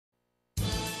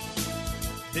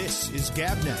This is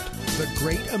GabNet, the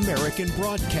Great American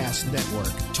Broadcast Network.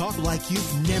 Talk like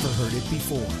you've never heard it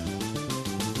before.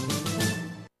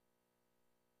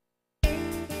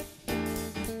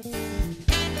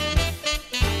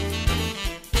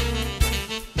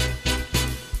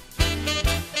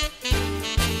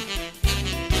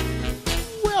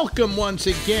 Welcome once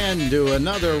again to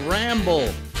another Ramble,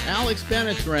 Alex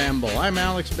Bennett's Ramble. I'm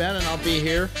Alex Bennett, and I'll be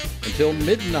here until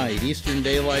midnight Eastern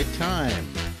Daylight Time.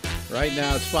 Right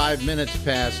now it's 5 minutes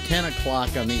past 10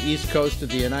 o'clock on the East Coast of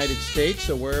the United States,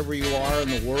 so wherever you are in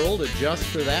the world, adjust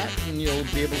for that, and you'll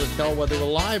be able to tell whether we're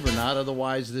live or not.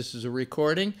 Otherwise, this is a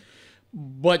recording,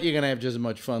 but you're going to have just as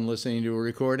much fun listening to a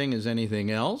recording as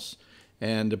anything else.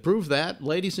 And to prove that,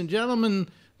 ladies and gentlemen,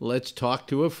 let's talk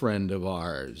to a friend of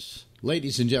ours.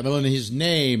 Ladies and gentlemen, his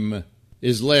name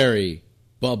is Larry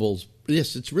Bubbles.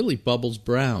 Yes, it's really Bubbles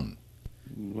Brown.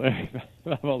 Larry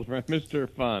Bubbles Brown, Mr.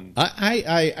 Fun.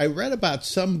 I read about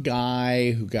some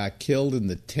guy who got killed in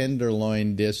the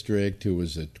Tenderloin district who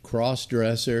was a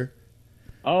cross-dresser.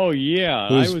 Oh, yeah.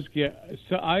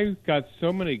 I got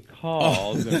so many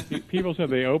calls. And people said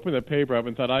they opened the paper up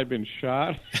and thought I'd been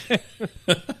shot. Yeah,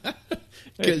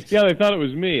 they thought it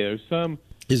was me. There was some.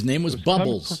 His name was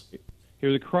Bubbles. He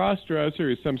was a cross-dresser. He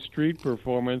was some street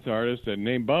performance artist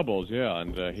named Bubbles, yeah,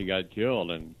 and he got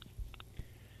killed, and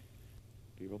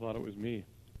people thought it was me.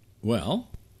 Well,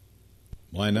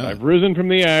 why not? I've risen from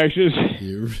the ashes.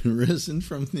 You've risen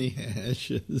from the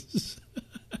ashes.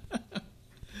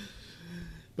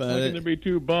 But how can there be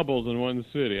two Bubbles in one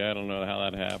city? I don't know how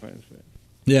that happens.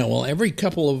 Yeah, well, every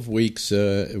couple of weeks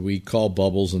we call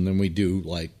Bubbles, and then we do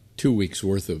like 2 weeks'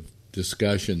 worth of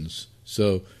discussions.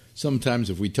 So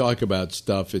sometimes if we talk about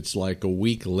stuff, it's like a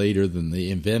week later than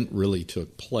the event really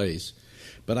took place.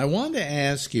 But I wanted to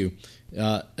ask you,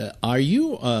 are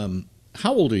you,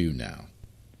 how old are you now?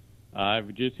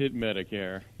 I've just hit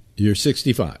Medicare. You're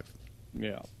 65.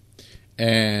 Yeah.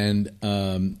 And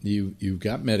you've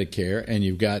got Medicare, and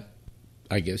you've got,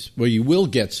 I guess, well, you will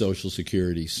get Social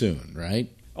Security soon,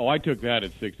 right? Oh, I took that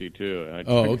at 62. I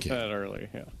took that early,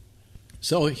 yeah.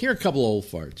 So here are a couple of old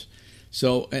farts.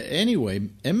 So anyway,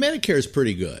 and Medicare is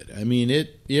pretty good. I mean,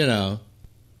 it,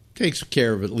 takes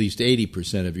care of at least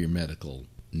 80% of your medical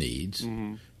needs.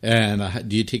 Mm-hmm. And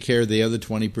do you take care of the other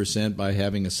 20% by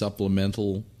having a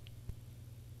supplemental?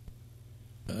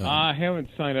 I haven't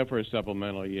signed up for a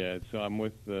supplemental yet, so I'm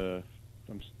with I'm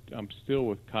still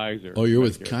with Kaiser. Oh, you're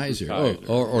with Kaiser.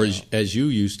 Or as you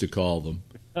used to call them.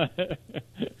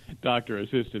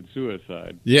 Doctor-assisted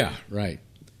suicide. Yeah, right.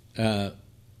 And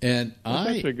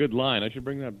that's a good line. I should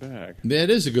bring that back.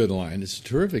 That is a good line. It's a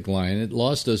terrific line. It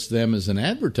lost us them as an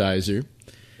advertiser.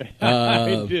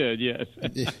 It did, yes.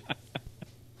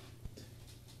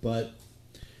 But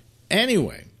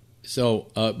anyway,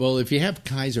 so well, if you have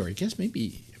Kaiser, I guess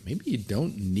maybe you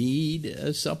don't need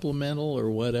a supplemental or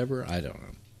whatever. I don't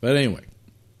know. But anyway,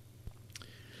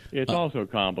 it's also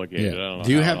complicated. Yeah. I don't know.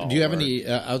 Do you have any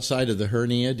outside of the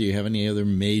hernia? Do you have any other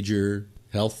major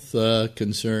health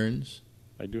concerns?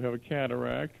 I do have a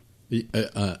cataract.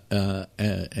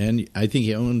 And I think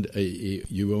you owned a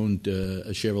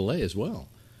Chevrolet as well.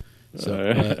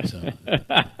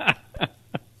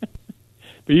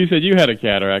 But you said you had a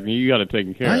cataract and you got it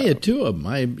taken care of. I had two of them.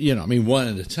 One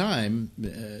at a time.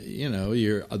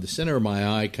 The center of my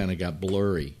eye kind of got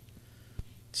blurry.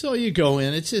 So you go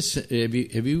in. It's just have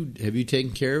you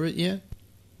taken care of it yet?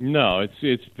 No,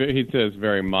 he says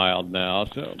very mild now.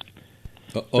 So.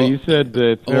 But you said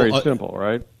that it's very simple,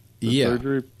 right? The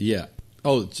surgery? Yeah.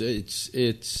 Oh, it's the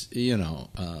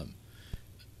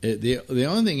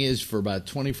only thing is for about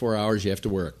 24 hours you have to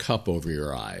wear a cup over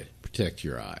your eye, protect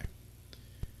your eye.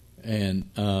 And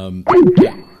oh,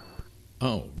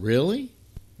 really?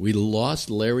 We lost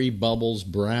Larry Bubbles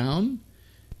Brown?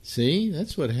 See,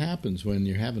 that's what happens when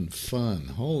you're having fun.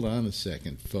 Hold on a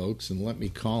second, folks, and let me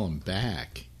call him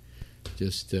back.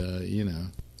 Just There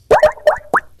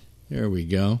we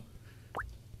go.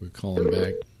 We're calling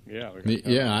back. Yeah.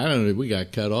 I don't know. We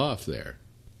got cut off there.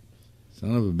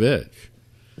 Son of a bitch.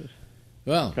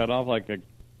 Well, cut off like a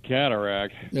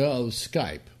cataract. Well,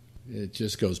 Skype. It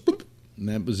just goes boop, and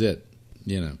that was it.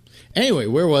 Anyway,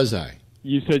 where was I?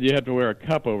 You said you have to wear a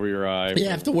cup over your eye. You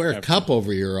have to wear a cup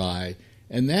over your eye,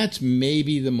 and that's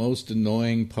maybe the most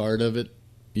annoying part of it.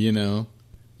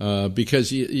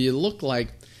 Because you look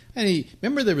like. And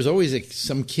remember, there was always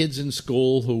some kids in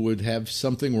school who would have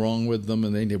something wrong with them,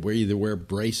 and they'd either wear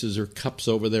braces or cups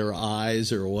over their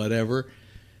eyes or whatever.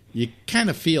 You kind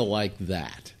of feel like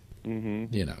that.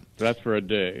 Mm-hmm. That's for a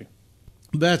day.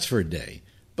 That's for a day.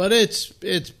 But it's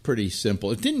pretty simple.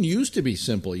 It didn't used to be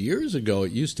simple. Years ago,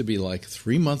 it used to be like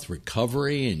 3-month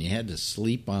recovery, and you had to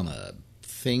sleep on a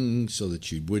thing so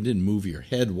that you wouldn't move your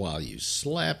head while you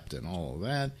slept and all of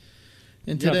that.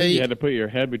 And today, I think you had to put your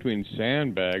head between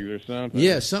sandbags or something.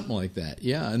 Yeah, something like that.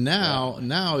 Yeah, and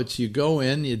now it's you go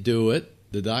in, you do it.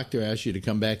 The doctor asks you to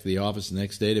come back to the office the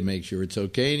next day to make sure it's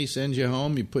okay, and he sends you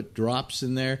home. You put drops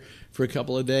in there for a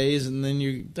couple of days, and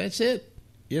then that's it.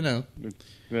 You know,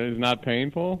 it's not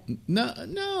painful.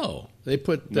 No. They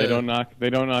don't knock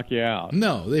you out.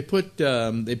 No, they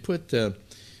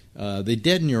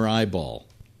deaden your eyeball.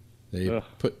 They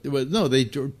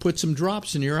put some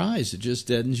drops in your eyes. It just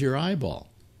deadens your eyeball.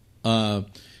 And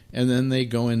then they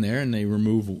go in there and they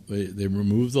remove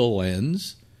the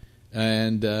lens,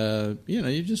 and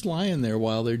you're just lying there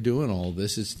while they're doing all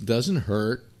this. It doesn't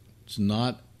hurt. It's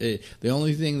not. The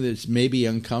only thing that's maybe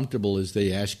uncomfortable is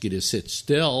they ask you to sit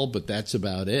still, but that's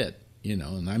about it.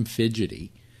 And I'm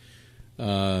fidgety.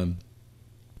 But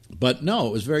no,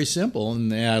 it was very simple,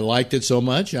 and I liked it so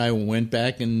much I went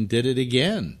back and did it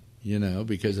again.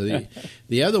 Because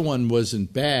the other one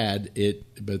wasn't bad.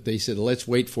 But they said, let's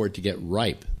wait for it to get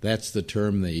ripe. That's the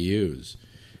term they use.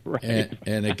 Right.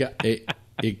 And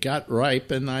it got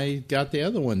ripe, and I got the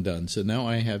other one done. So now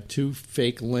I have 2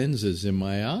 fake lenses in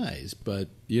my eyes. But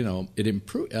it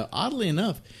improved. Oddly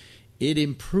enough, it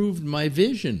improved my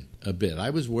vision a bit. I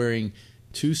was wearing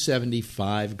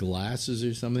 275 glasses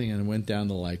or something, and it went down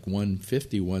to like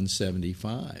 150,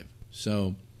 175.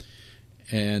 So.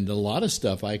 And a lot of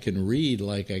stuff I can read,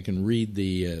 like I can read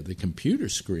the computer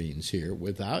screens here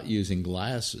without using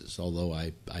glasses, although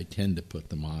I tend to put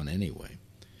them on anyway.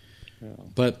 Yeah.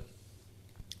 But,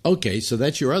 okay, so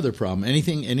that's your other problem.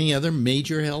 Any other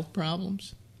major health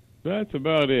problems? That's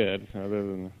about it, other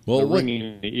than the ringing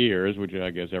in the ears, which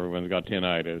I guess everyone's got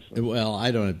tinnitus. Well,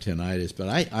 I don't have tinnitus, but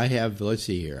I have, let's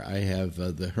see here, I have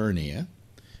the hernia,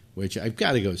 which I've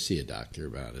got to go see a doctor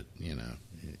about it,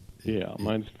 Yeah,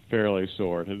 mine's fairly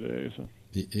sore today. So.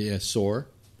 Yeah, sore?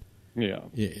 Yeah.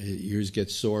 Yours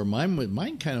gets sore.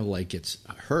 Mine kind of like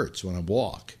hurts when I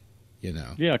walk,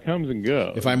 Yeah, it comes and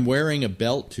goes. If I'm wearing a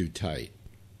belt too tight,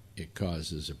 it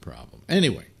causes a problem.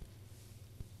 Anyway,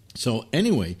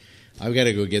 I've got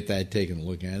to go get that taken a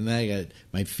look at. And then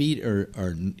my feet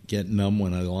are get numb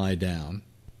when I lie down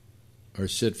or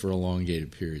sit for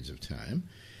elongated periods of time.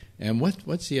 And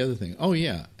what's the other thing? Oh,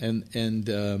 yeah,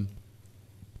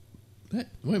 wait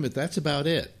a minute, that's about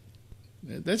it.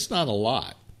 That's not a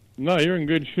lot. No, you're in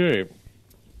good shape.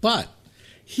 But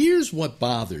here's what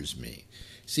bothers me.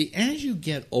 See, as you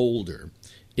get older,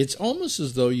 it's almost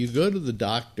as though you go to the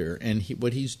doctor, and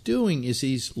what he's doing is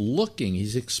he's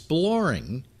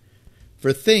exploring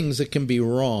for things that can be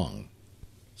wrong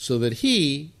so that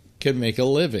he can make a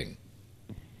living.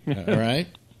 All right?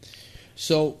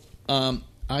 So,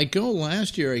 I go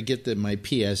last year. I get my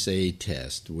PSA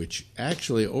test, which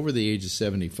actually over the age of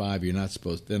 75, they're not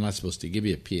supposed to give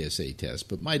you a PSA test,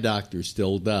 but my doctor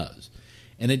still does,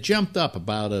 and it jumped up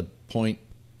about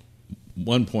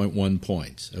 1.1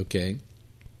 points. Okay,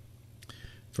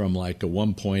 from like a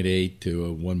 1.8 to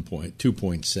a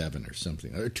 2.7 or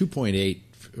something, or 2.8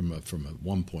 from a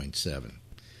 1.7,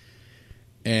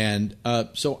 and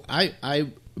so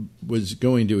I was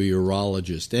going to a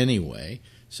urologist anyway.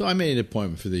 So I made an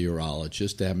appointment for the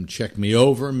urologist to have him check me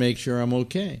over and make sure I'm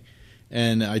okay.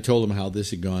 And I told him how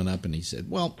this had gone up, and he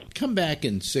said, well, come back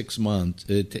in 6 months.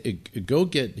 Here's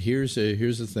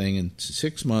the thing. In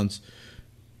 6 months,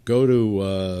 go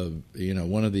to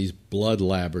one of these blood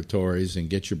laboratories and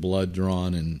get your blood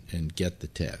drawn and get the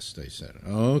test. I said,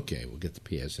 okay, we'll get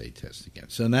the PSA test again.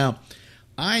 So now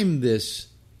I'm this,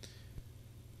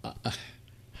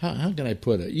 how can I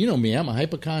put it? You know me, I'm a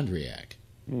hypochondriac.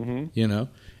 Mm-hmm.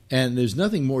 And there's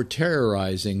nothing more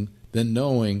terrorizing than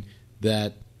knowing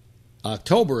that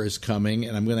October is coming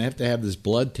and I'm going to have this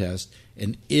blood test,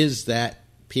 and is that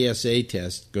PSA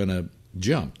test going to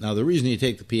jump? Now, the reason you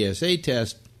take the PSA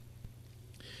test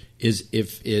is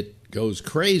if it goes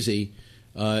crazy,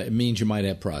 it means you might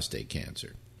have prostate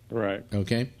cancer. Right.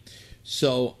 Okay?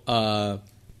 So I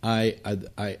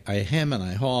hem and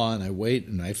I haw and I wait,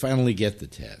 and I finally get the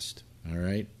test. All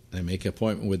right? I make an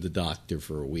appointment with the doctor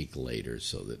for a week later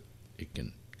so that it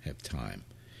can have time.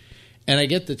 And I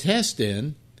get the test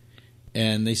in,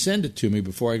 and they send it to me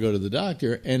before I go to the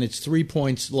doctor, and it's 3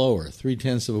 points lower,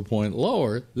 0.3 of a point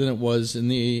lower than it was in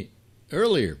the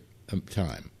earlier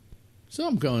time. So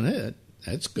I'm going, hey,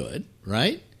 that's good,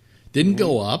 right? Didn't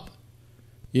go up.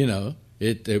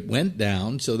 It went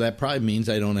down, so that probably means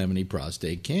I don't have any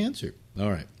prostate cancer.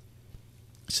 All right.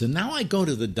 So now I go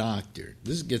to the doctor.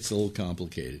 This gets a little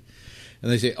complicated.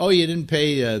 And they say, oh, you didn't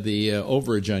pay the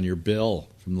overage on your bill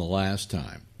from the last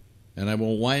time. And I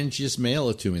went, why didn't you just mail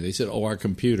it to me? They said, oh, our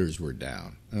computers were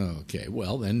down. Oh, okay,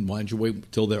 well, then why don't you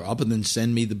wait till they're up and then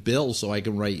send me the bill so I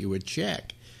can write you a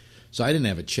check? So I didn't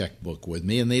have a checkbook with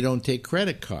me, and they don't take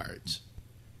credit cards.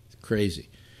 It's crazy.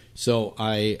 So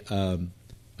I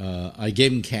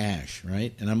gave him cash,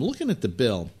 right? And I'm looking at the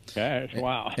bill. Cash,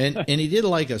 wow. and he did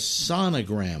like a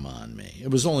sonogram on me.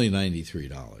 It was only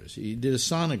 $93. He did a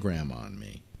sonogram on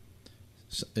me.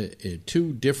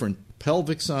 Two different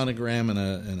pelvic sonogram and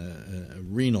a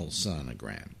renal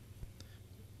sonogram,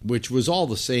 which was all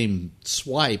the same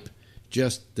swipe,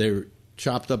 just they're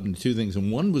chopped up into two things.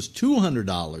 And one was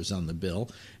 $200 on the bill,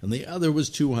 and the other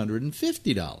was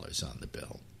 $250 on the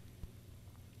bill.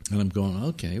 And I'm going,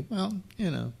 okay, well,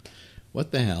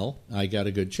 what the hell? I got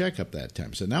a good checkup that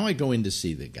time. So now I go in to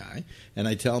see the guy, and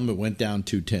I tell him it went down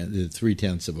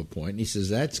 0.3 of a point. And he says,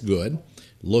 that's good.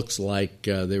 Looks like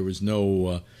there was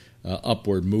no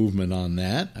upward movement on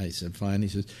that. I said, fine. He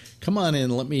says, come on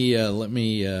in. Let me do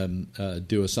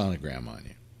a sonogram on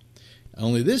you.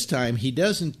 Only this time he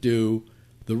doesn't do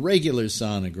the regular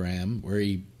sonogram where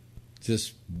he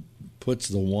just puts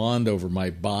the wand over my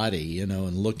body, and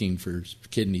looking for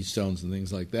kidney stones and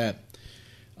things like that.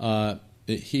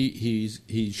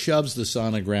 He shoves the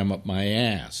sonogram up my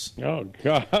ass. Oh,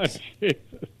 gosh.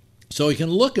 So he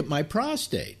can look at my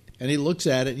prostate. And he looks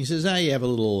at it and he says, you have a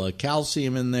little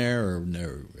calcium in there, or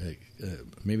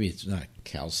maybe it's not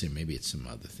calcium, maybe it's some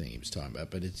other thing he was talking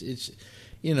about. But it's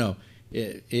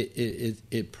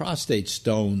prostate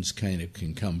stones kind of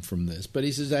can come from this. But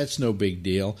he says, that's no big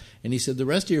deal. And he said, the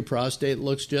rest of your prostate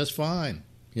looks just fine.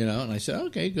 And I said,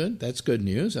 okay, good. That's good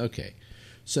news. Okay.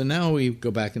 So now we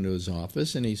go back into his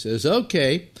office and he says,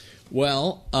 okay,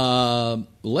 well,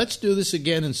 let's do this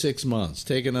again in 6 months.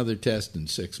 Take another test in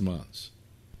 6 months.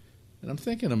 And I'm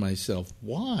thinking to myself,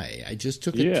 why? I just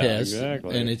took a test,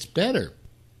 exactly. And it's better.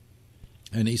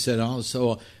 And he said, oh,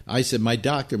 so I said, my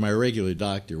regular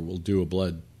doctor will do a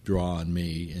blood draw on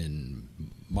me in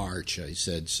March. I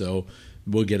said, so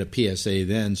we'll get a PSA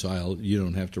then, so you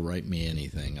don't have to write me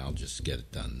anything. I'll just get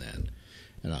it done then,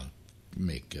 and I'll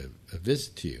make a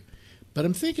visit to you. But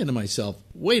I'm thinking to myself,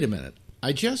 wait a minute.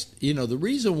 I just, the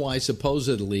reason why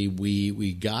supposedly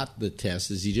we got the test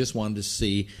is he just wanted to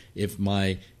see if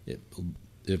my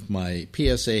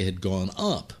PSA had gone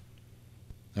up.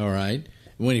 All right?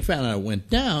 And when he found out it went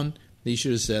down, he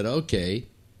should have said, okay,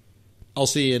 I'll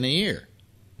see you in a year.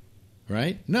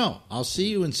 Right? No, I'll see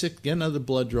you in get another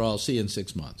blood draw, I'll see you in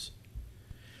 6 months.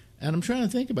 And I'm trying to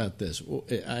think about this.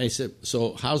 I said,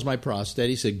 so how's my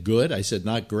prostate? He said, good. I said,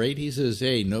 not great. He says,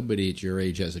 hey, nobody at your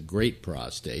age has a great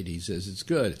prostate. He says, it's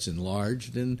good. It's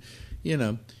enlarged and,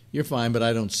 you're fine, but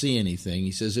I don't see anything.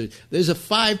 He says, there's a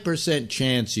 5%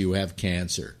 chance you have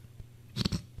cancer.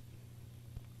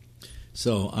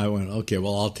 So I went, okay,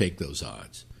 well, I'll take those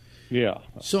odds. Yeah.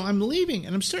 So I'm leaving,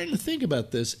 and I'm starting to think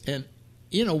about this. And,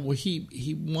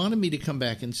 he wanted me to come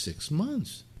back in 6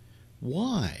 months.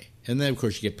 Why? And then, of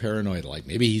course, you get paranoid, like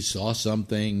maybe he saw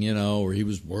something, or he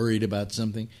was worried about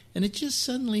something. And it just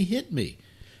suddenly hit me.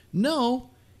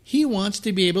 No, he wants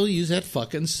to be able to use that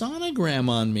fucking sonogram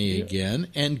on me again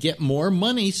and get more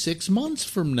money 6 months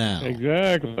from now.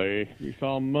 Exactly. You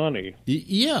saw money.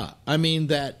 Yeah. I mean,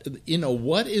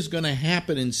 what is going to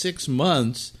happen in 6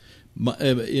 months?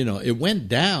 It went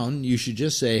down. You should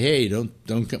just say, hey, don't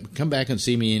come back and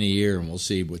see me in a year and we'll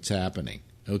see what's happening.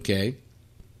 Okay?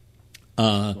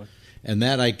 And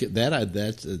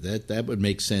that would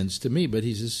make sense to me. But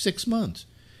he says 6 months,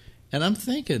 and I'm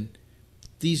thinking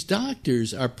these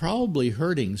doctors are probably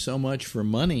hurting so much for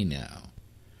money now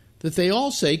that they all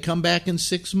say come back in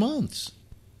 6 months,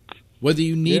 whether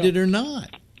you need it or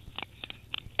not.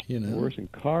 Worse than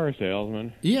car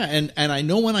salesman. Yeah, and I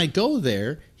know when I go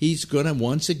there, he's going to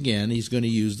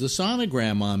use the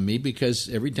sonogram on me because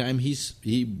every time he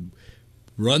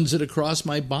runs it across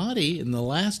my body, and the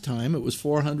last time it was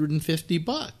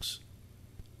 $450.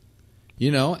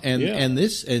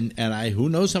 And I who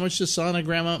knows how much the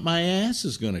sonogram up my ass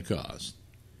is going to cost.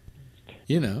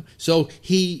 So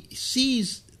he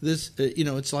sees this.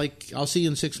 It's like I'll see you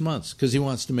in 6 months because he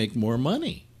wants to make more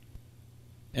money,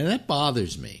 and that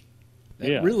bothers me.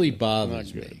 That really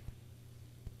bothers me.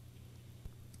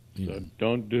 So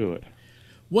don't do it.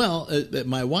 Well,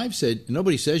 my wife said,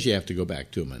 nobody says you have to go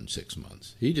back to him in 6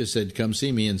 months. He just said, come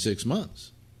see me in 6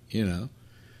 months,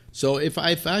 So if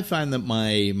I find that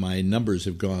my numbers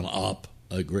have gone up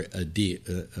a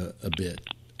bit,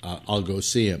 I'll go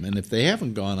see him. And if they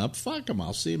haven't gone up, fuck them.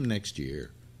 I'll see him next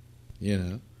year,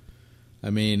 I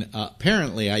mean,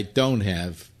 apparently I don't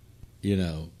have,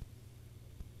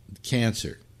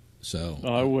 cancer. So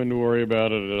I wouldn't worry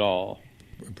about it at all.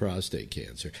 Prostate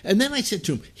cancer. And then I said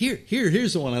to him,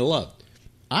 here's the one I loved.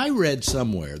 I read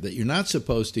somewhere that you're not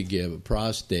supposed to give a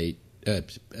prostate,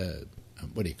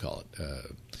 what do you call it,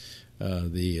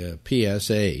 the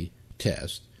PSA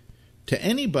test to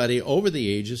anybody over the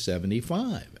age of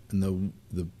 75. And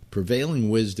the prevailing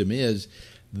wisdom is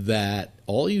that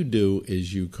all you do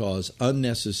is you cause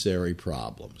unnecessary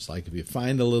problems. Like if you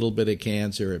find a little bit of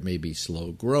cancer, it may be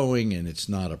slow growing and it's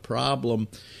not a problem.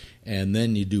 And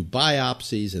then you do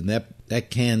biopsies, and that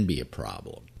can be a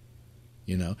problem.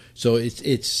 You know, so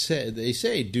it's they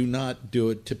say do not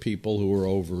do it to people who are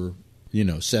over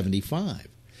 75.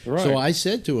 Right. So I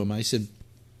said to him, I said,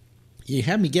 you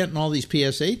had me getting all these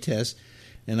PSA tests,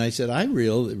 and I said I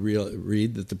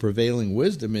read that the prevailing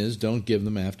wisdom is don't give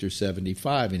them after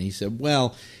 75. And he said,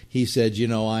 I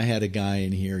had a guy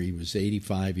in here, he was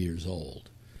 85 years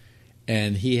old,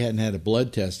 and he hadn't had a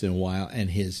blood test in a while, and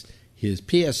his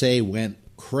PSA went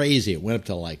crazy. It went up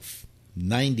to like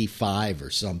 95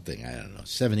 or something. I don't know,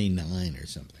 79 or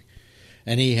something.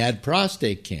 And he had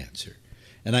prostate cancer.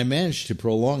 And I managed to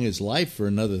prolong his life for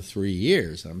another 3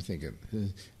 years. I'm thinking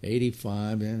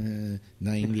 85, 98,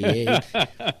 and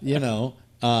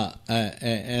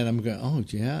I'm going, oh,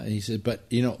 yeah. And he said, but,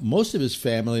 most of his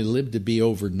family lived to be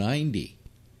over 90.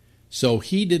 So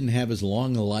he didn't have as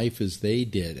long a life as they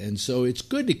did. And so it's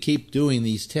good to keep doing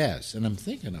these tests. And I'm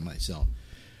thinking to myself,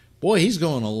 boy, he's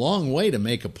going a long way to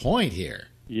make a point here.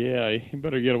 Yeah, you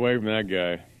better get away from that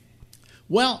guy.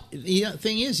 Well, the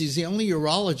thing is, he's the only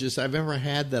urologist I've ever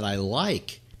had that I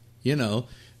like.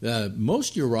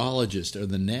 Most urologists are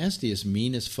the nastiest,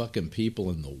 meanest fucking people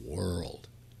in the world.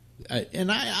 And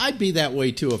I'd be that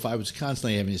way, too, if I was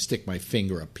constantly having to stick my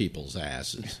finger up people's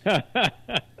asses.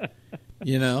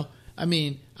 I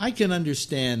mean, I can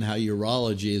understand how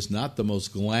urology is not the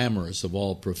most glamorous of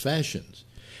all professions.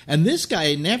 And this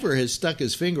guy never has stuck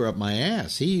his finger up my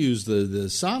ass. He used the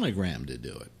sonogram to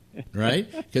do it,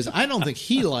 right? Because I don't think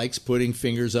he likes putting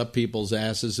fingers up people's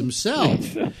asses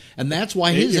himself. And that's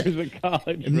why his 8 years of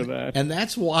college for that. And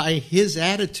that's why his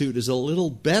attitude is a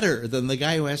little better than the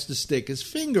guy who has to stick his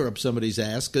finger up somebody's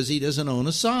ass because he doesn't own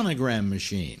a sonogram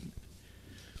machine.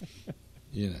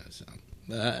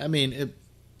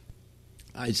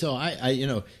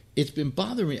 It's been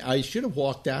bothering me. I should have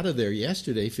walked out of there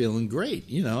yesterday feeling great.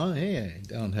 He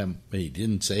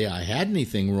didn't say I had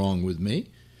anything wrong with me,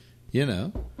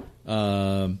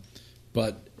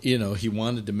 but he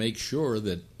wanted to make sure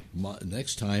that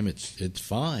next time it's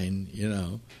fine,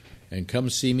 and come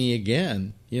see me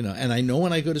again, and I know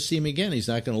when I go to see him again, he's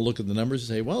not going to look at the numbers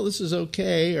and say, well, this is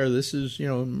okay, or this is,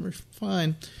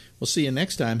 fine. We'll see you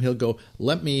next time. He'll go,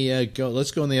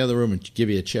 let's go in the other room and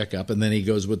give you a checkup. And then he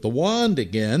goes with the wand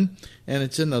again, and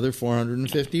it's another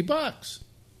 $450.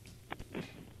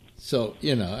 So,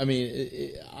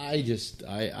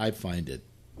 I find it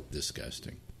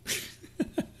disgusting.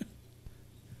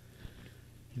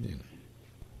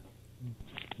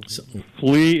 So,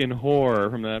 flee in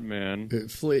horror from that man. But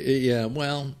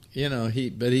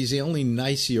he's the only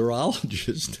nice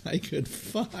urologist I could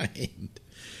find.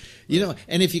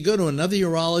 And if you go to another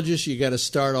urologist, you got to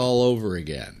start all over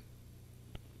again.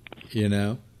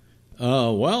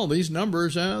 Well, these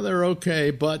numbers, they're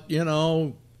okay, but,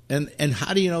 and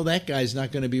how do you know that guy's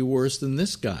not going to be worse than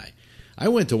this guy? I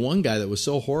went to one guy that was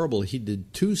so horrible, he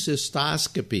did 2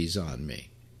 cystoscopies on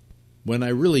me when I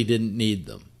really didn't need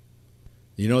them.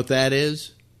 You know what that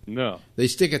is? No. They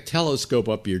stick a telescope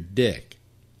up your dick.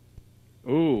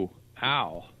 Ooh,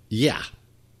 ow. Yeah.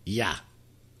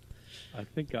 I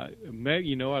think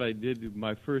you know what I did?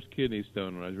 My first kidney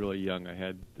stone when I was really young. I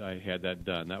had that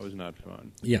done. That was not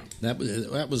fun. Yeah, that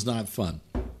was not fun.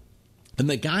 And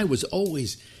the guy was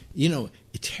always,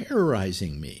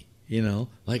 terrorizing me.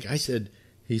 Like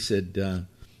he said,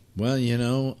 well,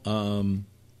 you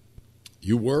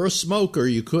were a smoker.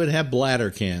 You could have bladder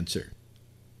cancer.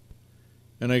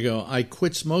 And I go, I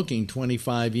quit smoking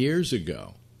 25 years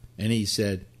ago. And he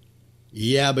said,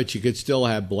 yeah, but you could still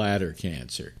have bladder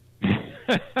cancer.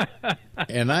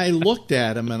 And I looked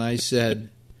at him and I said,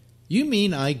 you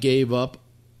mean I gave up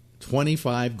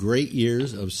 25 great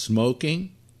years of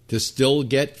smoking to still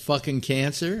get fucking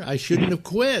cancer? I shouldn't have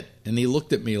quit. And he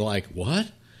looked at me like, what?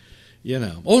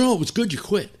 Oh, no, it was good you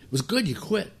quit. It was good you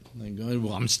quit. And I go,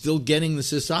 well, I'm still getting the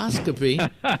cystoscopy.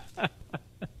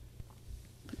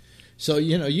 So,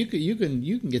 you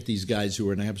can get these guys who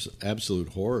are an absolute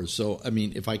horror. So, I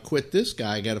mean, if I quit this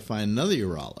guy, I got to find another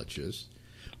urologist.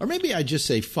 Or maybe I just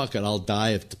say, fuck it, I'll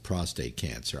die of prostate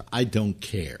cancer. I don't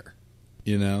care,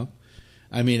 I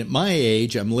mean, at my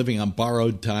age, I'm living on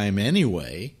borrowed time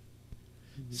anyway.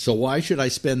 So why should I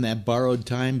spend that borrowed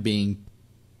time being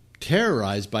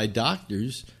terrorized by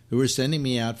doctors who were sending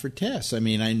me out for tests? I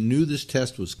mean, I knew this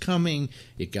test was coming.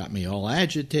 It got me all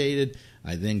agitated.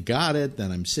 I then got it.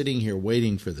 Then I'm sitting here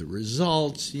waiting for the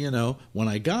results. You know, when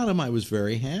I got them, I was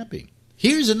very happy.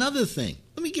 Here's another thing.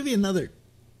 Let me give you another.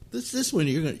 This one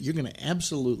you're gonna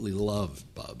absolutely love,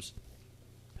 Bubs.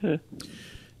 Do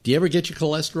you ever get your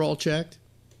cholesterol checked?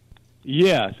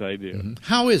 Yes, I do. Mm-hmm.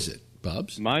 How is it,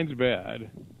 Bubs? Mine's bad.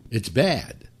 It's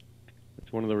bad.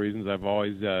 It's one of the reasons I've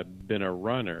always been a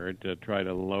runner, to try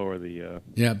to lower the...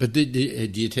 Yeah, but do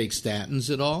you take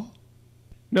statins at all?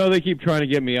 No, they keep trying to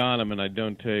get me on them, and I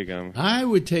don't take them. I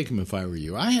would take them if I were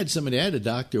you. I had a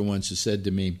doctor once who said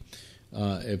to me,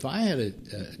 if I had a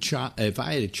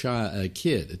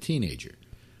kid, a teenager,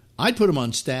 I'd put him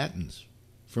on statins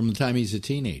from the time he's a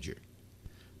teenager,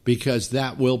 because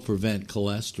that will prevent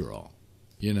cholesterol,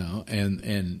 you know,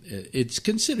 and it's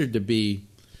considered to be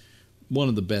one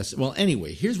of the best. Well,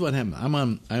 anyway, here's what happened. I'm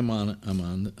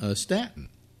on a statin,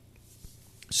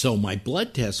 so my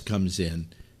blood test comes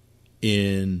in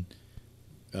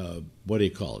what do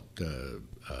you call it?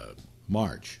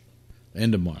 March,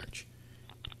 end of March,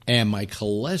 and my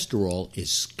cholesterol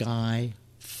is sky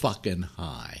fucking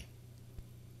high.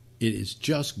 It is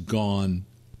just gone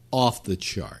off the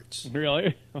charts.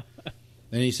 Really?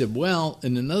 And he said, well,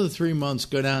 in another 3 months,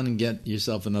 go down and get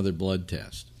yourself another blood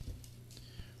test.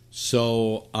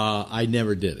 So I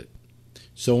never did it.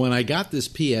 So when I got this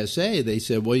PSA, they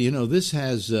said, well, you know, this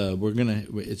has,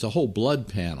 it's a whole blood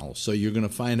panel, so you're going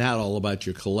to find out all about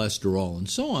your cholesterol and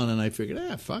so on. And I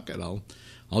figured, fuck it, I'll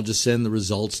just send the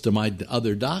results to my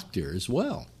other doctor as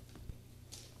well.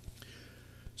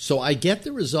 So I get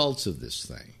the results of this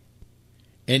thing.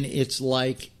 And it's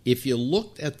like, if you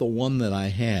looked at the one that I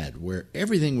had, where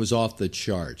everything was off the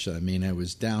charts. I mean, I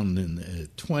was down in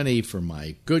 20 for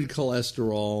my good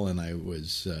cholesterol, and I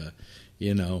was,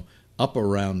 up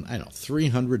around,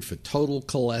 300 for total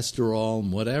cholesterol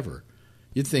and whatever.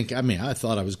 You'd think, I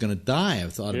thought I was going to die. I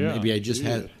thought maybe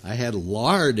I had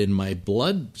lard in my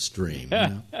bloodstream. You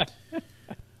know?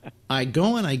 I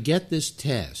go and I get this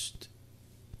test,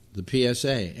 the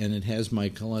PSA, and it has my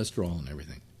cholesterol and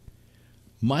everything.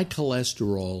 My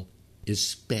cholesterol is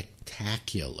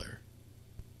spectacular.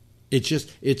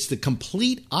 It's the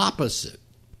complete opposite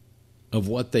of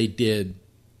what they did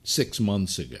 6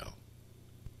 months ago.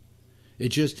 It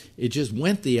just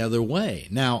went the other way.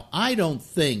 Now, I don't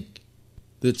think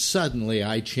that suddenly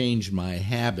I changed my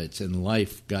habits and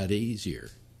life got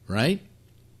easier, right?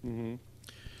 Mm-hmm.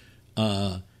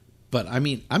 But,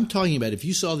 I'm talking about, if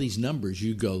you saw these numbers,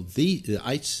 you go,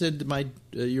 I said to my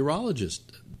urologist,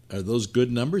 are those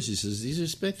good numbers? He says, these are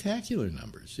spectacular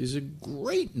numbers. These are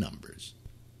great numbers.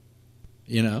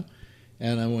 You know?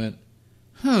 And I went,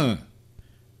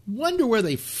 wonder where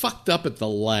they fucked up at the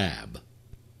lab.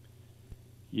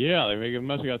 Yeah, they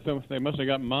must have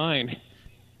got mine.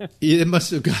 Yeah, they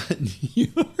must have gotten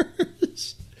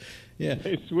yours. Yeah.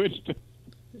 They switched.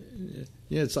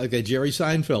 Yeah, it's like a Jerry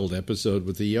Seinfeld episode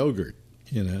with the yogurt,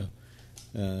 you know.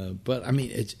 But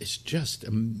it's just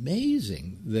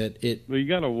amazing that it. Well, you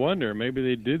got to wonder. Maybe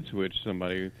they did switch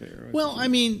somebody there. Well,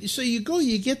 so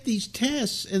you get these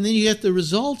tests, and then you get the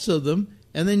results of them,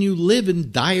 and then you live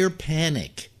in dire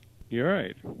panic. You're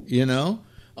right. You know,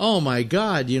 oh my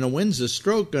God, when's the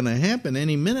stroke going to happen?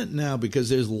 Any minute now, because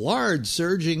there's lard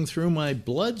surging through my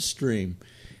bloodstream,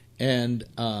 and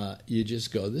you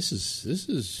just go, this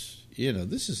is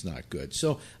not good.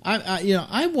 So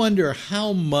I wonder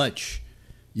how much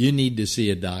you need to see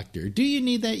a doctor. Do you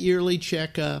need that yearly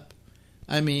checkup?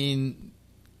 I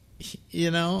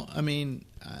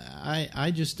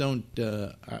just don't.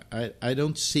 I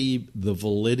don't see the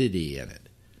validity in it,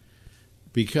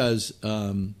 because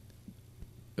I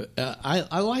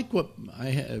like what I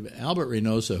have. Albert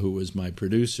Reynosa, who was my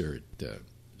producer at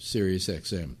Sirius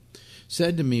XM,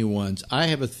 said to me once, I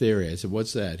have a theory. I said,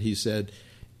 what's that? He said,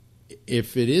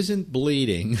 if it isn't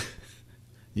bleeding,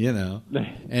 and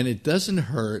it doesn't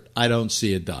hurt, I don't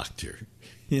see a doctor,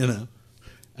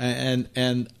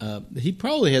 And he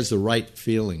probably has the right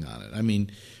feeling on it.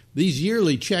 These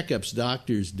yearly checkups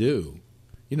doctors do.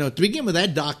 To begin with,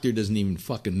 that doctor doesn't even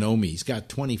fucking know me. He's got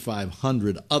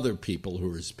 2,500 other people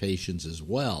who are his patients as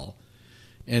well.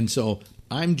 And so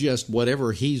I'm just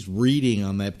whatever he's reading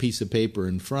on that piece of paper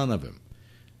in front of him.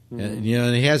 Mm-hmm. And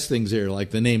he has things there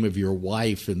like the name of your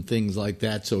wife and things like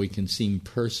that, so he can seem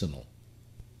personal.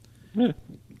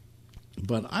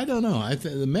 But I don't know.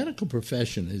 The medical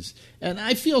profession is, and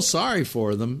I feel sorry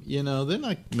for them. They're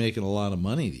not making a lot of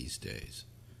money these days.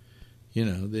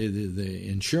 The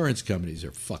insurance companies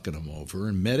are fucking them over,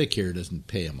 and Medicare doesn't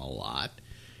pay them a lot.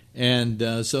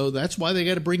 And so that's why they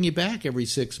got to bring you back every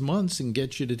 6 months and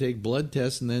get you to take blood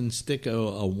tests and then stick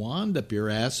a wand up your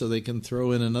ass so they can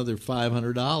throw in another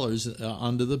 $500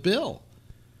 onto the bill.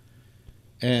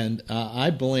 And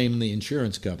I blame the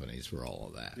insurance companies for all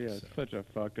of that. Yeah, it's such a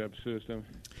fucked up system.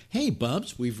 Hey,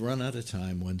 Bubs, we've run out of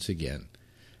time once again.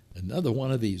 Another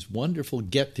one of these wonderful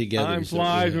get-togethers. Time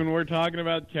flies when we're talking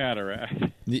about cataracts.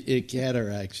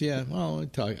 Cataracts, yeah. Well,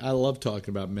 I love talking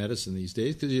about medicine these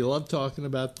days because you love talking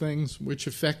about things which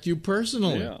affect you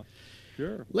personally. Yeah,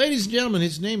 sure. Ladies and gentlemen,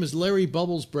 his name is Larry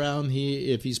Bubbles Brown.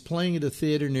 If he's playing at a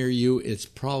theater near you, it's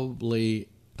probably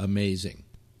amazing.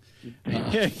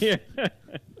 Yeah.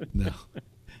 No,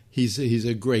 he's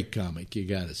a great comic. You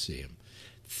got to see him.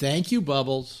 Thank you,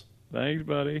 Bubbles. Thanks,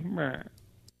 buddy.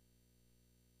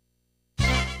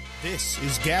 This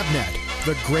is GabNet,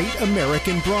 the Great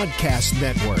American Broadcast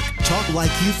Network. Talk like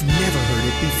you've never heard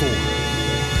it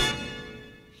before.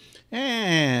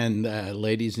 And,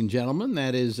 ladies and gentlemen,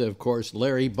 that is, of course,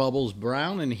 Larry Bubbles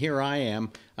Brown, and here I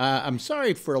am. I'm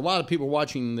sorry for a lot of people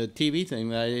watching the TV thing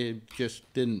that I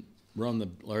just didn't run the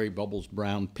Larry Bubbles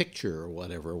Brown picture or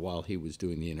whatever while he was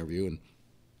doing the interview, and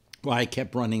why I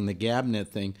kept running the GabNet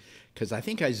thing, because I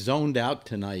think I zoned out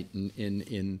tonight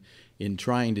in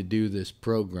trying to do this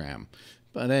program.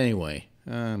 But anyway,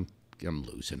 I'm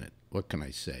losing it. What can I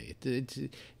say? It's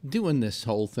doing this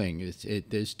whole thing.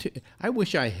 I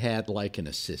wish I had like an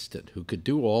assistant who could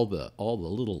do all the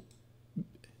little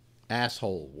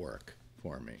asshole work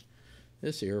for me.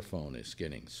 This earphone is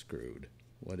getting screwed.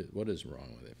 What is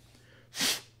wrong with it?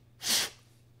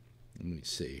 Let me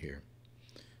see here.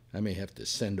 I may have to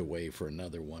send away for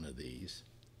another one of these.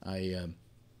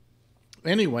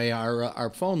 Anyway, our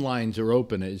phone lines are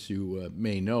open, as you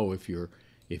may know if you're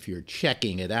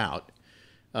checking it out.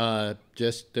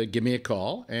 Just give me a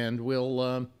call, and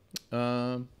we'll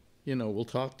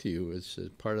talk to you as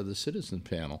part of the citizen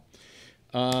panel.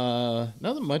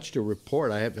 Nothing much to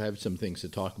report. I have some things to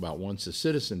talk about once the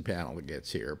citizen panel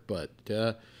gets here, but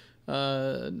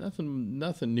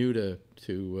nothing new to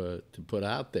put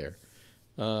out there.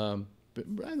 But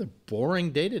rather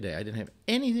boring day today. I didn't have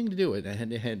anything to do with it. I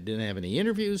didn't have any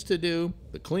interviews to do.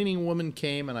 The cleaning woman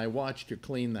came, and I watched her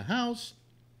clean the house.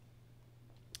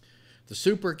 The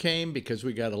super came because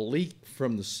we got a leak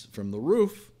from the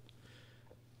roof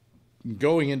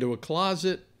going into a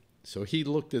closet. So he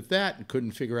looked at that and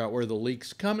couldn't figure out where the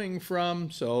leak's coming from.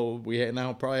 So we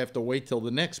now probably have to wait till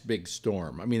the next big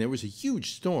storm. I mean, there was a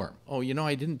huge storm. Oh,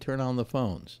 I didn't turn on the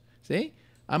phones. See?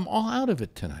 I'm all out of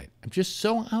it tonight. I'm just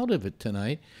so out of it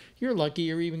tonight. You're lucky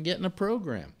you're even getting a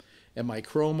program. And my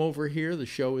Chrome over here, the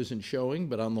show isn't showing,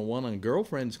 but on the one on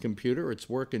Girlfriend's computer, it's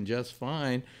working just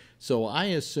fine. So I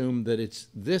assume that it's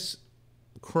this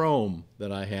Chrome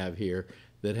that I have here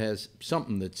that has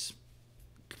something that's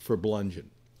for blunging.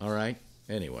 All right?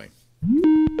 Anyway.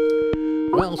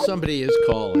 Well, somebody is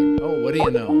calling. Oh, what do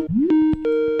you know?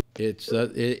 It's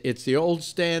the old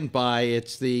standby.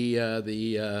 It's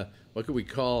the what could we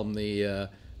call them? The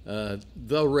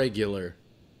regular.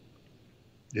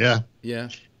 Yeah. Yeah.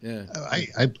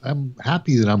 I'm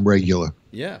happy that I'm regular.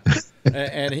 Yeah.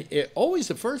 And always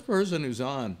the first person who's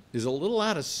on is a little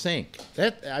out of sync.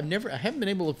 That I haven't been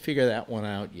able to figure that one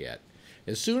out yet.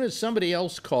 As soon as somebody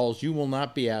else calls, you will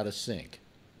not be out of sync.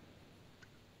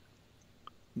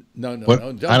 No,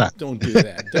 don't do that. Don't do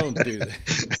that. Don't do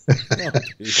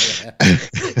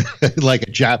that. Like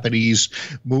a Japanese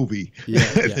movie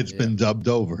that's been dubbed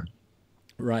over.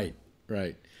 Right.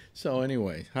 So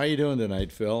anyway, how you doing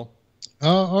tonight, Phil?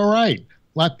 All right.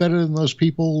 A lot better than those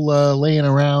people laying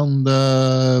around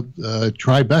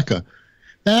Tribeca.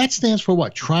 Now, that stands for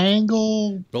what?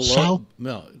 Triangle South?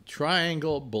 No,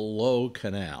 Triangle Below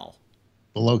Canal.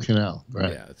 Below Canal,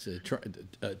 right. Yeah, it's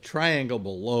a triangle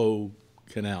below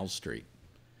Canal Street.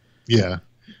 Yeah.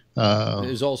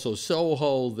 There's also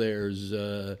Soho. There's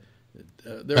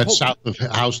that's south of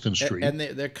Houston Street. And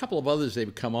there are a couple of others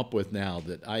they've come up with now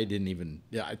that I didn't even...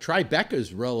 Yeah, Tribeca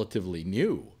is relatively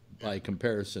new by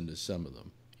comparison to some of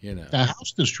them, Now,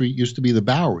 Houston Street used to be the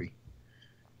Bowery.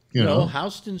 No,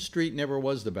 Houston Street never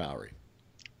was the Bowery.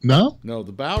 No? No,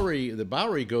 the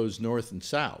Bowery goes north and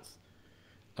south.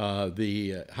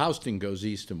 The Houston goes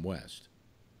east and west.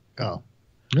 Oh.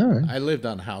 All right. I lived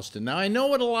on Houston. Now, I know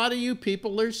what a lot of you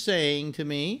people are saying to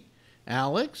me.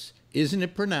 Alex, isn't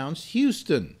it pronounced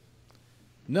Houston?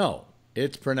 No,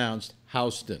 it's pronounced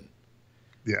Houston.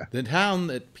 Yeah. The town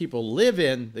that people live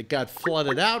in that got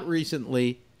flooded out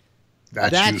recently,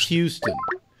 that's Houston.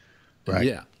 Right.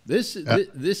 Yeah. This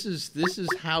is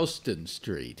Houston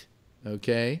Street.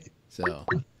 Okay? So,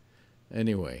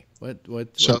 anyway,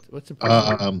 what's the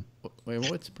problem?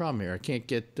 Wait, what's the problem here? I can't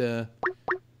get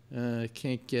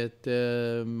Can't get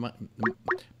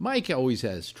Mike always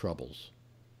has troubles.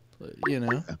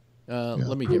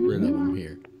 Let me get rid of him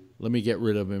here. Let me get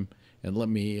rid of him, and let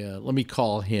me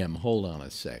call him. Hold on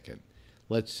a second.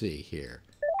 Let's see here.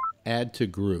 Add to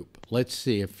group. Let's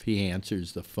see if he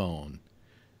answers the phone.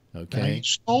 Okay. You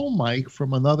stole Mike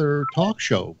from another talk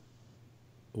show.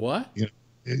 What?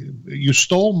 You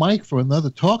stole Mike from another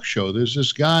talk show. There's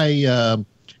this guy,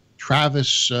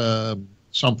 Travis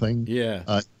something.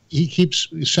 Yeah. He keeps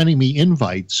sending me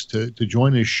invites to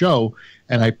join his show,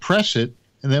 and I press it,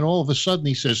 and then all of a sudden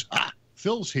he says,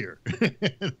 Phil's here.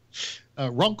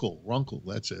 Runkle,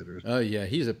 that's it. Oh, yeah,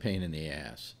 he's a pain in the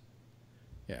ass.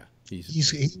 Yeah.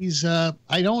 He's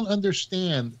I don't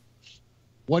understand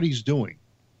what he's doing.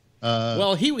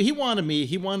 Well, he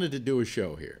wanted to do a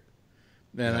show here.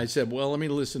 And I said, well, let me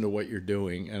listen to what you're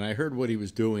doing. And I heard what he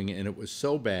was doing, and it was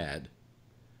so bad.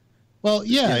 Well,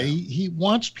 he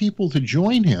wants people to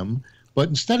join him, but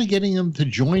instead of getting them to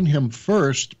join him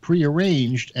first,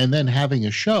 prearranged, and then having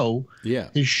a show,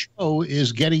 his show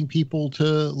is getting people to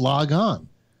log on.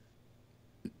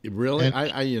 Really? And,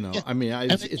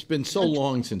 it's been so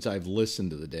long since I've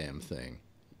listened to the damn thing.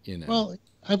 Well,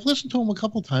 I've listened to him a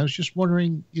couple times, just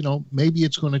wondering, maybe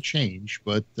it's going to change,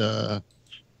 but not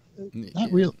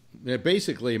really. Yeah,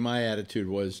 basically, my attitude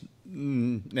was,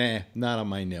 nah, not on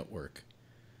my network.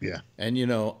 Yeah. And,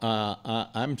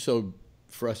 I'm so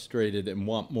frustrated and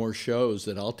want more shows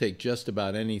that I'll take just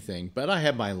about anything, but I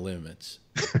have my limits.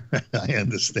 I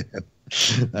understand.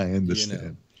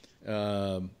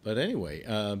 But anyway,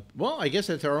 well, I guess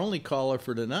that's our only caller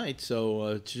for tonight, so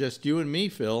it's just you and me,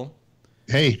 Phil.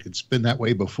 Hey, it's been that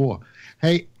way before.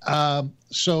 Hey,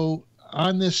 so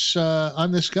on this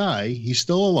guy, he's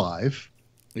still alive.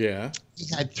 Yeah. He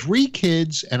had 3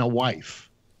 kids and a wife.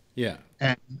 Yeah.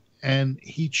 And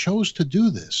he chose to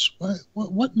do this.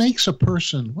 What makes a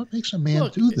man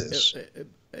do this?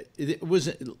 It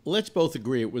was. Let's both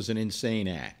agree it was an insane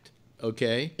act.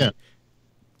 Okay. Yeah.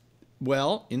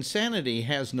 Well, insanity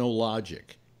has no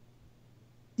logic.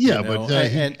 Yeah, but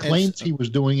he claims he was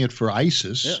doing it for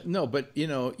ISIS. No, but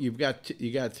you've got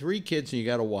 3 kids and you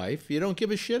got a wife. You don't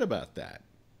give a shit about that.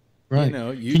 Right.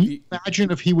 Can you imagine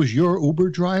if he was your Uber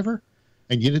driver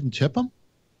and you didn't tip him?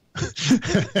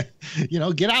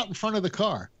 Get out in front of the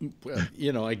car. Well,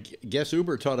 I guess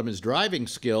Uber taught him his driving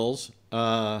skills.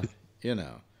 It's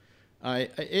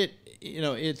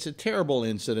a terrible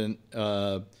incident.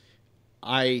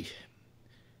 I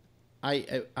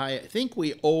think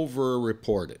we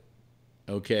over-report it.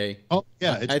 Okay. Oh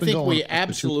yeah, I think we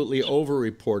absolutely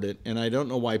over-report it, and I don't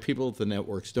know why people at the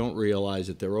networks don't realize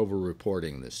that they're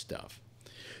over-reporting this stuff.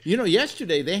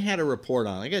 Yesterday they had a report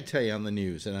on. I got to tell you, on the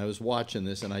news, and I was watching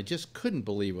this, and I just couldn't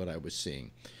believe what I was seeing.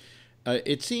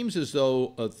 It seems as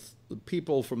though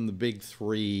people from the big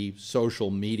 3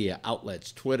 social media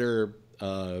outlets, Twitter,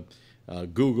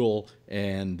 Google,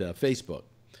 and Facebook,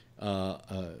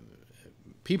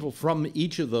 people from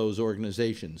each of those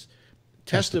organizations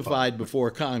testified before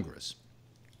Congress.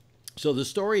 So the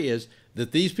story is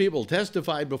that these people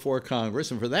testified before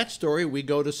Congress, and for that story, we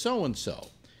go to so-and-so.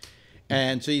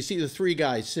 And so you see the 3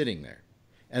 guys sitting there.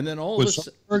 And then all was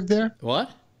Zuckerberg there? What?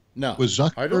 No. Was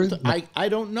Zuckerberg? I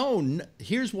don't know.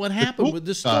 Here's what happened with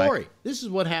the story. This is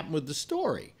what happened with the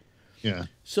story. Yeah.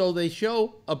 So they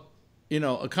show a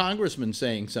congressman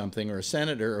saying something, or a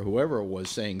senator, or whoever it was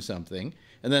saying something,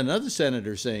 and then another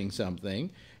senator saying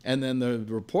something, and then the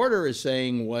reporter is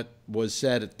saying what was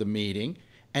said at the meeting,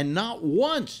 and not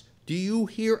once do you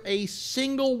hear a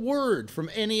single word from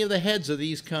any of the heads of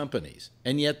these companies.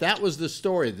 And yet that was the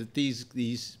story, that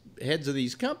these heads of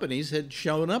these companies had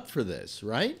shown up for this,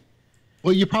 right?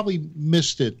 Well, you probably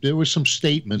missed it. There were some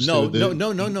statements. No.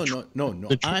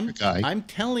 I'm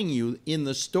telling you, in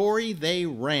the story they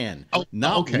ran,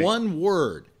 not one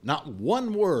word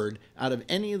out of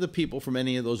any of the people from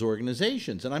any of those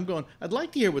organizations. And I'm going, I'd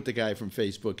like to hear what the guy from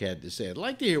Facebook had to say. I'd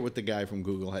like to hear what the guy from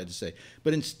Google had to say.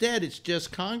 But instead, it's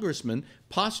just congressmen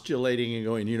postulating and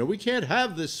going, we can't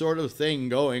have this sort of thing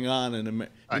going on in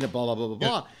America, blah, blah, blah, blah,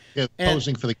 blah. Yeah,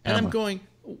 posing for the camera. And I'm going,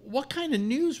 what kind of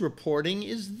news reporting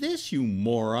is this, you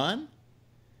moron?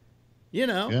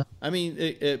 Yeah. I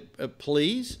mean,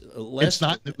 please. It's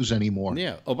not news anymore.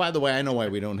 Yeah. Oh, by the way, I know why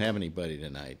we don't have anybody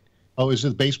tonight. Oh, is it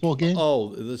the baseball game?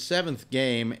 Oh, the 7th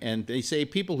game, and they say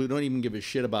people who don't even give a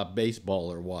shit about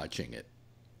baseball are watching it.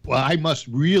 Well, I must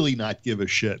really not give a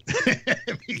shit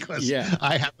because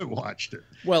I haven't watched it.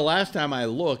 Well, last time I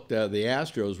looked, the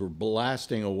Astros were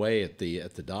blasting away at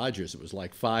the Dodgers. It was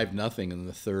like 5-0 in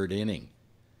the 3rd inning.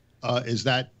 Is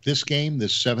that this game,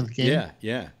 this 7th game?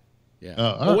 Yeah.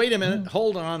 Oh, wait a minute.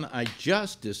 Hold on. I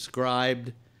just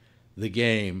described the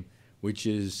game, which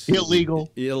is illegal.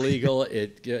 Illegal.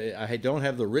 I don't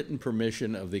have the written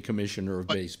permission of the commissioner of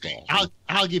baseball.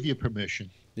 I'll give you permission.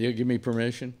 You'll give me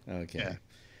permission? Okay. Yeah.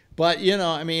 But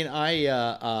I mean,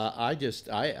 I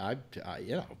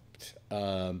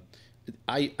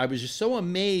was just so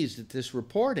amazed at this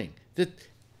reporting that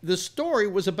the story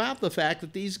was about the fact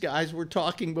that these guys were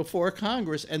talking before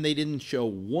Congress and they didn't show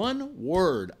one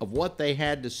word of what they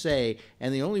had to say.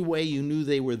 And the only way you knew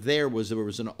they were there was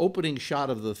an opening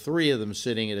shot of the three of them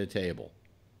sitting at a table.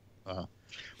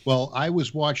 Well, I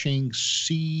was watching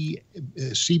CBSN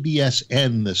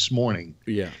this morning.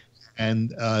 Yeah.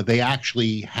 And they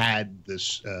actually had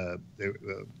this,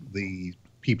 the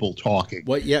people talking.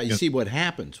 Well, yeah, you see what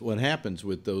happens. What happens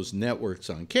with those networks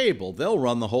on cable? They'll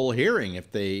run the whole hearing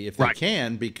if they Right.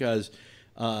 can, because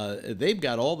they've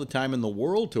got all the time in the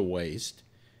world to waste.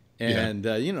 And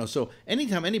so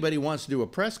anytime anybody wants to do a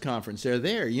press conference, they're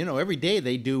there. Every day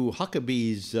they do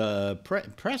Huckabee's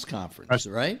press conference,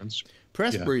 right?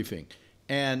 Press briefing.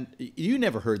 And you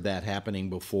never heard that happening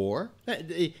before.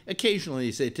 Occasionally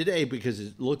they say, today, because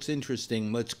it looks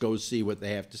interesting, let's go see what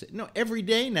they have to say. No, every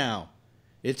day now.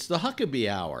 It's the Huckabee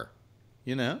hour,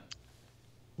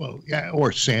 Well, yeah,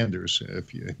 or Sanders,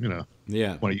 if you want to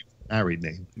use a married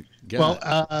name.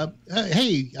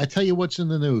 Hey, I tell you what's in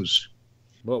the news.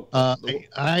 Well,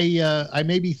 I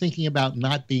may be thinking about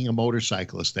not being a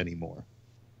motorcyclist anymore.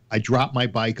 I dropped my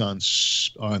bike on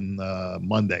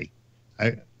Monday.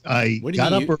 I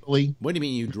got up early. What do you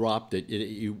mean you dropped it?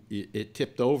 It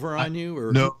tipped over on you,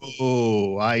 or no?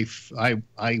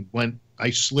 I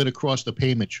slid across the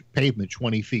pavement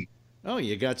 20 feet. Oh,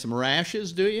 you got some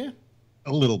rashes, do you?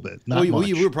 A little bit, not much.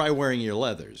 You were probably wearing your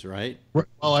leathers, right?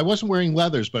 Well, I wasn't wearing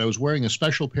leathers, but I was wearing a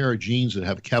special pair of jeans that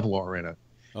have Kevlar in it.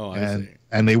 Oh, I see.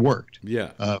 And they worked. Yeah,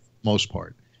 for the most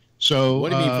part. So what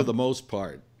do you mean for the most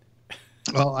part?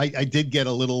 Well, I did get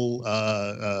a little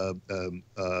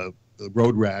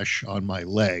road rash on my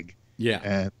leg.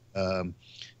 Yeah. And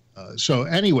so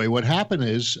anyway, what happened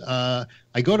is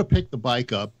I go to pick the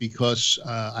bike up because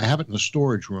I have it in the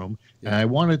storage room, and I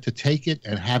wanted to take it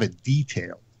and have it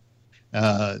detailed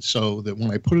so that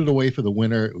when I put it away for the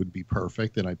winter, it would be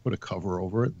perfect, and I put a cover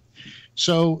over it.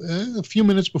 So a few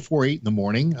minutes before 8 in the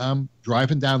morning, I'm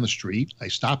driving down the street. I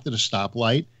stopped at a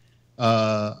stoplight.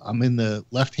 I'm in the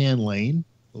left-hand lane.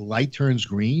 The light turns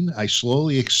green. I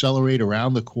slowly accelerate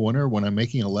around the corner when I'm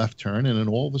making a left turn, and then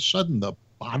all of a sudden the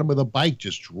bottom of the bike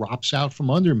just drops out from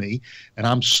under me, and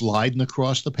I'm sliding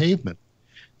across the pavement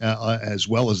as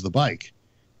well as the bike.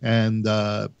 And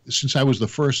since I was the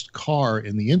first car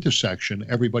in the intersection,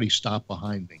 everybody stopped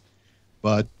behind me.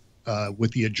 But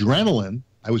with the adrenaline,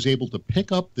 I was able to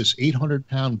pick up this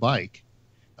 800-pound bike,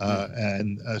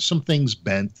 and some things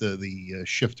bent. The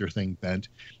shifter thing bent.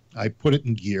 I put it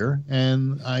in gear,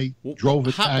 and I drove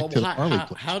it back to the Harley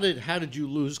place. How did you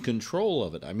lose control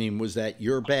of it? I mean, was that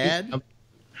your bad?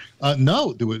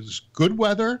 No, there was good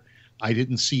weather. I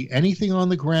didn't see anything on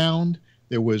the ground.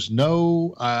 There was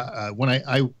no when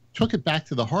I took it back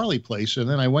to the Harley place, and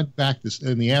then I went back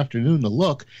in the afternoon to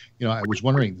look. I was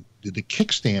wondering, did the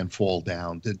kickstand fall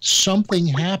down? Did something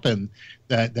happen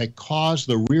that caused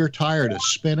the rear tire to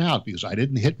spin out? Because I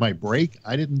didn't hit my brake.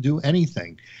 I didn't do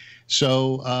anything.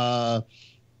 So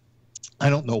I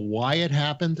don't know why it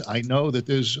happened. I know that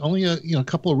there's only a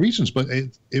couple of reasons, but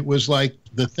it was like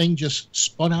the thing just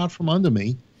spun out from under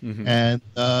me. Mm-hmm. And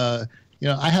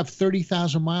I have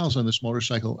 30,000 miles on this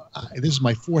motorcycle. This is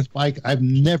my fourth bike. I've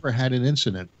never had an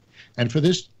incident, and for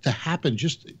this to happen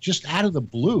just out of the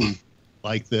blue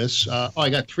like this, I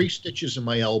got 3 stitches in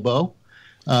my elbow.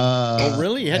 Oh,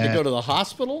 really? You had to go to the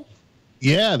hospital?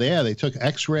 Yeah, they took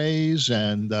X-rays,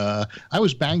 and I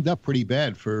was banged up pretty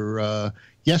bad for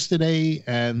yesterday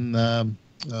and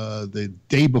the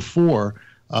day before.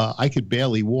 I could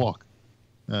barely walk.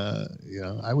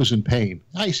 I was in pain.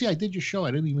 I did your show.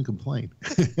 I didn't even complain.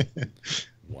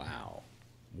 Wow,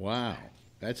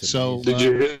 that's so. Did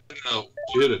you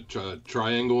hit a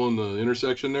triangle in the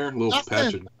intersection there? A little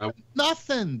patch of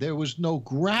nothing. There was no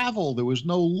gravel. There was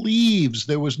no leaves.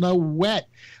 There was no wet.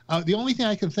 The only thing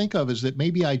I can think of is that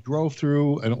maybe I drove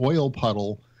through an oil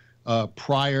puddle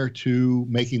prior to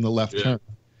making the left turn.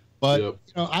 But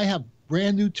I have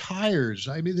brand new tires.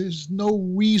 I mean, there's no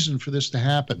reason for this to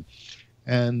happen.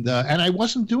 And I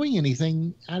wasn't doing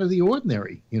anything out of the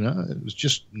ordinary. It was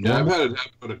just normal. Yeah, I've had it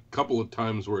happen a couple of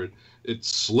times where it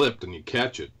slipped and you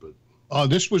catch it, but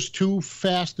this was too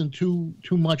fast and too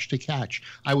much to catch.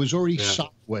 I was already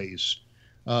sideways,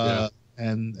 and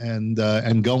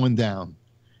going down.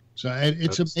 So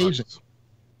it's amazing.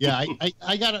 Yeah,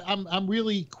 I'm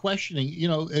really questioning,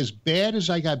 as bad as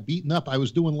I got beaten up, I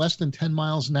was doing less than 10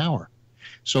 miles an hour.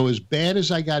 So as bad as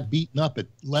I got beaten up at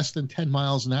less than 10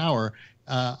 miles an hour,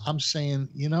 I'm saying,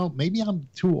 maybe I'm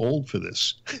too old for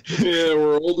this. Yeah,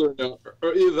 we're older now.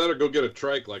 Or either that or go get a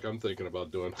trike like I'm thinking about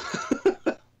doing.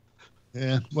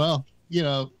 Yeah, well,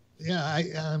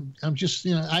 I'm just,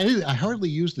 I hardly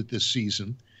used it this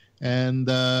season. And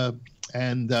I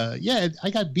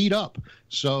got beat up.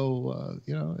 So,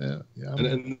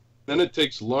 and then it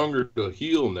takes longer to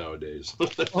heal nowadays.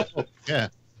 Yeah.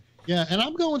 Yeah, and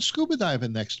I'm going scuba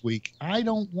diving next week. I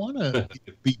don't want to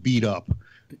be beat up.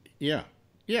 Yeah.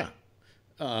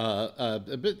 But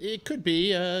it could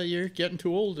be you're getting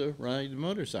too old to ride a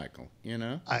motorcycle,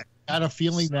 I got a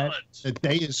feeling that the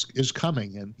day is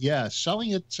coming. And, yeah,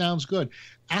 selling it sounds good.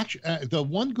 Actually, the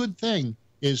one good thing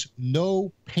is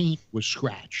no paint was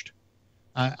scratched.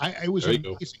 It was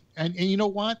amazing. And you know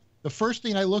what? The first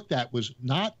thing I looked at was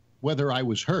not whether I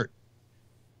was hurt,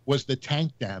 was the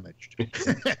tank damaged.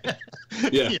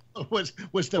 Yeah. Was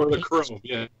the chrome,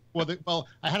 yeah. Well,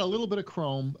 I had a little bit of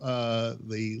chrome.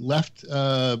 The left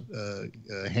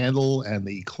handle and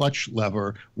the clutch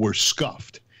lever were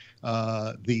scuffed.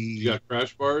 You got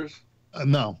crash bars?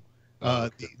 No.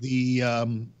 Okay.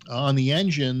 On the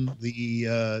engine,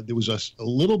 there was a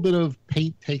little bit of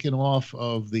paint taken off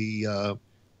of the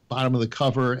bottom of the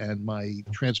cover, and my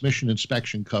transmission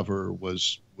inspection cover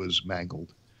was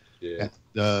mangled. Yeah.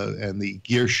 And the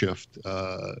gear shift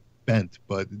bent,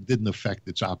 but it didn't affect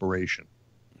its operation.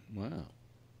 Wow.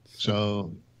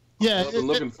 So, yeah. I've been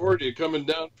looking forward to you coming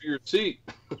down for your seat.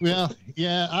 Well,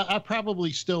 yeah, I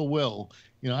probably still will.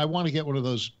 I want to get one of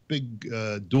those big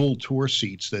dual tour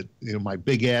seats that my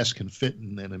big ass can fit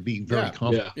in and be very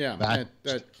comfortable. Yeah,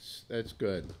 that's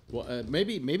good. Well,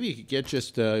 maybe you could get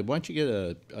just why don't you get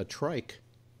a trike,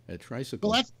 a tricycle?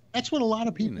 Well, that's what a lot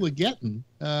of people are getting.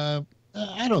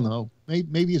 I don't know.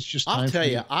 Maybe it's just time. I'll tell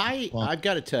you. I've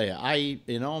got to tell you.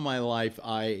 In all my life,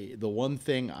 the one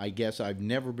thing I guess I've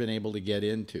never been able to get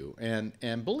into,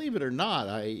 and believe it or not,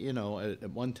 at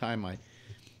one time I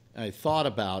thought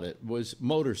about it, was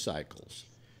motorcycles,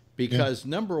 because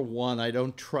number one, I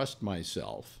don't trust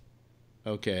myself.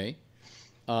 Okay.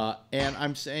 And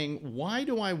I'm saying, why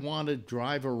do I want to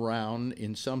drive around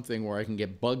in something where I can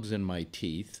get bugs in my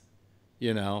teeth,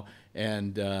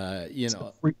 and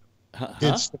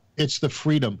It's the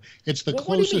freedom. It's the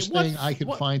closest thing I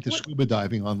could find to scuba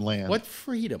diving on land. What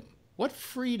freedom? What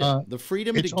freedom? The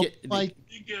freedom to get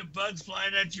you get bugs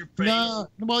flying at your face. No,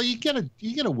 well, you get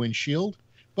a windshield,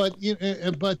 but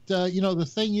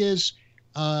the thing is,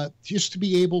 just to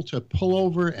be able to pull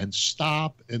over and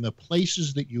stop in the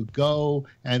places that you go,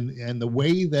 and the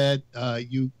way that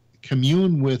you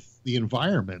commune with the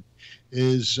environment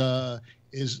is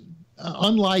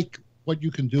unlike what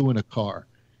you can do in a car.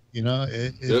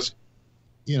 It's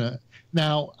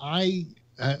Now I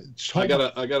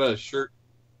got a shirt.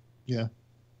 Yeah.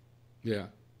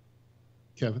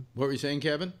 Kevin, what were you saying,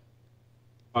 Kevin?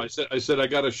 I said I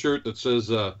got a shirt that says,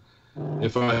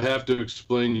 "If I have to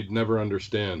explain, you'd never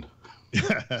understand."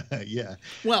 Yeah.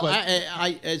 Well,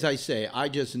 as I say, I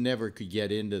just never could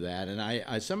get into that,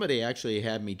 and somebody actually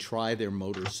had me try their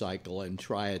motorcycle and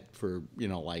try it for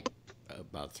like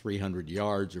about 300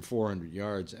 yards or 400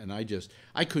 yards, and I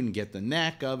couldn't get the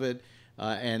knack of it,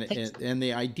 and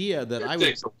the idea that I would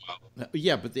takes a while.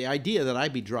 But the idea that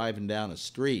I'd be driving down a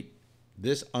street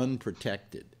this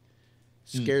unprotected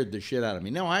scared the shit out of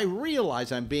me. Now I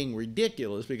realize I'm being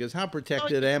ridiculous, because how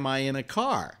protected am I in a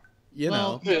car?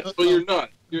 Well, you're not.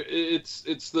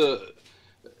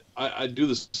 I do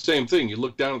the same thing. You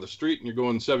look down at the street and you're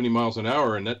going 70 miles an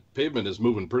hour, and that pavement is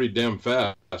moving pretty damn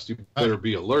fast. You better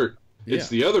be alert. It's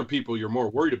the other people you're more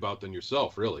worried about than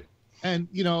yourself, really. And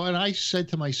and I said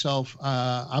to myself,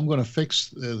 I'm going to fix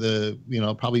the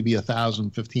probably be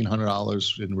 $1,000,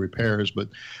 $1,500 in repairs, but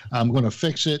I'm going to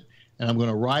fix it, and I'm going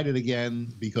to ride it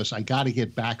again, because I got to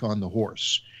get back on the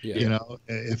horse. Yeah.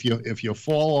 If you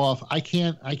fall off, I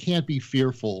can't be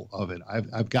fearful of it.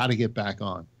 I've got to get back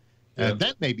on, and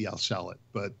then maybe I'll sell it.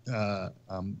 But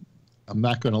I'm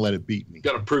not going to let it beat me. You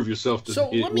got to prove yourself. So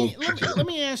let me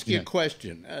ask you a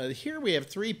question. Here we have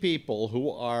three people who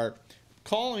are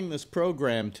calling this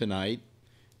program tonight,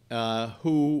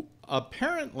 who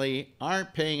apparently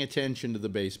aren't paying attention to the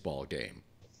baseball game.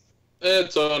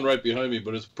 It's on right behind me,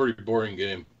 but it's a pretty boring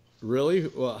game. Really?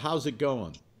 Well, how's it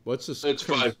going? What's the? It's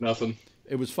 5-0.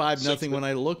 It was 5-0 when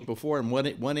I looked before, in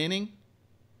one inning.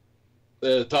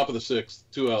 Top of the sixth,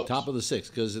 2 outs. Top of the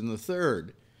sixth, because in the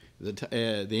third.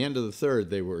 The end of the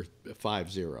third, they were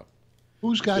 5-0.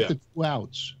 Who's got the 2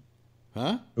 outs?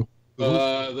 Huh?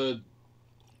 The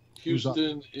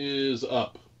Houston is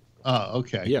up.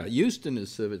 Okay. Yeah, Houston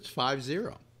is it's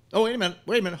 5-0. Oh, wait a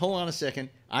minute. Hold on a second.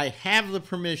 I have the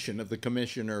permission of the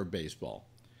commissioner of baseball.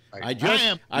 I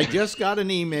just got an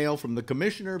email from the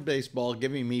commissioner of baseball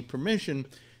giving me permission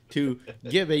to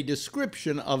give a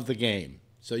description of the game,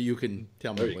 so you can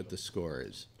tell me what the score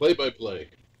is. Play by play.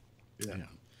 Yeah.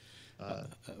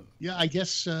 I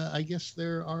guess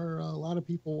there are a lot of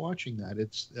people watching that.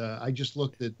 It's I just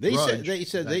looked at. They said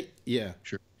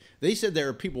sure. They said there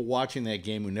are people watching that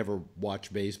game who never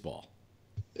watch baseball.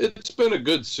 It's been a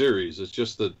good series. It's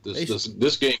just that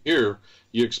this game here,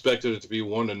 you expected it to be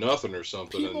 1-0 or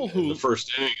something. In the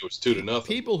first inning, it was 2-0.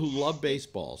 People who love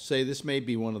baseball say this may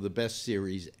be one of the best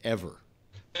series ever.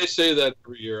 They say that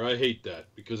every year. I hate that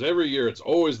because every year it's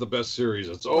always the best series.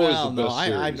 It's always the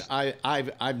best series.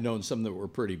 I've known some that were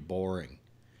pretty boring.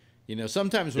 You know,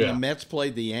 sometimes when the Mets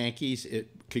played the Yankees, it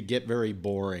could get very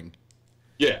boring.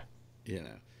 Yeah. You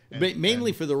know,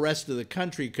 mainly for the rest of the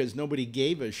country because nobody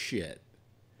gave a shit.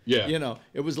 Yeah. You know,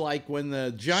 it was like when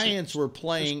the Giants were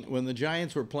playing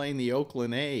the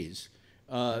Oakland A's.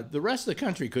 The rest of the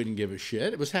country couldn't give a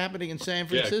shit. It was happening in San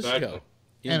Francisco. Yeah, exactly.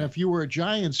 And if you were a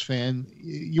Giants fan,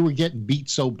 you were getting beat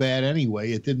so bad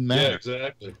anyway, it didn't matter. Yeah,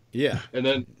 exactly. Yeah. And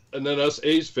then us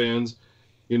A's fans,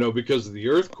 you know, because of the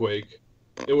earthquake,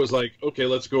 it was like, okay,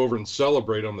 let's go over and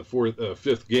celebrate on the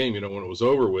fifth game, you know, when it was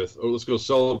over with. Oh, let's go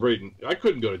celebrate. And I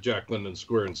couldn't go to Jack London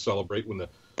Square and celebrate when the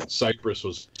Cypress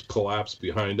was collapsed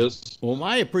behind us. Well,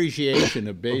 my appreciation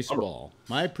of baseball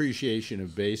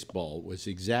was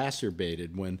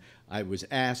exacerbated when I was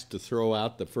asked to throw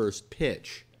out the first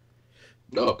pitch.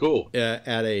 Oh, cool. At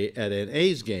an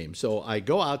A's game. So I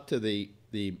go out to the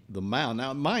mound.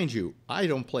 Now, mind you, I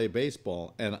don't play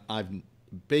baseball, and I've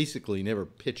basically never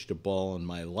pitched a ball in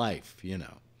my life, you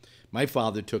know. My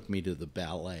father took me to the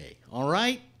ballet. All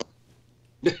right?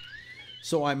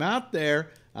 So I'm out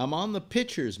there. I'm on the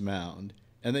pitcher's mound,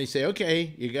 and they say,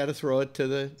 okay, you got to throw it to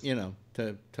the, you know,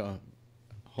 to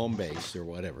home base or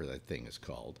whatever that thing is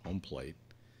called, home plate.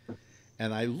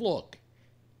 And I look.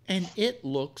 And it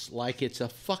looks like it's a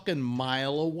fucking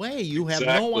mile away. You have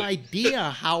no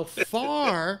idea how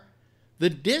far the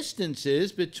distance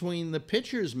is between the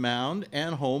pitcher's mound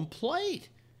and home plate.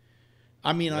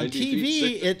 I mean, on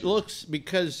TV, it looks,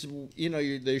 because, you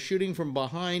know, they're shooting from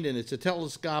behind and it's a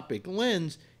telescopic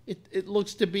lens, it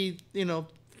looks to be, you know,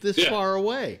 this far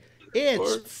away.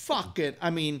 It's fucking, I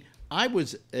mean, I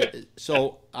was,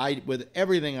 with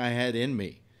everything I had in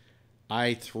me,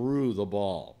 I threw the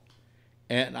ball.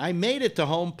 And I made it to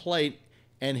home plate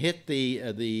and hit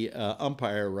the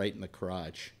umpire right in the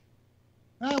crotch.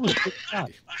 That was a good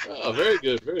shot. Oh, very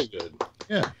good, very good.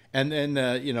 Yeah. And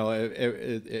then you know,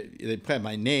 they put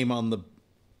my name on the,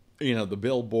 you know, the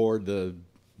billboard,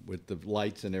 with the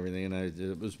lights and everything, and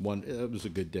it was a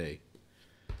good day.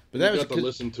 But you got to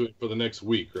listen to it for the next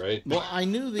week, right? Well, I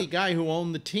knew the guy who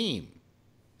owned the team.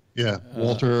 Yeah,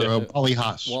 Wally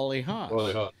Haas. Wally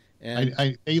Haas.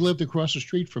 And he lived across the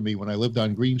street from me when I lived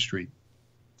on Green Street.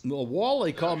 Well,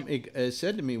 Wally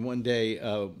said to me one day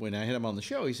when I had him on the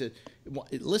show, he said,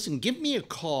 listen, give me a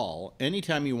call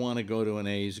anytime you want to go to an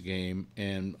A's game,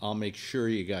 and I'll make sure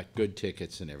you got good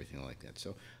tickets and everything like that.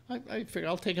 So I figured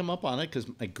I'll take him up on it because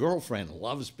my girlfriend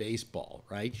loves baseball,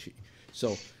 right?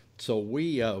 So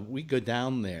we go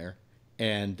down there,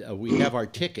 and we have our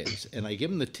tickets, and I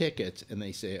give them the tickets, and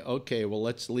they say, okay, well,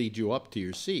 let's lead you up to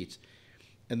your seats.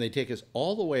 And they take us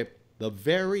all the way up the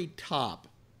very top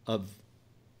of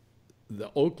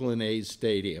the Oakland A's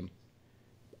stadium.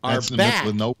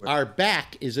 Our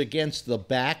back is against the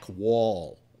back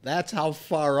wall. That's how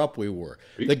far up we were.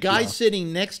 The guy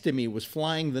sitting next to me was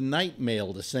flying the night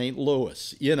mail to St.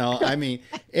 Louis. You know, I mean,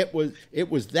 it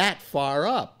was that far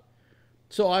up.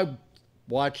 So I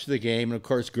watched the game, and of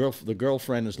course, the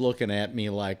girlfriend is looking at me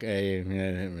like, "Hey,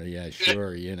 yeah,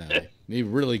 sure, you know."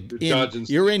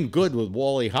 You're in good with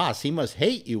Wally Haas. He must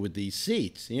hate you with these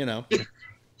seats, you know.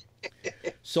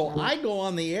 So I go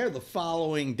on the air the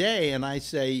following day and I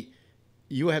say,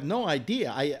 you have no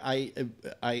idea.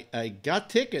 I got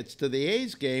tickets to the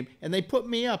A's game and they put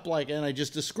me up and I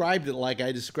just described it like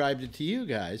I described it to you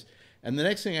guys. And the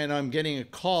next thing I know, I'm getting a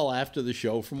call after the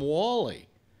show from Wally.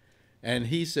 And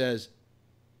he says,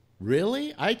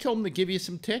 really? I told him to give you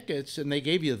some tickets and they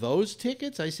gave you those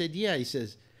tickets? I said, yeah. He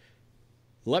says,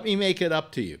 let me make it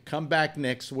up to you. Come back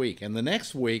next week. And the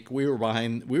next week we were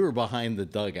behind the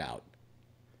dugout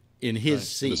in his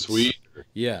seat. The suite?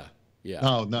 Yeah, yeah.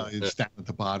 Oh no, it's down at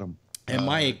the bottom. And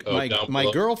my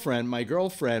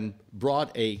girlfriend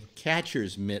brought a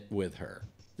catcher's mitt with her.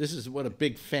 This is what a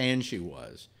big fan she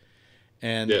was.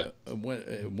 And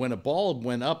when a ball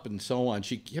went up and so on,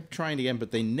 she kept trying again,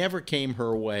 but they never came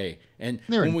her way. And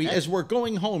as we're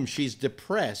going home, she's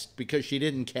depressed because she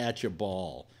didn't catch a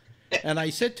ball. And I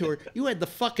said to her, "You had the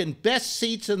fucking best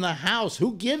seats in the house.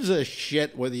 Who gives a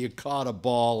shit whether you caught a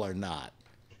ball or not?"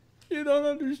 "You don't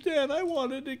understand. I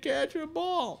wanted to catch a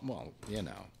ball." Well,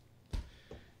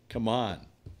 come on.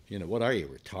 What are you,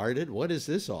 retarded? What is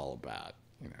this all about?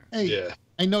 Hey,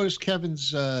 I noticed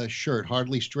Kevin's shirt,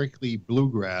 Hardly Strictly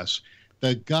Bluegrass.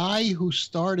 The guy who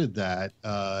started that,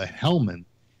 Hellman,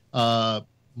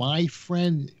 my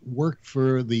friend worked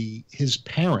for his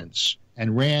parents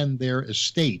and ran their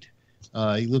estate.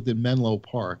 He lived in Menlo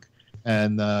Park.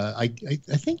 And I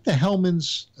think the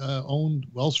Hellmans owned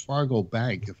Wells Fargo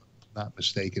Bank, if I'm not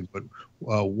mistaken. But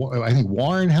I think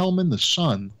Warren Hellman, the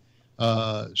son,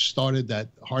 started that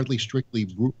Hardly Strictly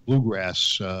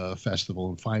Bluegrass festival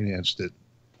and financed it.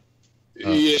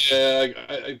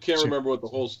 I can't remember what the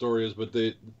whole story is, but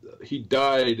he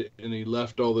died and he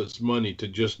left all this money to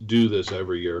just do this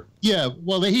every year. Yeah,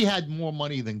 well, he had more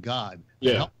money than God.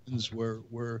 Yeah, the Hellmans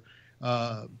were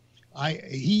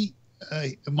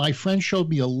my friend showed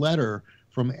me a letter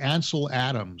from Ansel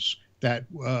Adams that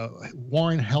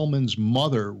Warren Hellman's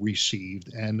mother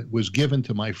received and was given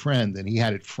to my friend, and he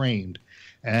had it framed.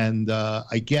 And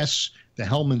I guess the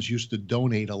Hellmans used to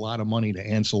donate a lot of money to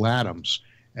Ansel Adams.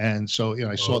 And so,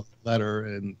 I saw the letter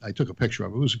and I took a picture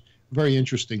of it. It was a very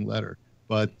interesting letter.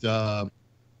 But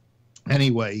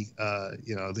anyway,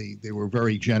 they were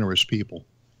very generous people.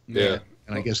 Yeah.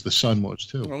 And I guess the son was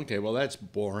too. Okay, well, that's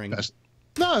boring. That's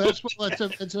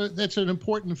an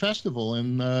important festival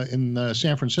in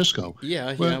San Francisco.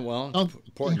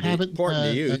 Important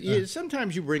to you.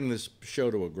 Sometimes you bring this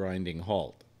show to a grinding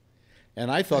halt. And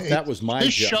I thought that was my job.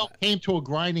 This show came to a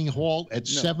grinding halt at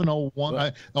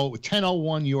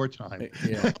 10:01 your time.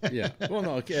 Yeah.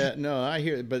 Well, no, I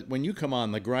hear. But when you come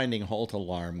on, the grinding halt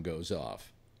alarm goes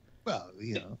off. Well,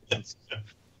 we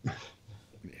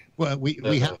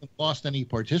haven't lost any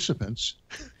participants.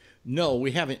 No,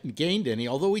 we haven't gained any,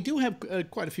 although we do have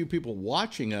quite a few people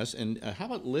watching us. And how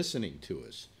about listening to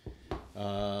us?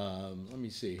 Let me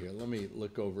see here. Let me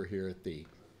look over here at the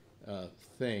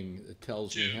thing that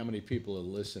tells me how many people are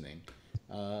listening.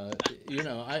 Let's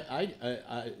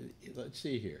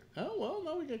see here. Oh, well,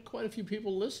 no, we got quite a few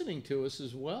people listening to us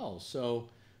as well. So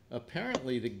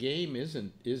apparently the game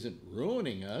isn't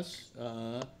ruining us.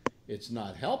 It's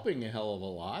not helping a hell of a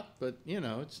lot, but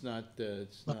it's not.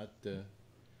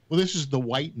 Well, this is the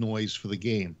white noise for the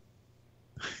game.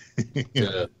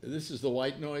 This is the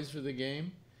white noise for the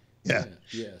game? Yeah.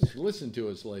 Yes. Listen to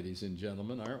us, ladies and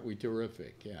gentlemen. Aren't we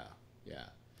terrific? Yeah.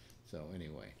 So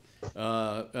anyway.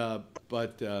 But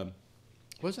what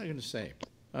was I going to say?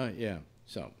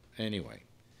 So anyway.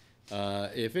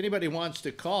 If anybody wants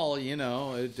to call,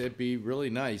 it'd be really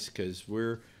nice because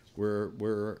we're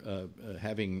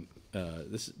having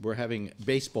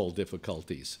baseball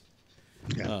difficulties.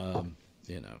 Yeah.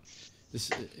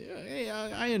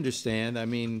 I understand. I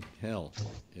mean, hell,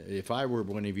 if I were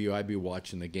one of you, I'd be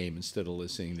watching the game instead of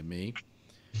listening to me.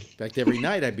 In fact, every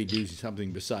night I'd be doing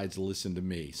something besides listen to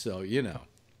me. So, I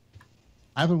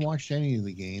haven't watched any of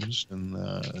the games, and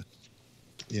I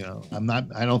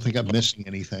don't think I'm missing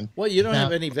anything. Well, you don't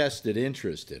have any vested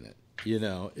interest in it.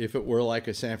 If it were like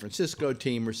a San Francisco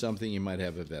team or something, you might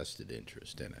have a vested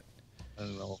interest in it. I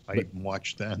don't know if I even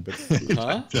watched that.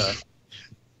 Huh?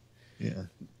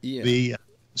 Yeah.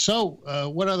 So,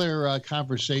 what other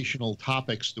conversational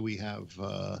topics do we have?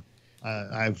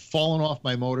 I've fallen off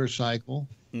my motorcycle.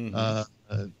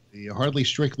 Mm-hmm. The Hardly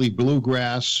Strictly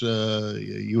Bluegrass,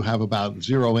 you have about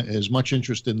zero, as much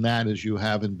interest in that as you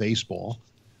have in baseball.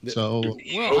 So,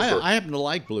 well, I happen to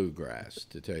like bluegrass,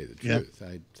 to tell you the truth.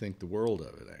 I think the world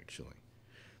of it, actually.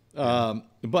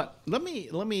 But let me.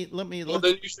 Well,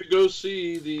 then you should go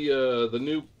see the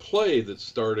new play that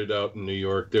started out in New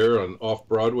York there off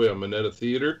Broadway on Bennett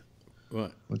Theater.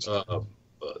 What?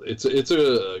 It's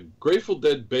a Grateful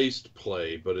Dead based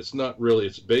play, but it's not really.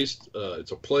 It's based.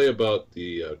 It's a play about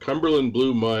the Cumberland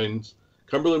Blues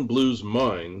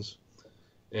mines,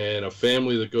 and a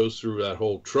family that goes through that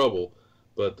whole trouble.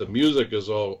 But the music is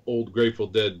all old Grateful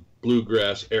Dead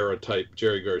bluegrass era type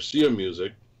Jerry Garcia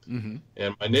music. Mm-hmm.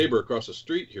 And my neighbor across the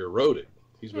street here wrote it.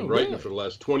 He's been writing it for the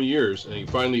last 20 years, and he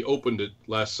finally opened it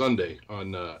last Sunday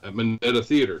at Bennett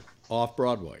Theater. Off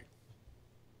Broadway.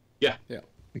 Yeah. Can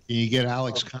you get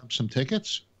Alex Comp some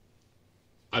tickets?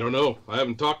 I don't know. I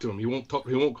haven't talked to him. He won't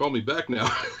call me back now.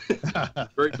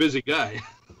 Very busy guy.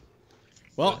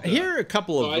 Well, here are a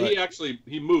couple of...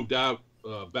 He moved out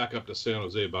back up to San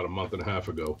Jose about a month and a half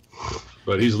ago.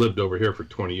 But he's lived over here for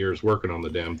 20 years working on the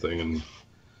damn thing, and...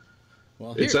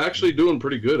 Well, it's actually doing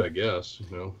pretty good, I guess.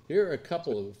 You know, here are a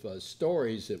couple of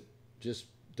stories that just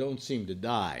don't seem to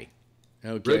die.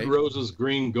 Okay. Red roses,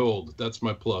 green gold. That's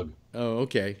my plug. Oh,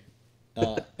 okay.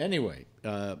 Anyway,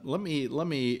 let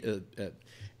me.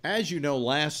 As you know,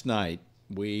 last night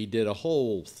we did a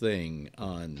whole thing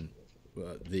on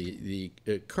the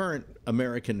current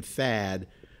American fad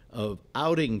of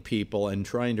outing people and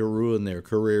trying to ruin their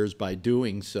careers by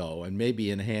doing so, and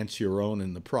maybe enhance your own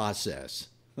in the process.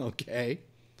 Okay.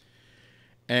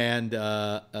 And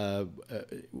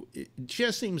it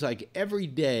just seems like every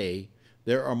day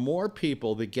there are more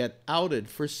people that get outed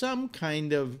for some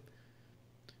kind of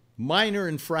minor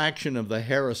infraction of the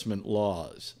harassment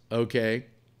laws. Okay.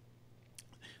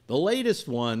 The latest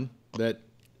one that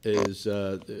is,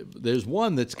 there's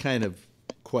one that's kind of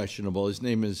questionable. His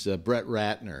name is Brett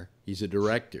Ratner. He's a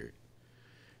director.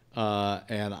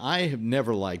 And I have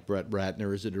never liked Brett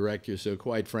Ratner as a director, so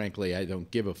quite frankly, I don't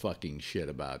give a fucking shit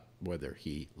about whether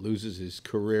he loses his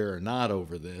career or not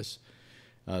over this.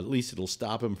 At least it'll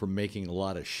stop him from making a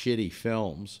lot of shitty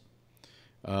films.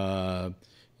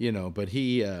 You know, but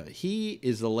he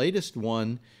is the latest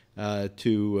one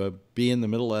to be in the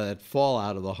middle of that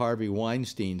fallout of the Harvey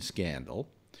Weinstein scandal.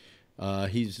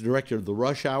 He's the director of the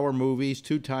Rush Hour movies,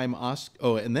 two-time Oscar.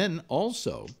 Oh, and then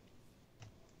also,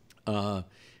 let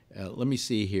me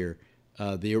see here.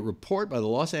 The report by the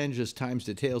Los Angeles Times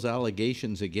details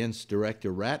allegations against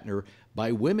director Ratner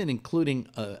by women, including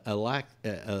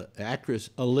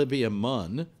actress Olivia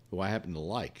Munn, who I happen to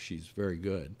like. She's very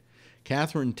good.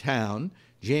 Catherine Town,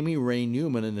 Jamie Ray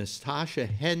Newman, and Natasha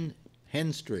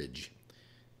Henstridge.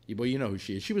 Well, you know who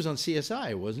she is. She was on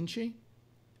CSI, wasn't she?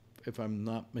 If I'm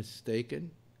not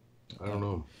mistaken. I don't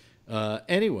know.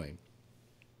 Anyway,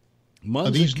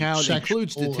 Munn's account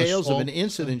includes details of an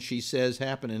incident she says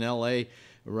happened in L.A.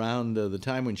 around the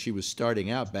time when she was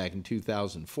starting out back in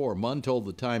 2004. Munn told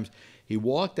the Times he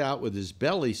walked out with his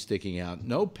belly sticking out,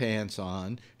 no pants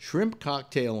on, shrimp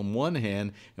cocktail in one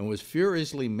hand, and was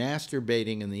furiously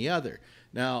masturbating in the other.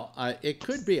 Now, it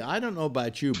could be, I don't know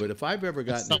about you, but if I've ever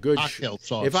gotten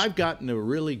if I've gotten a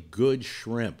really good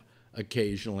shrimp,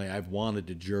 occasionally I've wanted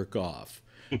to jerk off.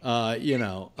 You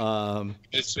know,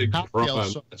 it's a cocktail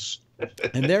sauce.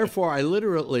 And therefore, I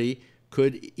literally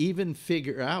could even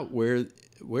figure out where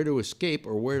to escape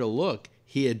or where to look.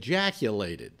 He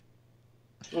ejaculated.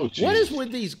 Oh, what is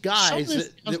with these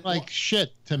guys? Sounds like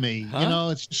shit to me. Huh? You know,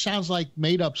 it sounds like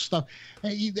made up stuff.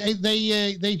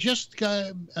 They just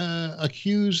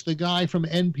accused the guy from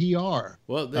NPR.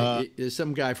 Well, there's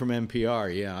some guy from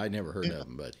NPR. Yeah, I never heard of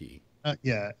him, but he.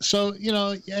 Yeah. So you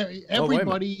know,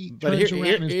 everybody. But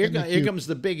here comes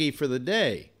the biggie for the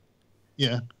day.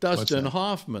 Yeah. Dustin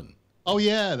Hoffman. Oh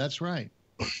yeah, that's right.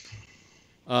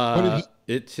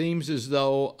 It seems as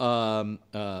though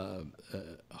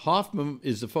Hoffman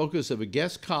is the focus of a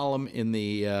guest column in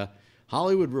the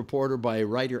Hollywood Reporter by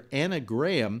writer Anna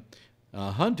Graham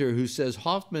Hunter, who says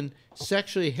Hoffman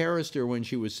sexually harassed her when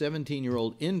she was a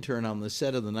 17-year-old intern on the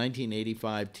set of the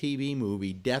 1985 TV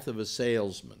movie Death of a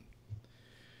Salesman.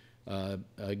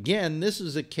 Again, this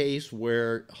is a case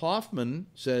where Hoffman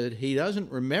said he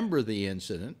doesn't remember the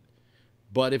incident,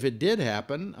 but if it did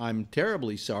happen, I'm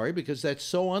terribly sorry because that's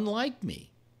so unlike me.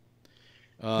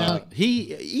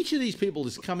 Each of these people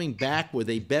is coming back with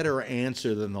a better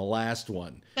answer than the last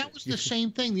one. That was the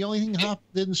same thing. The only thing Hoffman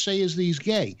didn't say is that he's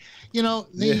gay. You know,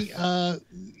 you said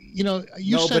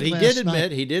but he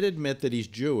he did admit that he's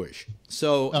Jewish.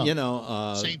 So you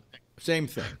know, same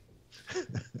thing.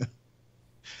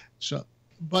 So,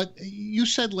 but you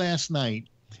said last night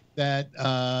that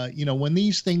you know, when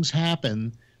these things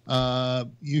happen,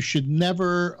 you should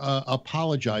never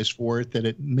apologize for it. That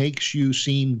it makes you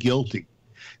seem guilty.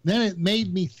 Then it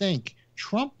made me think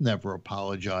Trump never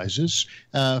apologizes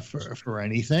for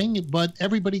anything, but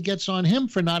everybody gets on him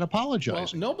for not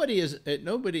apologizing. Well,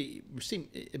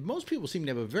 most people seem to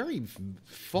have a very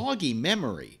foggy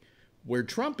memory where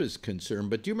Trump is concerned.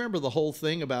 But do you remember the whole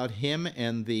thing about him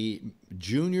and the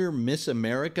Junior Miss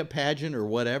America pageant or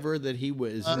whatever that he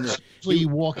was in? He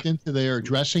walked into their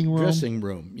dressing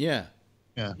room. Yeah.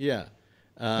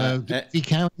 He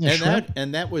carrying a shrimp?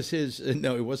 And that was his.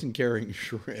 No, he wasn't carrying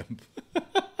shrimp.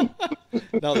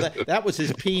 No, that was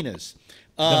his penis.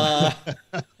 That's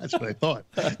what I thought.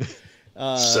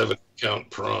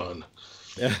 7-count prawn.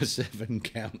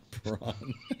 7-count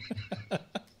prawn.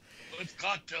 With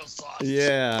cocktail sauce.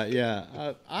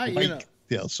 Yeah.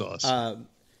 Cocktail sauce.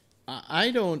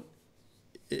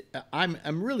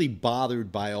 I'm really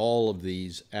bothered by all of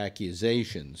these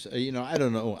accusations. You know, I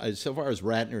don't know. So far as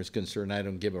Ratner is concerned, I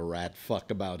don't give a rat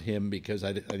fuck about him because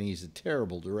I think he's a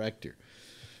terrible director.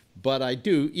 But I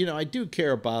do, I do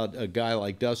care about a guy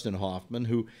like Dustin Hoffman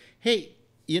who, hey,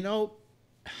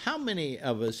 how many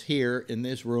of us here in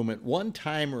this room at one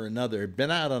time or another have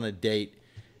been out on a date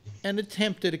and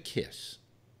attempted a kiss?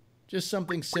 Just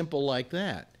something simple like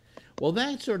that. Well,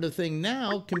 that sort of thing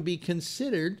now can be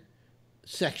considered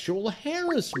sexual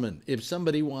harassment if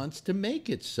somebody wants to make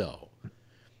it so.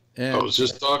 And I was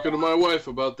just talking to my wife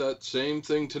about that same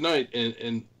thing tonight,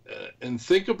 and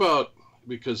think about,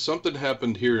 because something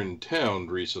happened here in town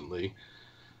recently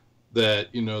that,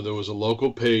 there was a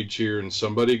local page here, and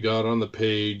somebody got on the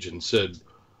page and said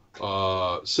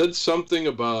something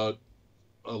about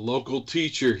a local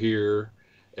teacher here,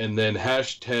 and then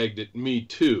hashtagged it me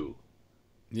too.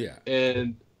 Yeah.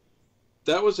 And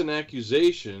that was an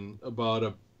accusation about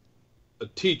a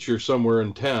teacher somewhere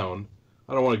in town.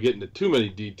 I don't want to get into too many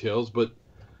details, but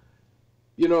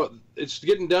it's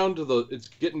getting down to the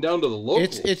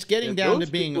locals. It's getting down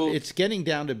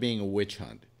to being a witch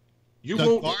hunt. You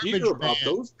won't hear about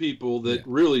those people that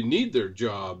really need their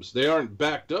jobs. They aren't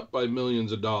backed up by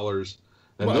millions of dollars.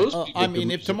 And those people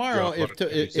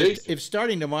if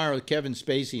starting tomorrow Kevin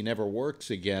Spacey never works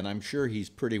again, I'm sure he's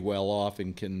pretty well off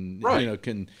and can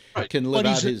live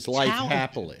out his life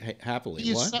happily.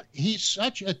 He's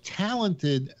such a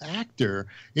talented actor.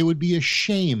 It would be a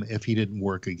shame if he didn't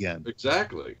work again.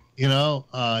 Exactly. He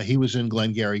was in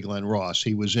Glengarry Glen Ross.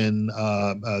 He was in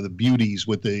the Beauties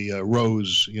with the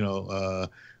Rose.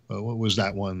 What was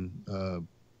that one?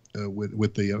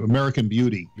 With the American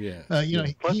Beauty. Yeah.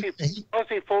 Plus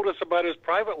he told us about his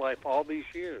private life all these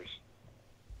years.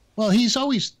 Well, he's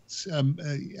always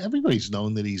everybody's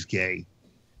known that he's gay,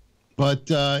 but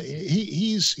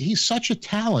he's such a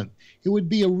talent. It would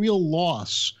be a real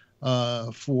loss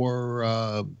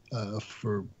for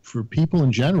people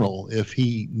in general if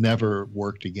he never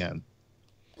worked again.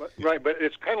 Right, but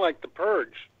it's kind of like the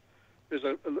purge. There's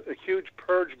a huge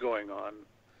purge going on.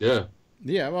 Yeah.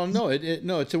 Yeah, well, no,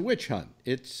 it's a witch hunt.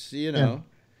 It's No,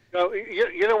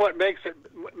 you know what makes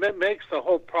the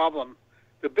whole problem.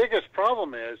 The biggest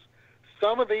problem is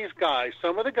some of the guys,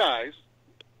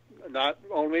 not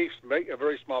only a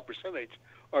very small percentage,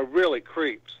 are really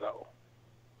creeps, though,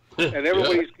 and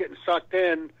everybody's getting sucked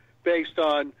in based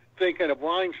on thinking of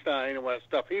Weinstein and what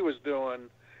stuff he was doing,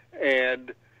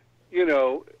 and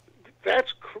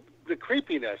that's the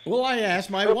creepiness. Well, I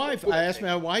asked my wife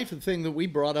the thing that we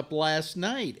brought up last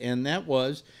night, and that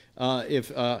was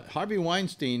if Harvey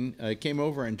Weinstein came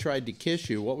over and tried to kiss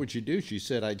you, what would you do? She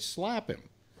said, I'd slap him.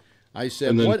 I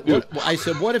said,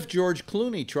 what if George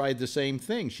Clooney tried the same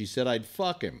thing? She said, I'd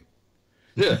fuck him.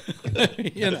 Yeah.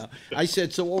 I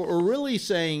said, so what we're really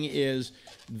saying is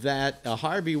that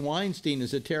Harvey Weinstein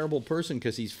is a terrible person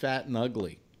because he's fat and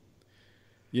ugly.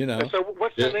 So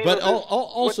what's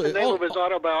the name of his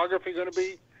autobiography going to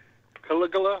be?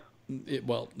 Caligula?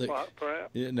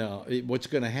 Perhaps? What's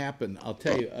going to happen? I'll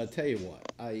tell you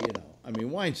what.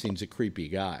 Weinstein's a creepy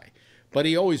guy, but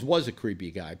he always was a creepy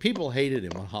guy. People hated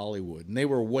him in Hollywood, and they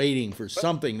were waiting for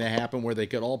something to happen where they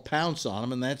could all pounce on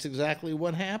him, and that's exactly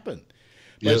what happened.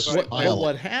 But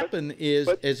what happened is,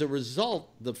 as a result,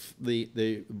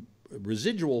 the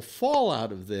residual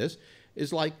fallout of this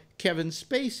is like Kevin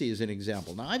Spacey as an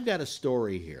example. Now, I've got a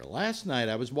story here. Last night,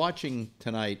 I was watching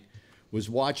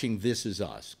This Is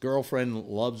Us. Girlfriend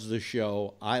loves the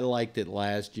show. I liked it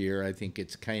last year. I think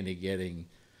it's kind of getting...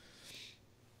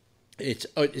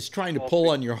 It's trying to pull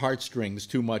on your heartstrings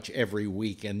too much every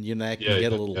week, and that can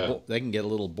get a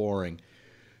little boring.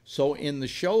 So in the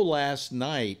show last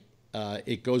night,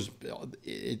 it goes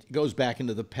back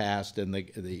into the past, and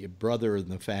the brother in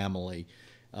the family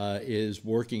is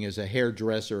working as a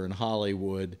hairdresser in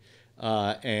Hollywood,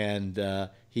 and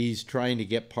he's trying to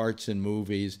get parts in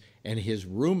movies, and his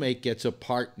roommate gets a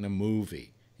part in a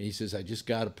movie. And he says, I just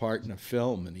got a part in a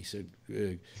film. And he said,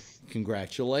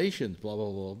 congratulations, blah,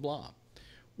 blah, blah, blah.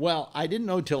 Well, I didn't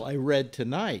know till I read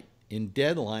tonight in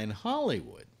Deadline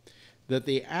Hollywood that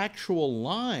the actual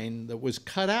line that was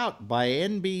cut out by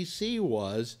NBC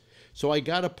was, so I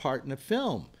got a part in a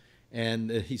film. And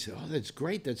he said, oh, that's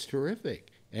great, that's terrific.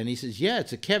 And he says, yeah,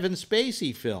 it's a Kevin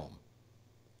Spacey film.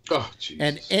 Oh, Jesus.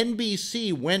 And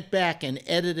NBC went back and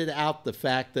edited out the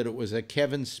fact that it was a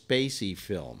Kevin Spacey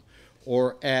film.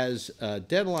 Or as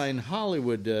Deadline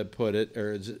Hollywood put it,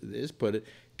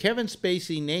 Kevin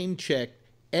Spacey name-checked,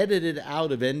 edited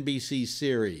out of NBC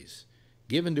series,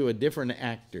 given to a different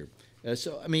actor. It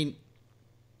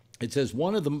says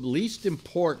one of the least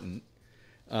important,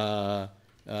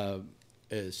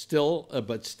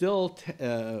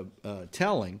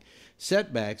 telling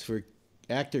setbacks for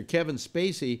actor Kevin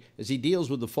Spacey as he deals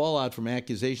with the fallout from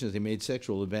accusations he made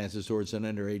sexual advances towards an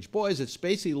underage boy, that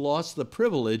Spacey lost the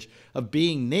privilege of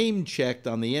being name-checked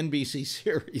on the NBC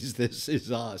series This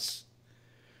Is Us.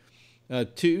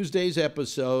 Tuesday's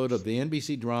episode of the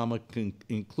NBC drama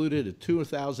included a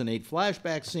 2008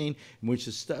 flashback scene in which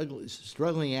a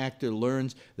struggling actor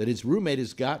learns that his roommate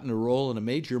has gotten a role in a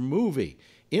major movie.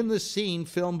 In the scene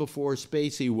filmed before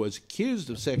Spacey was accused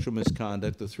of sexual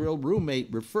misconduct, the thrilled roommate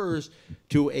refers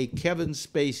to a Kevin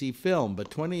Spacey film, but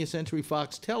 20th Century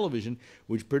Fox Television,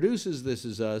 which produces This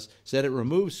Is Us, said it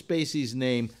removed Spacey's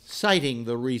name, citing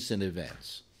the recent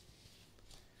events.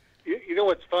 You know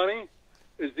what's funny?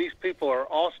 Is these people are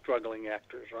all struggling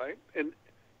actors, right? And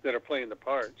that are playing the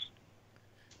parts.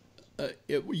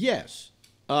 Yes.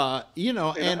 You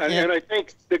know, and I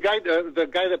think the guy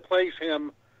that plays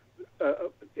him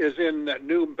is in that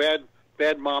new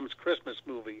Bad Moms Christmas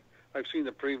movie. I've seen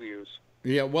the previews.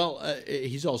 Yeah, well,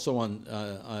 he's also on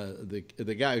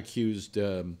the guy accused.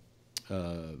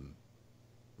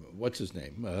 What's his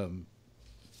name? Oh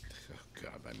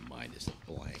God, my mind is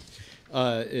blank.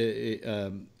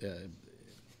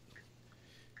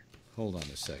 Hold on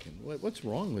a second. What's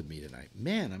wrong with me tonight?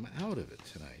 Man, I'm out of it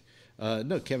tonight.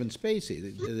 No, Kevin Spacey.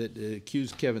 The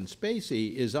accused Kevin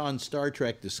Spacey is on Star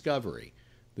Trek Discovery,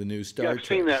 the new Star Trek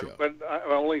show. I've seen that, but I've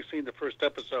only seen the first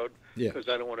episode because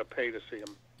I don't want to pay to see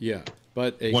him. Yeah,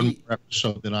 but one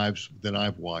episode that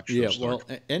I've watched. Yeah, well,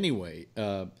 anyway,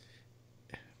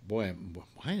 boy,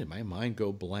 why did my mind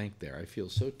go blank there? I feel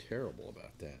so terrible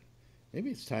about that.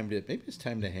 Maybe it's time to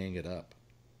hang it up.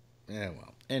 Yeah,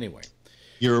 well, anyway.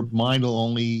 Your mind will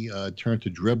only turn to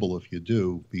dribble if you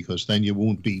do, because then you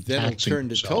won't be then taxing it'll turn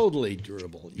yourself. To totally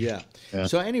dribble. Yeah.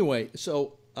 So anyway,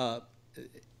 the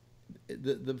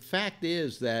fact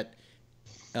is that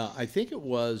I think it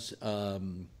was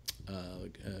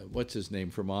what's his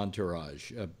name from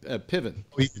Entourage, Piven,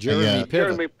 Jeremy Piven.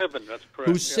 Jeremy Piven, that's correct.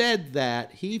 Who said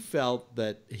that he felt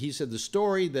that he said the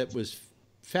story that was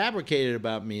fabricated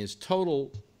about me is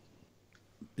total.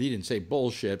 He didn't say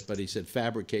bullshit, but he said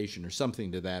fabrication or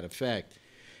something to that effect.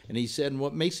 And he said,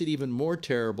 what makes it even more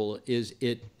terrible is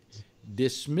it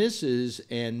dismisses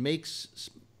and makes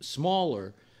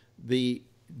smaller the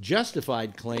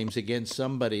justified claims against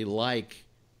somebody like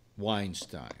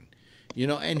Weinstein. You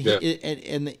know, and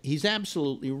and he's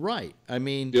absolutely right. I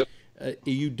mean,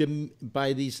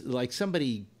 by these, like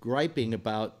somebody griping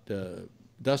about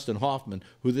Dustin Hoffman,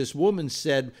 who this woman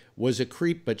said was a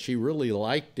creep, but she really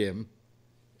liked him.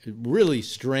 Really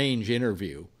strange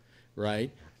interview,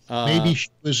 right? Maybe she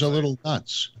was a little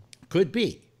nuts. Could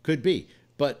be.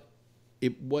 But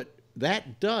what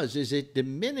that does is it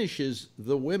diminishes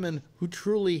the women who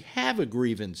truly have a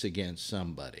grievance against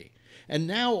somebody. And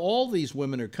now all these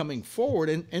women are coming forward,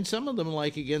 and some of them,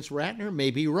 like against Ratner,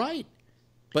 may be right.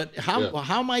 But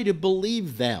how am I to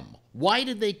believe them? Why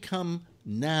did they come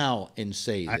now and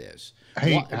say this?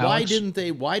 Why didn't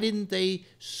they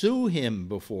sue him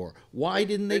before? Why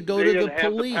didn't they go to the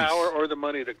police? They didn't have the power or the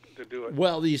money to do it.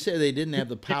 Well, you say they didn't have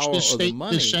the power or the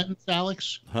money. The sentence,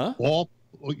 Alex? Huh?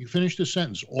 You finished the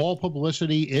sentence. All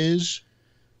publicity is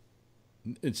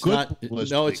it's good not.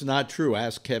 publicity. No, it's not true.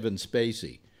 Ask Kevin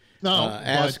Spacey. No,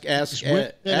 ask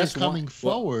that are coming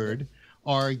forward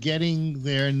are getting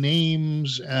their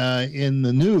names in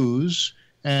the news,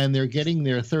 and they're getting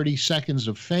their 30 seconds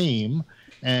of fame,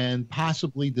 and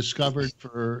possibly discovered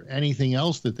for anything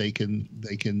else that they can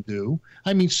do.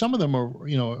 I mean, some of them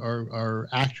are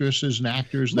actresses and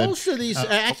actors. Most of these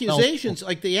accusations,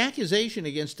 like the accusation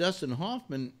against Dustin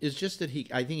Hoffman, is just that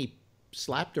I think he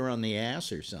slapped her on the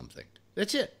ass or something.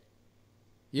 That's it.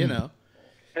 You know.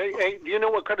 Hey, do you know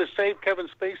what could have saved Kevin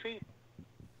Spacey?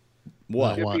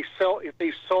 What? If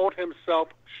he sold himself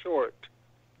short.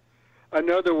 In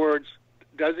other words,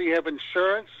 does he have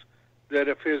insurance that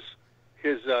if his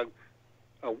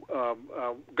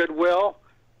goodwill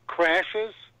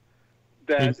crashes,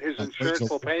 that his insurance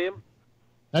will pay him?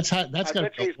 That's got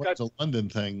to be a London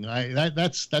thing.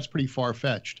 That's pretty far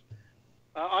fetched.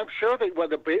 I'm sure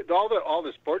that all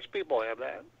the sports people have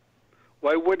that.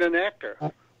 Why wouldn't an actor?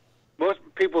 Most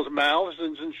people's mouths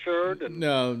is insured. And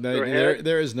no,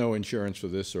 there is no insurance for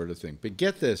this sort of thing. But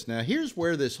get this. Now, here's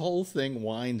where this whole thing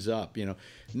winds up. You know,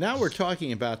 now we're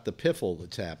talking about the piffle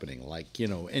that's happening, like, you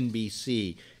know,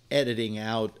 NBC editing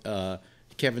out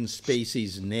Kevin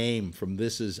Spacey's name from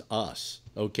This Is Us,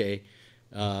 okay?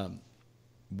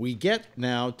 We get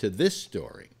now to this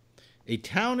story. A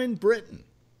town in Britain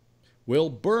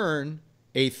will burn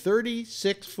a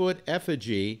 36-foot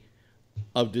effigy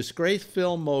of disgraced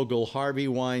film mogul Harvey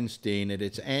Weinstein at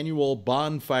its annual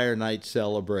bonfire night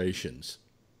celebrations.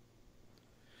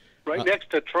 Right next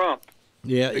to Trump.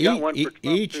 Yeah, They got one for Trump,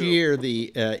 each too. year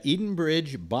the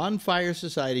Edenbridge Bonfire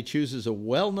Society chooses a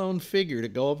well-known figure to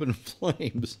go up in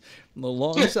flames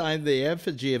alongside the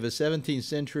effigy of a 17th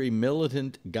century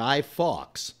militant Guy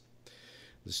Fawkes.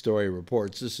 The story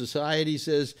reports the society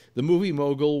says the movie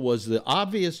mogul was the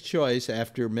obvious choice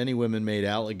after many women made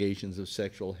allegations of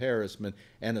sexual harassment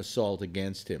and assault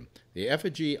against him. The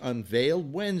effigy,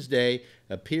 unveiled Wednesday,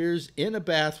 appears in a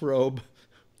bathrobe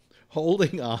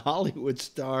holding a Hollywood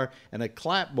star and a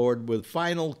clapboard with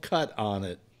Final Cut on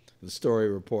it. The story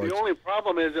reports. The only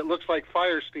problem is it looks like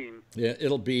fire steam. Yeah,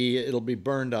 it'll be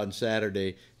burned on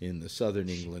Saturday in the southern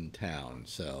England town.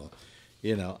 So,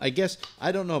 you know, I guess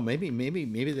I don't know.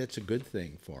 Maybe that's a good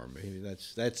thing for him. Maybe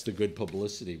that's the good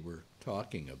publicity we're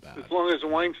talking about. As long as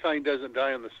Weinstein doesn't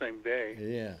die on the same day.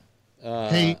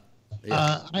 Yeah.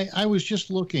 I was just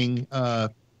looking.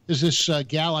 There's this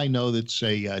gal I know that's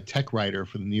a tech writer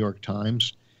for the New York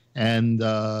Times, and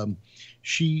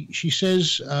she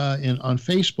says on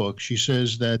Facebook, she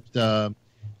says that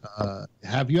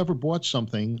have you ever bought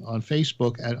something on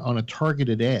Facebook on a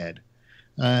targeted ad?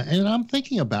 And I'm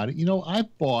thinking about it. You know,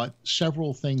 I've bought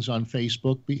several things on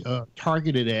Facebook,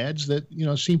 targeted ads that, you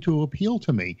know, seem to appeal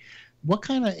to me. What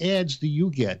kind of ads do you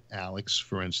get, Alex,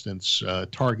 for instance,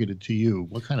 targeted to you?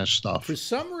 What kind of stuff? For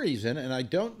some reason, and I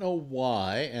don't know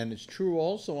why, and it's true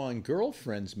also on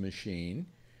Girlfriend's Machine,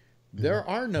 there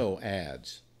are no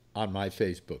ads on my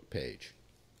Facebook page.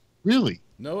 Really?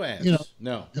 No ads. You know,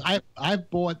 no. I've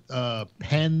bought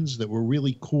pens that were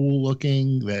really cool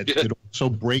looking that could also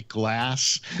break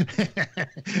glass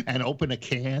and open a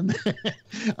can.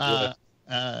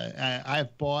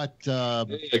 I've bought. I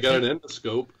got an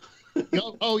endoscope.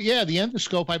 Oh yeah, the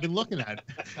endoscope. I've been looking at it.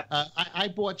 I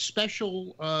bought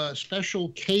special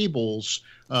cables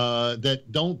that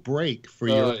don't break for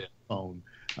your phone,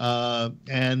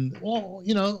 and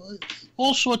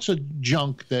all sorts of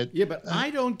junk that. Yeah, but I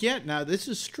don't get now. This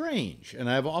is strange, and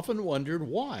I've often wondered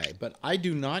why. But I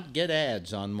do not get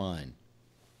ads on mine.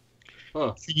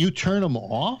 Huh. Can you turn them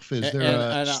off? Is there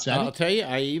a setting? I'll tell you.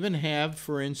 I even have,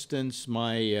 for instance,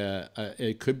 my.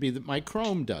 It could be that my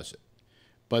Chrome does it.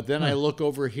 But then I look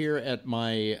over here at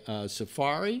my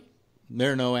Safari.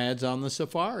 There are no ads on the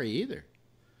Safari either.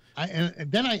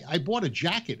 And then I bought a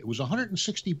jacket. It was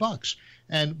 $160.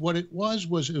 And what it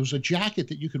was a jacket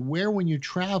that you could wear when you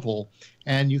travel,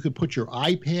 and you could put your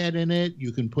iPad in it.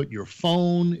 You can put your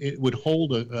phone. It would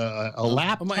hold a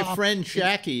laptop. My friend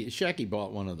Shacky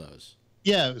bought one of those.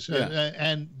 Yeah,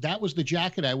 and that was the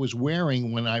jacket I was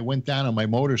wearing when I went down on my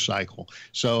motorcycle.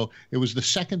 So it was the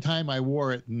second time I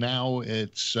wore it. Now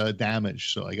it's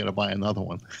damaged, so I got to buy another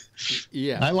one.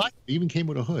 Yeah, I like it. It even came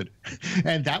with a hood.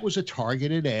 And that was a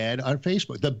targeted ad on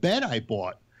Facebook. The bed I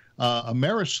bought,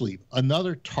 Amerisleep,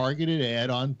 another targeted ad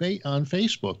on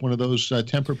Facebook, one of those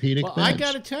Tempur-Pedic beds. I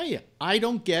got to tell you, I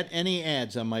don't get any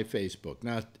ads on my Facebook.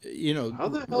 Now, you know, how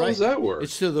the hell does that work?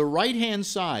 It's to the right-hand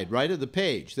side, right of the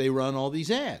page. They run all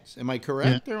these ads. Am I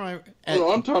correct? Yeah. Or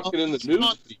no, I'm talking in the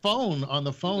news feed. On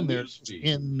the phone, they're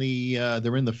in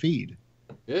the feed.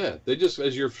 Yeah, they just,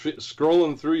 as you're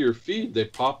scrolling through your feed, they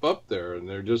pop up there, and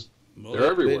they're they're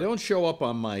everywhere. They don't show up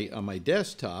on my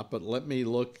desktop, but let me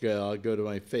look. I'll go to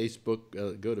my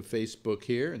Facebook. Go to Facebook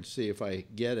here and see if I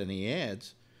get any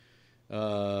ads.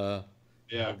 Yeah,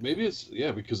 maybe it's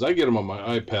because I get them on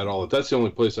my iPad all the time. That's the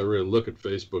only place I really look at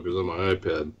Facebook is on my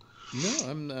iPad.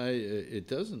 No, it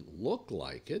doesn't look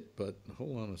like it, but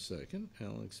hold on a second.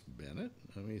 Alex Bennett.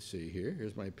 Let me see here.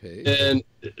 Here's my page. And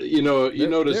you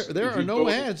notice there are no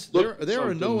ads. There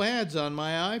are no ads on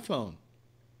my iPhone.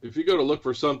 If you go to look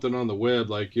for something on the web,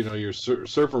 like, you're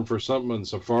surfing for something on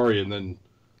Safari, and then,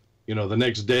 the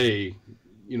next day,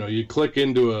 you click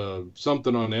into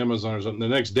something on Amazon or something, the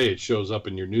next day it shows up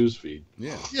in your news feed.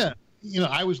 Yeah. Yeah.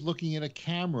 I was looking at a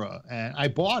camera, and I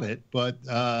bought it, but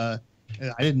I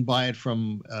didn't buy it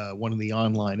from one of the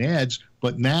online ads.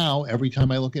 But now, every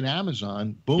time I look at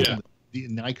Amazon, boom, the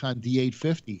Nikon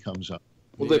D850 comes up.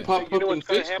 Well, they pop up on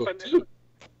Facebook, too.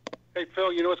 Hey,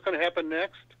 Phil, you know what's going to happen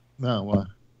next? No, what?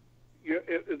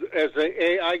 As the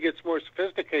AI gets more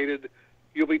sophisticated,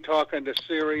 you'll be talking to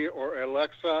Siri or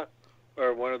Alexa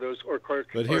or one of those or Cortana.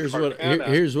 But here's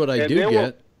what I do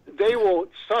get. They will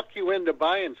suck you into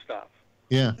buying stuff.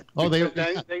 Yeah. Oh, they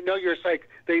know your psych.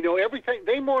 They know everything.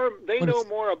 They know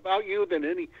more about you than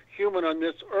any human on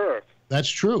this earth. That's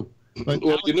true. But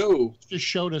well, Alex just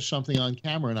showed us something on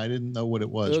camera, and I didn't know what it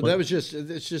was. No, that was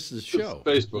it's just the show.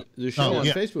 Facebook. The show on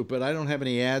Facebook, but I don't have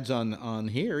any ads on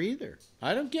here either.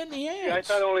 I don't get any ads. Yeah, I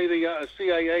thought only the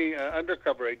CIA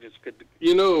undercover agents could.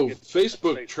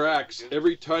 Facebook tracks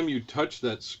every time you touch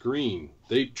that screen.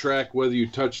 They track whether you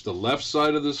touch the left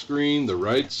side of the screen, the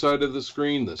right side of the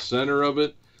screen, the center of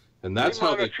it, and that's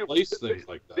how they place things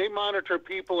like that. They monitor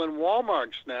people in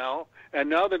Walmarts now, and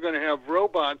now they're going to have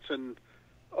robots and.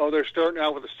 Oh, they're starting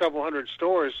out with several hundred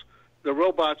stores. The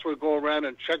robots would go around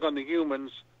and check on the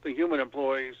humans. The human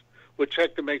employees would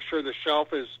check to make sure the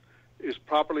shelf is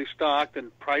properly stocked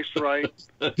and priced right.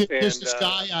 There's this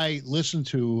guy I listen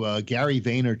to, Gary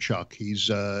Vaynerchuk. He's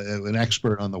an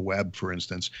expert on the web, for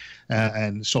instance,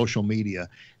 and social media.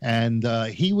 And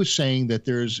he was saying that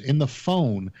there's in the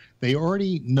phone, they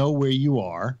already know where you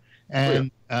are,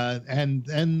 and they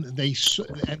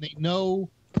know.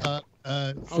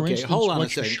 For instance, hold on a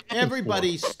second.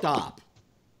 Everybody stop.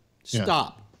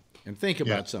 Stop and think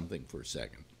about something for a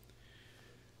second.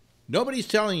 Nobody's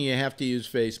telling you have to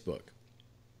use Facebook.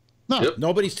 No. Yep.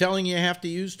 Nobody's telling you have to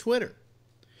use Twitter.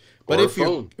 But if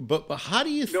you but how do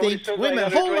you think wait a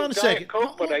minute, hold on a second.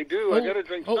 Coke, but I do. I got to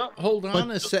drink something. Hold on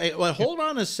a second. Well, hold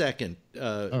on a second.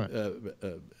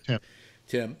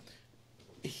 Tim.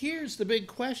 Here's the big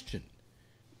question.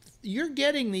 You're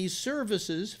getting these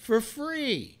services for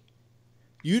free.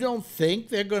 You don't think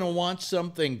they're going to want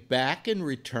something back in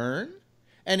return?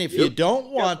 And if you don't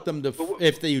want them to,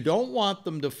 if you don't want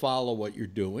them to follow what you're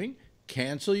doing,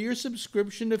 cancel your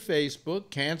subscription to Facebook,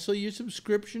 cancel your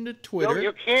subscription to Twitter. No,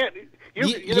 you can't.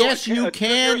 Yes, you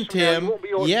can, Tim.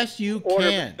 Yes, you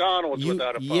can. McDonald's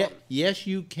without a phone. Yes,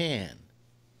 you can.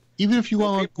 Even if you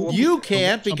want, you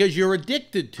can't because you're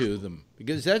addicted to them.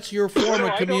 Because that's your form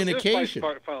of communication. I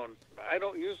don't use my smartphone. I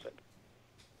don't use it.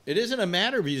 It isn't a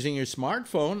matter of using your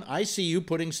smartphone. I see you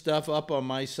putting stuff up on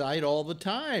my site all the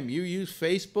time. You use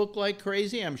Facebook like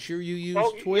crazy. I'm sure you use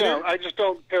Twitter. Yeah, I just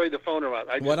don't carry the phone around.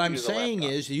 What I'm saying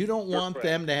is you don't want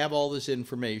them to have all this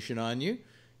information on you.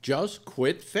 Just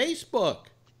quit Facebook.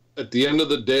 At the end of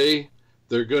the day,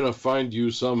 they're going to find you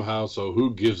somehow, so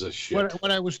who gives a shit?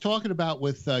 What I was talking about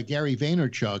with Gary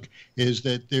Vaynerchuk is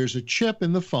that there's a chip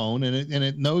in the phone, and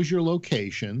it knows your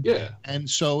location. Yeah. And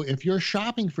so if you're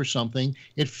shopping for something,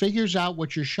 it figures out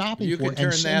what you're shopping you for can turn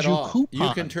and sends you coupons.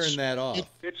 You can turn that off.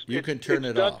 You can turn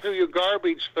it off. It's done through your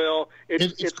garbage, Phil.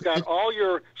 It's got all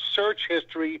your search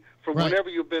history from whenever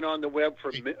you've been on the web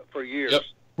for years. Yep.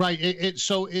 Right. It's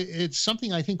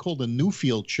something I think called a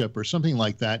Newfield chip or something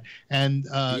like that. And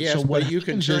yes, so what you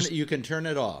can turn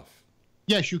it off.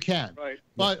 Yes, you can. Right.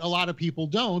 But a lot of people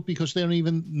don't because they don't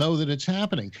even know that it's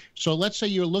happening. So let's say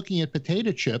you're looking at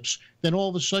potato chips, then all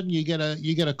of a sudden you get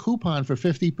a coupon for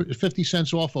 50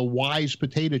 cents off of Wise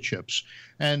potato chips.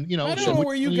 And I don't know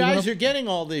where you guys are getting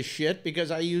all this shit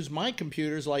because I use my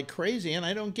computers like crazy and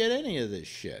I don't get any of this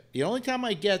shit. The only time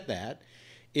I get that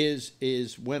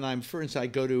is when for instance, I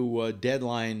go to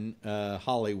Deadline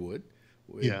Hollywood,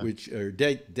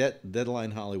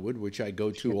 Deadline Hollywood, which I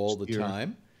go to all the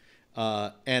time.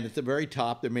 And at the very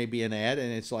top, there may be an ad,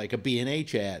 and it's like a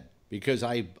B&H ad because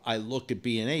I look at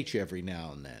B&H every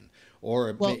now and then. Or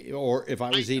if I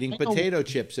was eating potato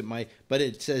chips, but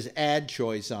it says ad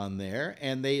choice on there,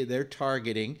 and they're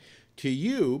targeting to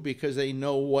you because they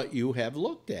know what you have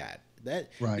looked at. But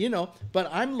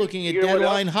I'm looking at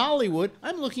Deadline Hollywood.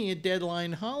 I'm looking at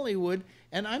Deadline Hollywood,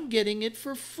 and I'm getting it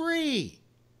for free.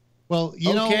 Well,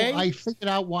 I figured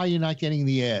out why you're not getting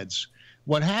the ads.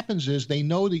 What happens is they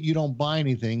know that you don't buy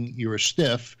anything. You're a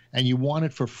stiff, and you want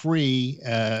it for free.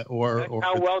 Or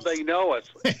how well they know us,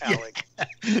 Alex.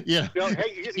 Yeah.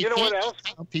 Hey, you know what else?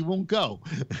 He won't go.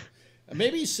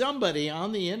 Maybe somebody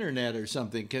on the internet or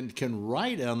something can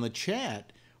write on the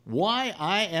chat why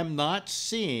I am not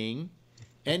seeing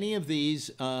any of these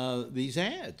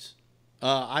ads.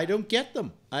 I don't get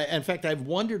them. In fact, I've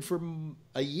wondered for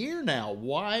a year now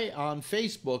why on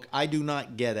Facebook I do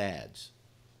not get ads.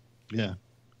 Yeah.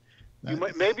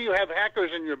 Maybe you have hackers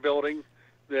in your building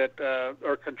that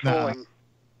are controlling.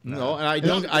 No, and I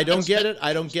don't get it.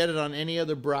 I don't get it on any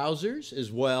other browsers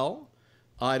as well.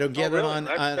 I don't get it on.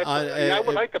 I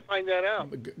would like to find that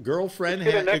out. Girlfriend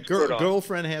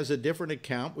has a different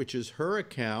account, which is her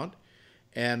account,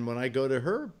 and when I go to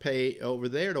her pay over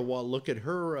there to look at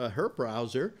her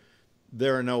browser,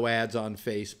 there are no ads on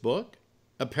Facebook.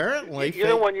 Apparently, in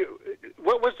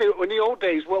the old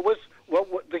days?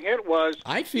 What the hint was?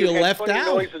 I feel you had left 20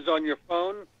 out. Noises on your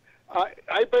phone.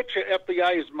 I bet you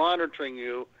FBI is monitoring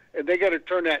you, and they got to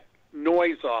turn that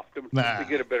noise off to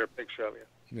get a better picture of you.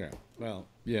 Yeah, well,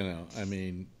 I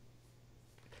mean,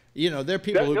 There are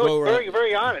people who go around. Very,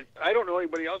 very honest. I don't know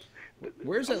anybody else.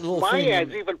 Where's that little My thing?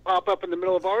 ads even pop up in the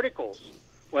middle of articles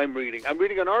when I'm reading. I'm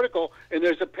reading an article, and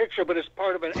there's a picture, but it's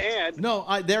part of an ad. No,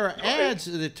 there are ads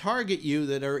that target you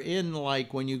that are in,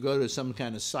 like, when you go to some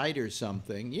kind of site or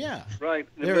something. Yeah. Right,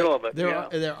 in the middle of it.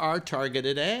 There are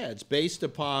targeted ads based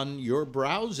upon your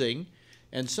browsing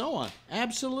and so on.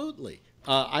 Absolutely.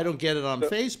 I don't get it on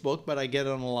Facebook, but I get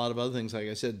it on a lot of other things. Like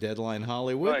I said, Deadline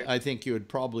Hollywood. Right. I think you would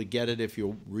probably get it if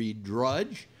you read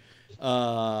Drudge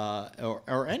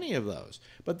or any of those.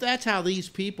 But that's how these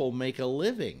people make a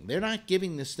living. They're not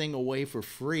giving this thing away for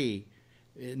free.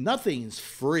 Nothing's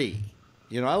free.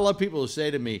 I love people who say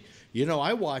to me,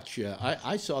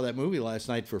 I saw that movie last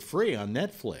night for free on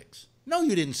Netflix. No,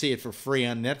 you didn't see it for free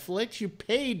on Netflix. You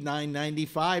paid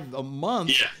 $9.95 a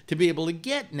month to be able to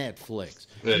get Netflix.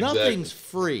 Exactly. Nothing's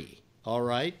free, all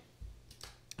right?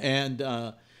 And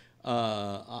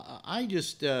I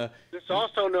just... This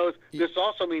also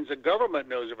means the government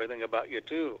knows everything about you,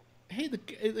 too. Hey,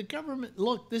 the government,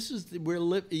 look,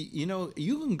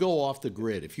 you can go off the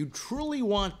grid. If you truly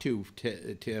want to,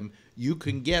 Tim, you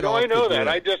can get off the grid. No, I know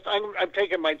that. I'm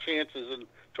taking my chances and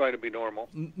trying to be normal.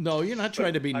 No, you're not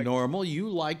trying to be normal. You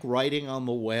like writing on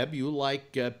the web. You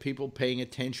like people paying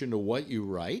attention to what you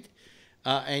write,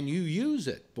 and you use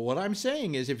it. But what I'm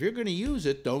saying is, if you're going to use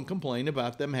it, don't complain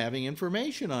about them having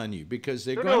information on you, because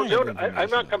they're going to have information. I'm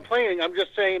not complaining. I'm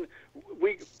just saying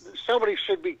somebody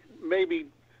should be, maybe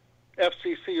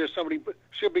FCC or somebody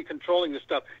should be controlling this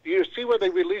stuff. Do you see where they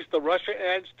released the Russia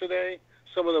ads today?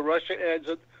 Some of the Russia ads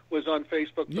that was on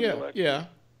Facebook for the election? Yeah.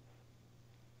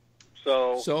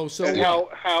 So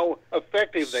how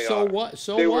effective they are. They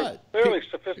were fairly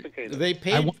sophisticated. They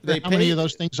paid. How many of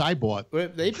those things I bought?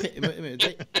 Wait a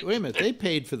minute. They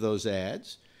paid for those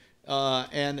ads,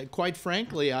 and quite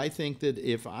frankly, I think that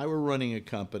if I were running a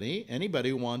company, anybody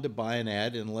who wanted to buy an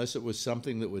ad, unless it was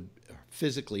something that would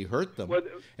physically hurt them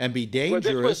and be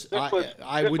dangerous,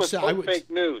 I would say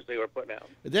fake news they were putting out.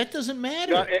 That doesn't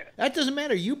matter. That doesn't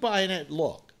matter. You buy an ad.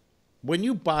 Look. When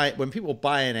people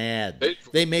buy an ad,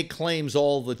 they make claims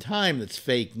all the time that's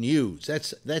fake news.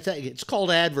 It's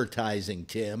called advertising,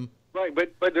 Tim. Right,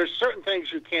 but there's certain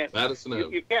things you can't.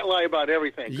 You can't lie about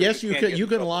everything. Yes, you can. You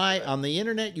can lie on the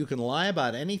internet. You can lie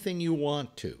about anything you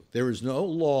want to. There is no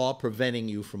law preventing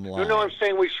you from lying. No, I'm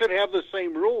saying we should have the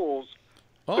same rules.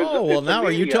 Oh well, now are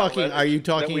you talking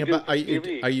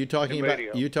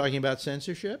about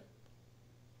censorship?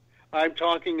 I'm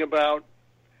talking about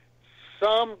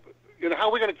some. How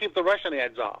are we going to keep the Russian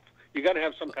ads off? You got to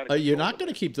have some kind of. You're not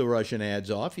going to keep the Russian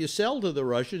ads off. You sell to the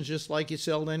Russians just like you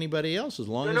sell to anybody else. As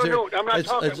long as no, I'm not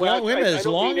talking. Wait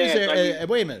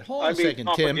a minute. Hold on a second,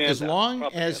 Tim. As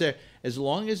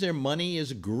long as their money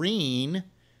is green,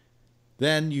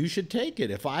 then you should take it.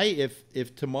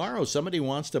 If tomorrow somebody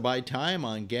wants to buy time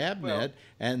on Gabnet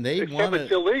and they want to,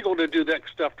 it's illegal to do that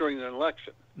stuff during an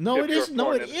election. No, it isn't.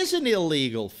 No, it isn't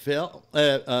illegal, Phil.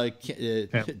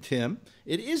 Tim,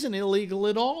 it isn't illegal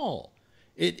at all.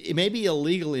 It may be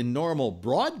illegal in normal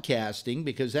broadcasting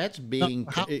because that's being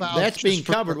covered.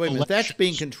 Wait a minute, that's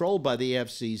being controlled by the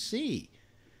FCC.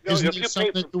 No, if you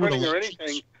pay for printing or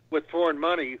anything with foreign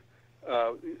money,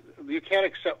 you can't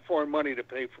accept foreign money to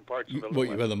pay for parts of the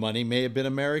election. Well, the money may have been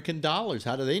American dollars.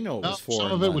 How do they know it was foreign?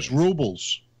 Some of it was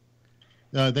rubles.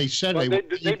 They said they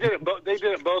did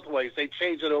it both ways. They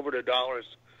changed it over to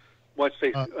dollars once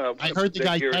they. I heard the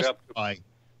guy testify.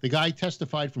 The guy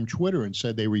testified from Twitter and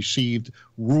said they received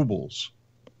rubles.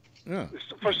 Yeah.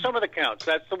 For some of the counts,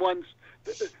 that's the ones.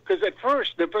 Because at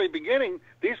first, the very beginning,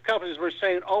 these companies were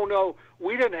saying, "Oh no,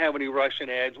 we didn't have any Russian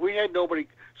ads. We had nobody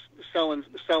selling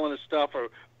us stuff." Or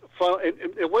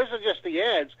it wasn't just the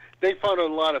ads. They found a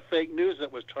lot of fake news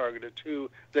that was targeted too,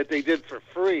 that they did for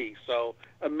free. So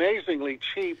amazingly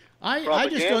cheap. I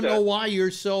just don't know why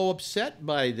you're so upset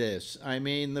by this. I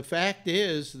mean, the fact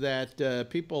is that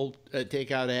people take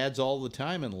out ads all the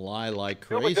time and lie like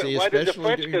crazy. Why did the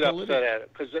French get upset at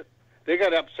it? Because they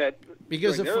got upset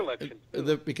during their election.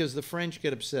 Because the French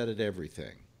get upset at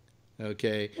everything.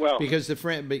 Okay. Well, because the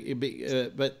French, but if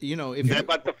the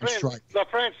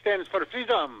French stands for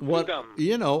freedom.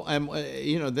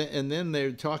 And then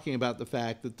they're talking about the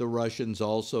fact that the Russians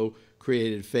also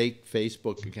created fake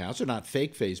Facebook accounts, or not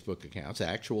fake Facebook accounts,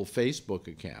 actual Facebook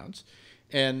accounts,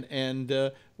 and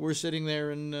we're sitting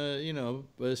there and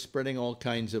spreading all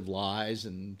kinds of lies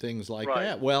and things like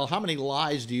that. Well, how many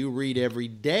lies do you read every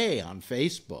day on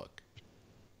Facebook?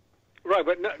 Right,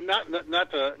 but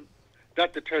not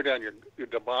to tear down your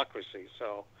democracy.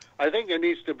 So I think there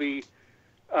needs to be,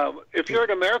 if you're an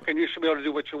American, you should be able to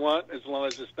do what you want as long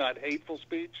as it's not hateful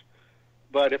speech.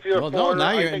 But if you're a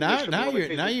foreigner,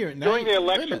 during the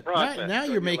election process. Now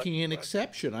you're making an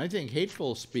exception. I think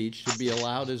hateful speech should be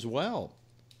allowed as well.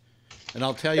 And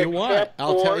I'll tell you why.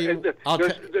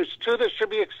 There's two that should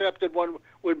be accepted. One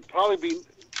would probably be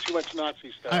too much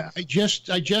Nazi stuff. I just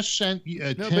sent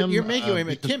Tim. But you're making. Wait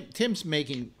a minute. Tim's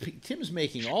making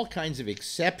all kinds of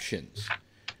exceptions.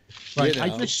 Right.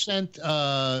 I just sent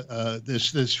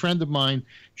this friend of mine.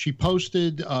 She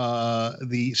posted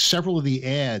several of the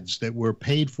ads that were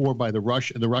paid for by the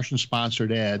Russian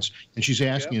sponsored ads, and she's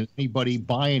asking if anybody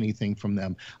buy anything from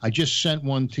them. I just sent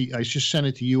I just sent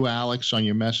it to you, Alex, on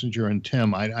your messenger, and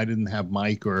Tim. I didn't have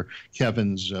Mike or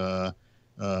Kevin's. Were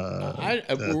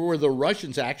the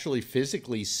Russians actually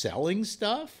physically selling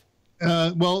stuff?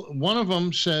 Well, one of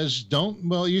them says don't.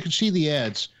 Well, you can see the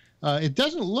ads. It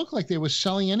doesn't look like they were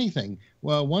selling anything.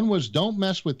 Well, one was "Don't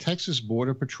mess with Texas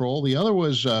Border Patrol." The other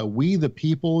was "We the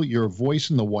People, Your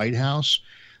Voice in the White House."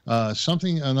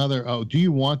 Another. Oh, do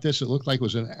you want this? It looked like it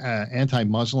was an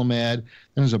anti-Muslim ad. Then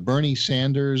there's a Bernie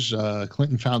Sanders,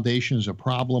 Clinton Foundation is a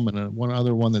problem, and one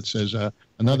other one that says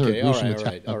another gruesome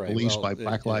attack on police by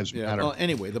Black Lives Matter. Well,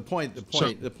 anyway, the point.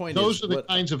 Those are the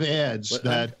kinds of ads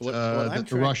that the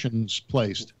Russians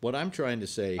placed. What I'm trying to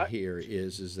say here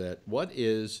is that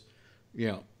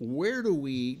where do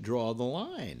we draw the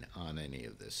line on any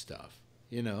of this stuff?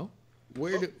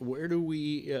 Where do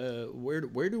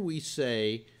we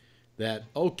say that,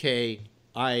 okay,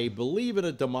 I believe in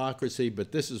a democracy,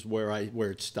 but this is where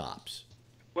it stops?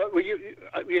 Well, you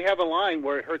have a line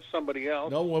where it hurts somebody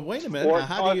else. No, well, wait a minute. Now,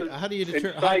 how do you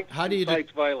determine?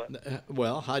 Incites violence.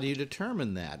 Well, how do you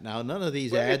determine that? Now, none of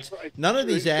these ads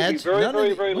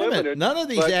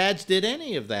did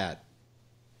any of that.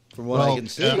 From what I can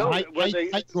see, I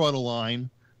draw the line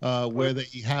where they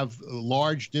have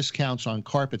large discounts on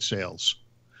carpet sales.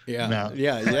 Yeah,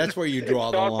 that's where you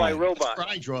draw the line. By robots. That's where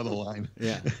I draw the line.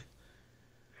 Yeah.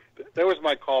 That was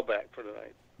my callback for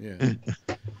tonight. Yeah.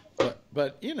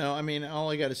 But I mean, all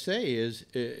I got to say is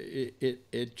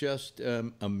it just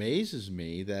amazes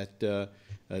me that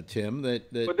Tim, that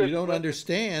you don't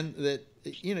understand that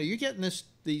you're getting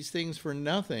these things for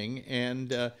nothing,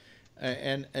 and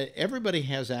everybody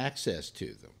has access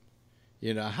to them.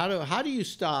 How do you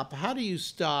stop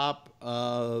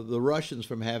the Russians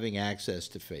from having access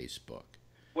to Facebook?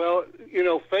 Well,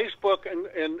 Facebook and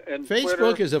Facebook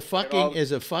Twitter is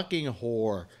a fucking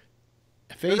whore.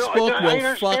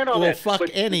 Facebook will fuck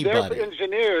anybody. Their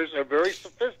engineers are very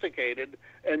sophisticated,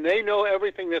 and they know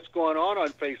everything that's going on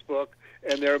Facebook,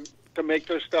 and they're to make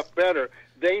their stuff better.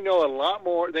 They know a lot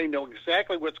more. They know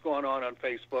exactly what's going on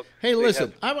Facebook. Hey,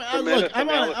 listen, I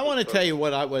want to tell you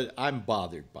what I'm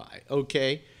bothered by.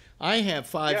 Okay, I have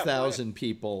 5,000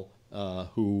 people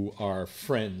who are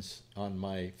friends on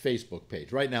my Facebook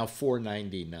page right now.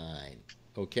 499.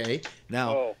 Okay,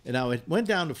 now it went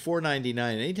down to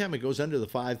 499. Anytime it goes under the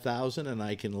 5,000 and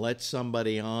I can let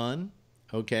somebody on,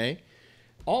 okay,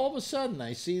 all of a sudden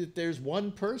I see that there's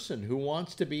one person who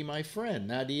wants to be my friend.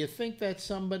 Now, do you think that's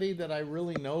somebody that I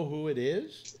really know who it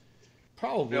is?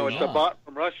 Probably not. No, it's a bot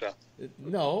from Russia.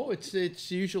 No,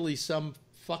 it's usually some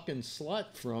fucking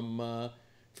slut from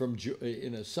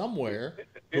somewhere.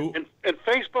 And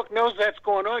Facebook knows that's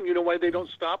going on. You know why they don't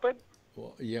stop it?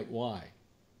 Well, yeah, why?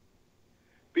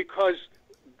 Because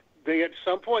they, at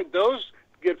some point, those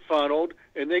get funneled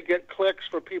and they get clicks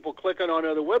for people clicking on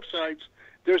other websites.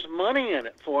 There's money in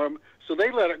it for them, so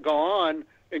they let it go on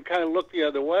and kind of look the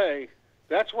other way.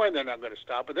 That's why they're not going to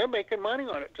stop it. They're making money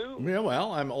on it too. Yeah,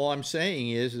 well, all I'm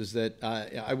saying is that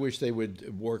I wish they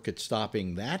would work at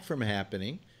stopping that from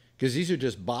happening, because these are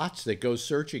just bots that go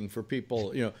searching for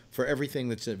people, for everything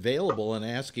that's available and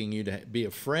asking you to be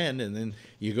a friend, and then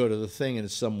you go to the thing and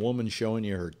it's some woman showing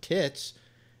you her tits.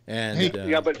 And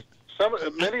but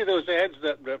many of those ads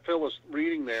that Phil was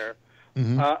reading there,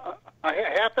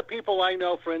 half the people I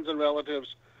know, friends and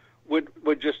relatives,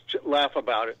 would just laugh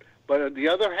about it. But the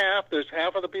other half, there's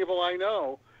half of the people I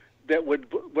know that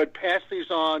would pass these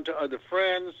on to other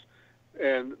friends,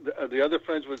 and the other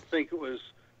friends would think it was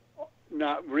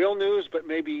not real news, but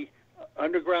maybe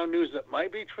underground news that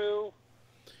might be true.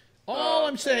 All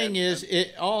I'm saying is,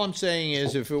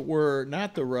 if it were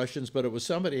not the Russians, but it was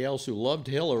somebody else who loved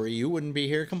Hillary, you wouldn't be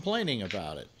here complaining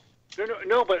about it.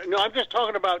 No, I'm just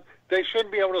talking about they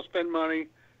shouldn't be able to spend money.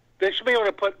 They should be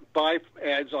able to buy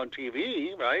ads on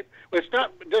TV, right? Well,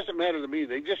 it doesn't matter to me.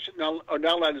 They just are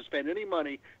not allowed to spend any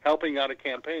money helping out a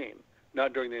campaign,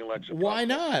 not during the election. Why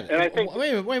not? And I think,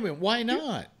 wait a minute. Why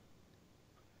not?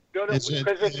 No, because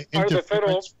it's part of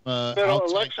the federal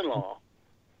election law.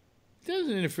 It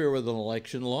doesn't interfere with an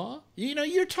election law.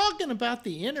 You're talking about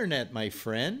the internet, my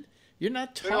friend. You're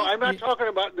not talking. No, I'm not talking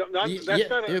about.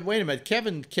 Wait a minute,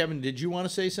 Kevin. Kevin, did you want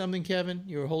to say something, Kevin?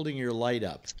 You were holding your light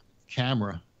up.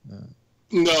 Camera.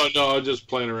 No, I'm just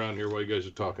playing around here while you guys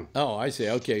are talking. Oh, I see.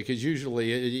 Okay, because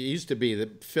usually it used to be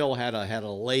that Phil had a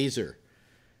laser,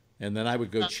 and then I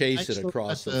would go chase it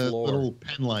across the floor. Little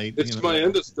pen light. It's my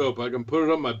endoscope. I can put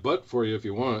it on my butt for you if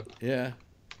you want. Yeah.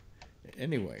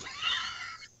 Anyway.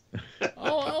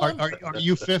 Are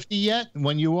you 50 yet?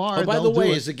 When you are. Oh, by the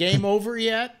way, is the game over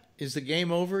yet? Is the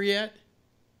game over yet?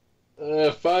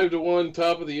 5-1,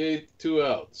 top of the 8th, 2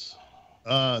 outs.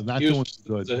 Not doing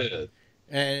good. Ahead.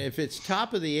 And if it's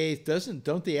top of the 8th,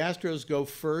 don't the Astros go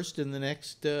first in the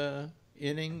next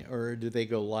inning, or do they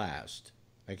go last?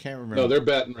 I can't remember. No, they're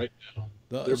batting right now.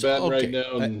 They're batting right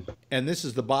now. And this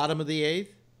is the bottom of the 8th?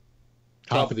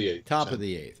 Top of the 8th. Top of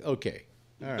the 8th. Okay.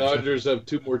 All right. Dodgers have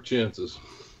 2 more chances.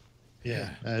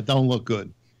 Yeah, don't look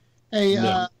good. Hey,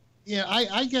 no.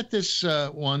 I get this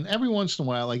one every once in a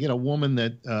while. I get a woman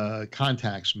that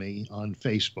contacts me on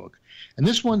Facebook, and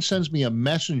this one sends me a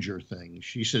messenger thing.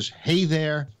 She says, "Hey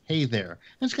there, hey there,"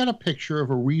 and it's got a picture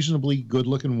of a reasonably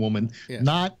good-looking woman,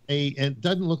 it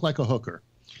doesn't look like a hooker.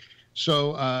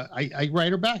 So I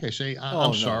write her back. I say,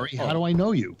 "I'm sorry. How do I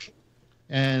know you?"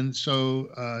 And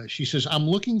so she says, "I'm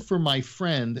looking for my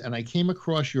friend, and I came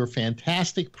across your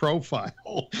fantastic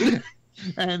profile,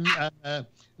 and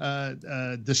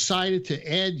decided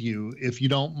to add you if you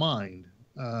don't mind."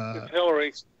 It's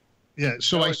Hillary. Yeah.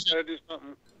 So I said,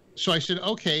 so I said,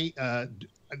 "Okay.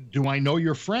 Do I know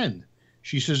your friend?"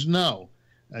 She says, "No."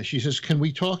 She says, "Can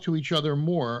we talk to each other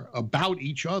more about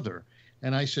each other?"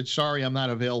 And I said, "Sorry, I'm not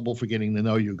available for getting to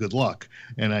know you. Good luck."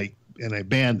 And I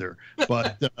banned her.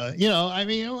 But I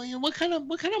mean, what kind of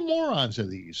morons are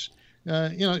these?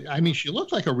 I mean, she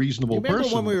looked like a reasonable person.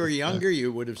 Remember when we were younger,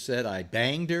 you would have said I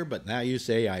banged her, but now you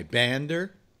say I banned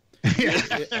her. Yeah,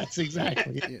 that's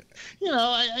exactly it.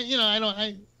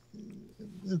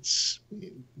 It's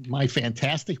my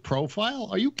fantastic profile.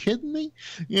 Are you kidding me?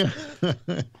 Yeah.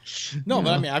 No,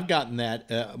 but I mean, I've gotten that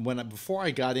before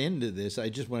I got into this.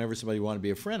 Whenever somebody wanted to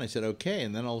be a friend, I said okay,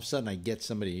 and then all of a sudden I get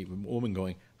a woman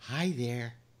going, "Hi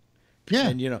there." Yeah.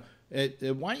 And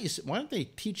why don't they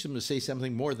teach them to say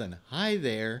something more than "Hi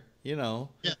there"?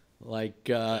 Like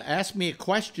ask me a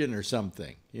question or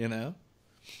something. Yeah,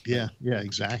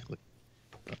 exactly.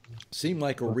 Seem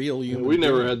like a real human. We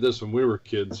never had this when we were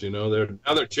kids. Now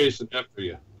they're chasing after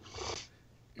you.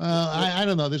 I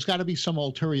don't know. There's got to be some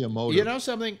ulterior motive. You know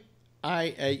something?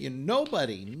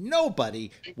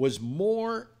 Nobody was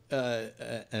more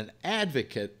an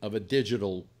advocate of a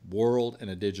digital world and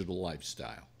a digital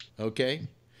lifestyle. Okay,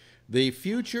 the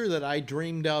future that I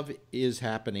dreamed of is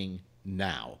happening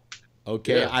now.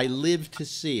 Okay, yeah. I live to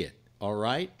see it. All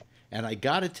right, and I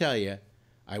got to tell you,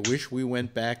 I wish we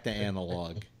went back to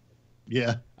analog.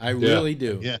 Yeah, I really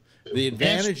do. Yeah, the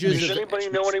advantages. Does anybody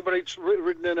know anybody that's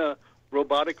ridden in a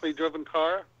robotically driven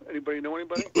car? Anybody know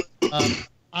anybody?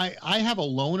 I have a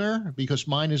loaner because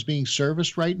mine is being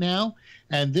serviced right now,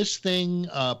 and this thing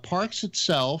parks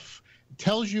itself,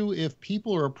 tells you if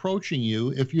people are approaching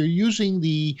you. If you're using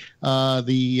the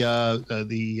automatic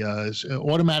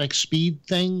speed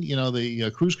thing,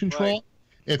 the cruise control.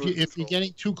 Right. If you're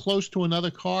getting too close to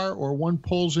another car or one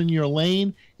pulls in your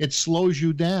lane, it slows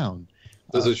you down.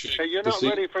 You're not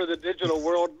ready for the digital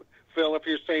world, Phil. If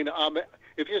you say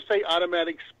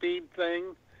automatic speed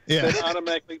thing, that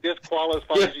automatically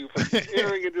disqualifies you from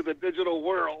entering into the digital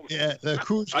world. Yeah, the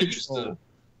cruise control.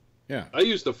 I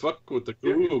used to fuck with the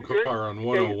Google car on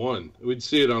 101. We'd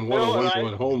see it on 101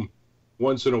 going home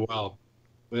once in a while,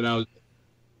 and I was.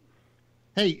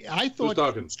 Hey, I thought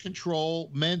cruise control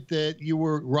meant that you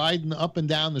were riding up and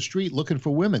down the street looking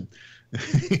for women.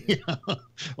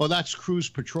 Well, that's cruise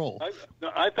patrol.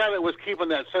 I thought it was keeping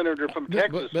that senator from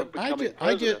Texas from becoming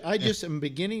president. I just am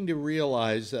beginning to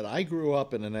realize that I grew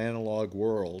up in an analog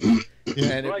world.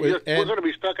 And we're going to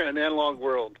be stuck in an analog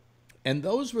world. And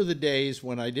those were the days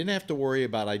when I didn't have to worry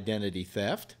about identity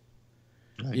theft.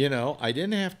 Right. I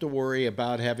didn't have to worry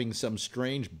about having some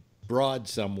strange broad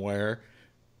somewhere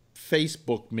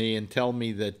Facebook me and tell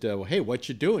me that, hey, what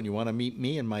you doing? You want to meet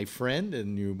me and my friend,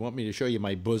 and you want me to show you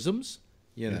my bosoms?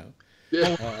 Yeah.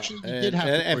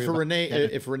 And for Renee,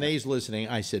 if Renee's listening,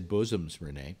 I said bosoms,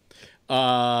 Renee.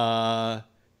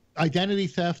 Identity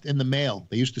theft in the mail.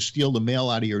 They used to steal the mail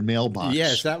out of your mailbox.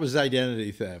 Yes, that was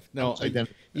identity theft. No,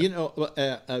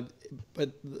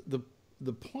 but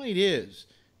the point is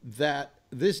that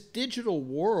this digital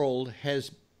world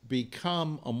has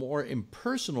become a more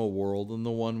impersonal world than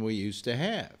the one we used to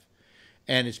have.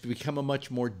 And it's become a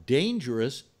much more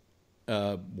dangerous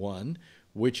one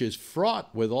which is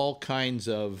fraught with all kinds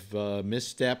of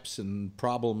missteps and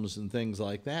problems and things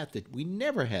like that we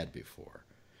never had before.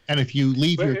 And if you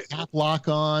leave your cap lock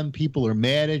on, people are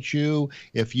mad at you.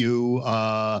 If you,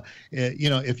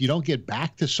 if you don't get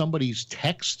back to somebody's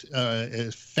text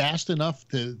fast enough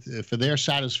for their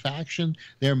satisfaction,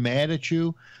 they're mad at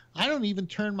you. I don't even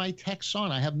turn my texts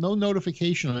on. I have no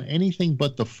notification on anything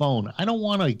but the phone. I don't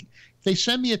want to. If they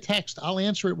send me a text, I'll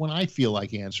answer it when I feel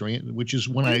like answering it, which is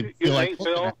when I feel like.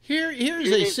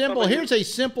 Here's a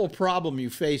simple problem you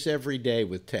face every day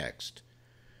with text.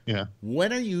 Yeah.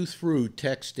 When are you through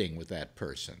texting with that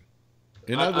person?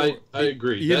 I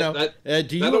agree.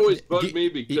 That always bugged me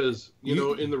because,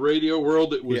 in the radio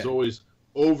world, it was always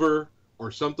over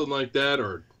or something like that,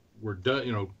 or we're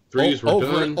done, threes were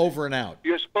done. Over and out.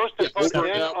 You're supposed to put over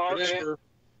and out, whatever,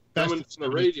 coming from the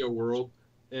radio world,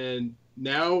 and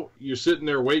now you're sitting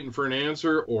there waiting for an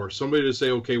answer or somebody to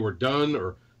say, okay, we're done,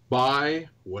 or bye,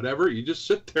 whatever. You just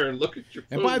sit there and look at your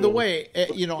phone. And by the way,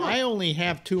 I only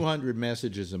have 200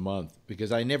 messages a month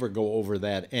because I never go over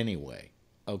that anyway.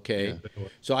 Okay,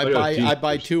 so I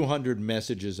buy 200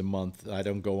 messages a month. I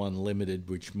don't go unlimited,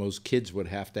 which most kids would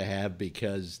have to have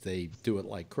because they do it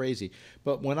like crazy.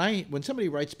 But when somebody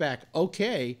writes back,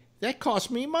 okay, that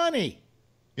costs me money.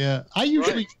 Yeah, I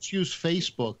usually just use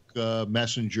Facebook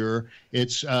Messenger.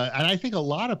 It's and I think a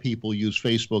lot of people use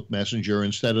Facebook Messenger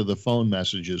instead of the phone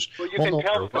messages. Well, you can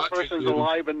tell if the person's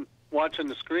alive and watching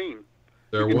the screen.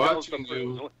 They're watching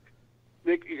you.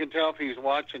 You can tell if he's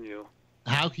watching you.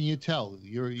 How can you tell?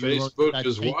 Facebook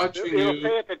is watching you. It'll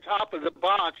say at the top of the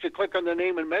box, you click on the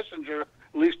name in Messenger, at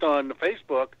least on the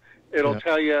Facebook, it'll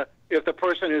tell you if the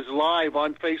person is live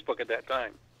on Facebook at that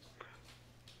time.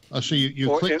 Oh, so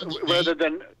you click rather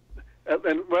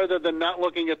than not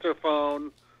looking at their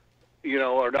phone,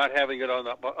 or not having it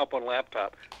up on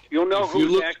laptop. You'll know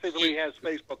who actively has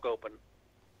Facebook open.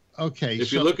 Okay.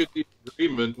 If you look at the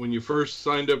agreement, when you first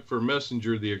signed up for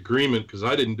Messenger, the agreement, because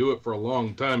I didn't do it for a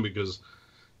long time because,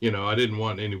 I didn't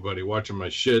want anybody watching my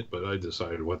shit, but I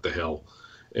decided what the hell.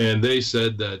 And they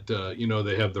said that,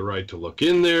 they have the right to look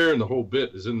in there, and the whole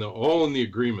bit is all in the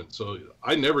agreement. So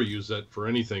I never use that for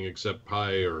anything except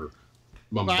pie or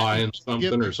I'm buying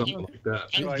something or something like that.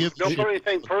 Right. Don't put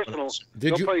anything personal.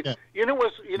 You know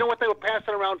what they were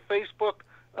passing around Facebook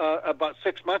about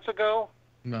 6 months ago?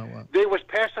 No. They was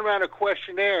passing around a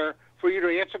questionnaire for you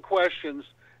to answer questions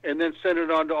and then send it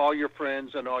on to all your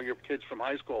friends and all your kids from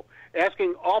high school,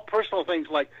 asking all personal things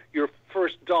like your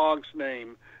first dog's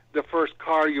name, the first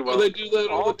car you owned. They do that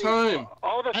all the time.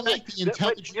 All the like the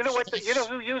intelligence. You know what? You know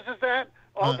who uses that?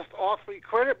 All three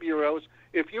credit bureaus.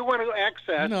 If you want to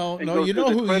access, you know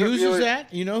who uses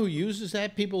that? You know who uses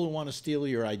that? People who want to steal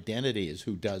your identity is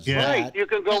who does that. Right. You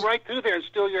can go right through there and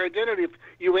steal your identity if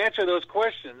you answer those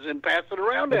questions and pass it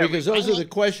around. Because those are the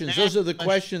questions. Those are the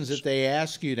questions that they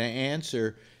ask you to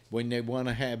answer when they want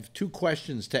to have two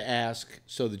questions to ask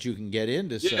so that you can get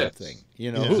into something.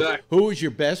 Who was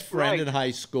your best friend in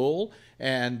high school,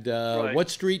 and what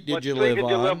street did you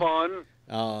live on?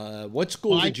 What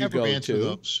school did you go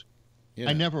to?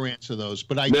 I never answer those,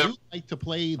 but I do like to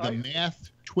play the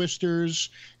math twisters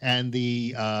and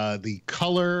the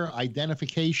color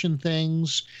identification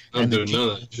things and the none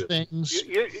of that shit. Things.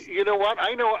 You know what?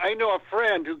 I know a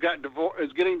friend who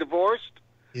is getting divorced.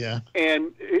 Yeah.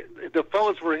 And the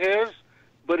phones were his,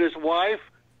 but his wife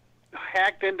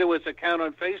hacked into his account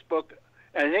on Facebook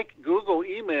and I think Google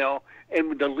email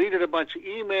and deleted a bunch of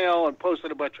email and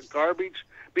posted a bunch of garbage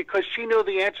because she knew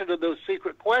the answer to those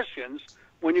secret questions.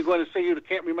 When you're going to say you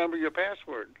can't remember your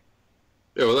password.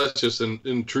 Yeah, well, that's just an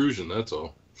intrusion. That's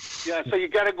all. Yeah, so you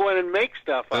got to go in and make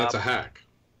stuff up. That's a hack.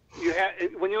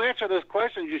 When you answer those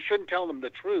questions, you shouldn't tell them the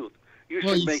truth. You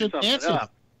should make something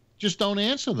up. Just don't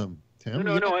answer them, Tim.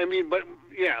 No. I mean, but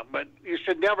you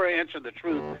should never answer the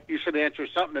truth. You should answer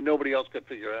something that nobody else could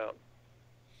figure out.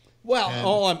 Well,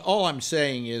 all I'm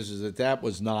saying is that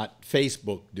was not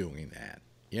Facebook doing that,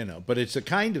 But it's the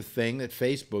kind of thing that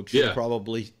Facebook should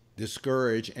probably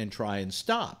discourage and try and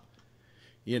stop.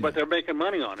 But they're making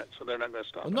money on it, so they're not going to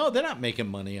stop. No, they're not making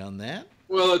money on that.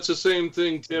 Well, it's the same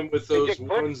thing, Tim, with those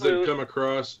ones that come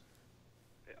across.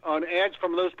 On ads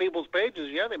from those people's pages,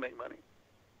 they make money.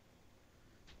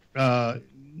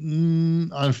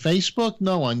 On Facebook?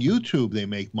 No, on YouTube they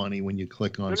make money when you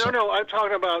click on something. No, I'm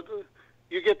talking about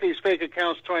you get these fake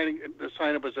accounts trying to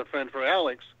sign up as a friend for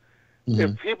Alex. Mm-hmm.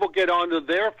 If people get onto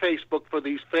their Facebook for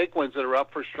these fake ones that are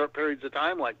up for short periods of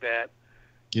time like that,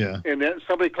 and then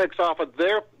somebody clicks off of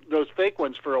those fake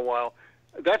ones for a while,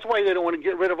 that's why they don't want to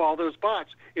get rid of all those bots.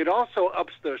 It also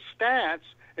ups their stats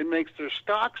and makes their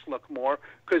stocks look more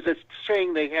because it's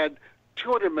saying they had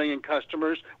 200 million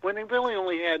customers when they really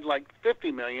only had like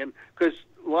 50 million, because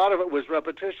a lot of it was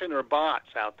repetition or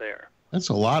bots out there. That's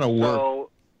a lot of work. So,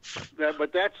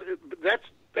 but that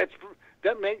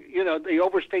they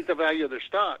overstate the value of their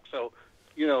stock. So,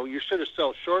 you should have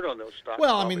sold short on those stocks.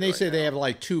 Well, I mean, they say they have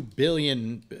like 2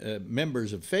 billion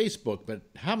members of Facebook, but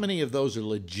how many of those are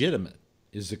legitimate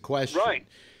is the question. Right.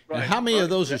 And how many of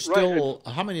those are still?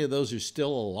 How many of those are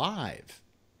still alive?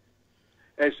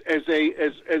 As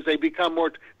they become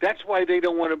more, that's why they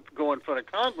don't want to go in front of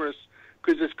Congress,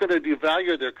 because it's going to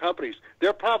devalue their companies.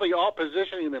 They're probably all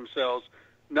positioning themselves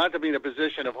not to be in a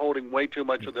position of holding way too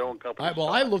much of their own company.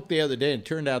 I looked the other day, and it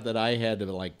turned out that I had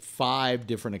like 5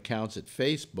 different accounts at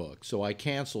Facebook, so I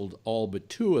canceled all but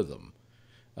 2 of them.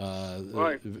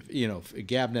 Right.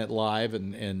 Gabnet Live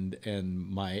and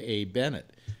my A. Bennett.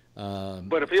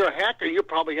 But if you're a hacker, you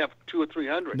probably have 200 or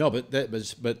 300. No, but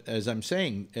as I'm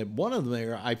saying, one of them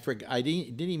there, I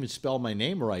didn't even spell my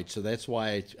name right, so that's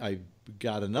why I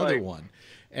got another one,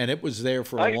 and it was there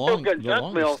for the longest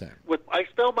time. I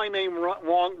spelled my name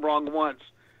wrong once,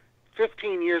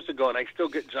 15 years ago, and I still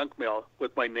get junk mail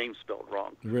with my name spelled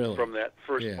wrong. Really? From that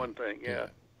first one thing, yeah.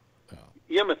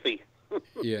 Yimothy.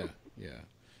 Yeah.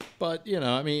 But,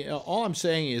 I mean, all I'm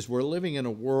saying is we're living in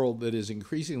a world that is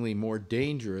increasingly more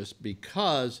dangerous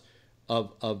because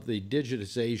of the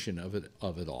digitization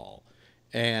of it all.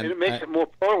 And it makes it more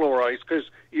polarized, because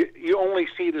you only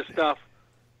see the stuff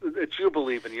that you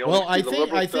believe in. I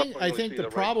think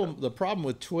the problem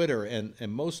with Twitter and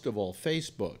most of all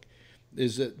Facebook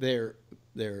is that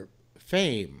their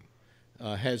fame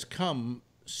has come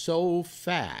so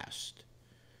fast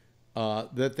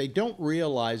that they don't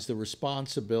realize the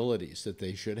responsibilities that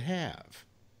they should have,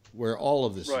 where all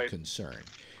of this is concerned,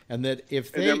 and that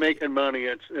if they're making money,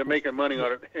 they're making money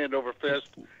on it hand over fist.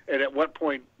 And at what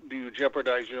point do you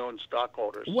jeopardize your own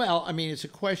stockholders? Well, I mean, it's a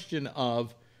question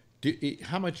of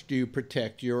how much do you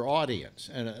protect your audience?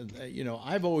 And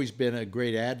I've always been a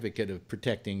great advocate of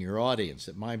protecting your audience.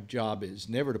 That my job is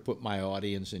never to put my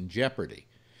audience in jeopardy.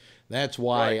 That's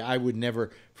why I would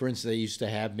never, for instance, they used to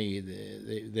have me,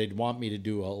 they'd want me to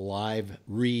do a live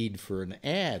read for an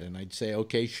ad, and I'd say,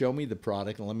 okay, show me the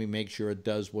product and let me make sure it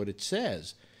does what it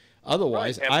says.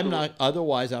 Otherwise, I'm not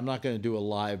going to do a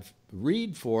live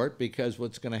read for it, because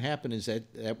what's going to happen is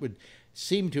that would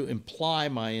seem to imply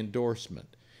my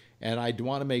endorsement. And I'd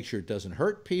want to make sure it doesn't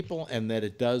hurt people and that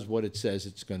it does what it says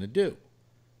it's going to do.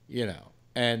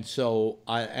 And so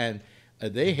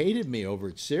they hated me over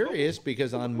at Sirius,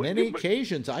 because on many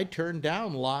occasions I turned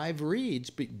down live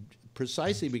reads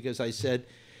precisely because I said,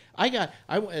 what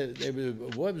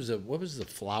was the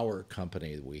flower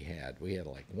company that we had? We had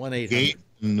like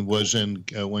 1-800. Was in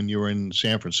when you were in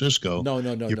San Francisco. No.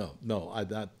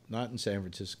 Not in San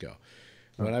Francisco.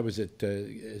 When I was at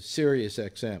Sirius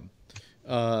XM.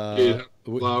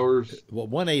 Flowers. Well,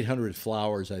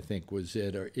 1-800-Flowers, I think, was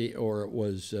it, or it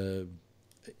was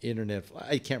Internet.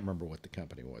 I can't remember what the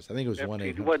company was. I think it was 1-800.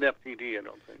 It wasn't FTD, I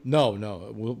don't think. No,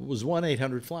 it was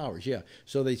 1-800-Flowers. Yeah.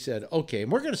 So they said, okay,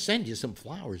 and we're going to send you some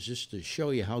flowers just to show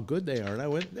you how good they are. And I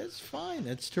went, that's fine.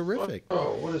 That's terrific.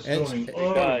 What is going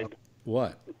on? Died.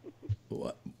 What?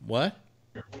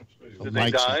 Did they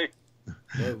die?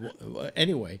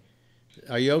 Anyway,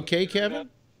 are you okay, Kevin?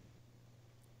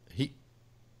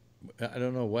 I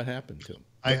don't know what happened to him.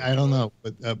 I don't know,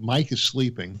 but Mike is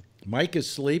sleeping. Mike is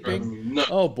sleeping? No.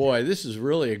 Oh, boy, this is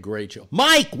really a great show.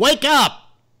 Mike, wake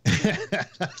up!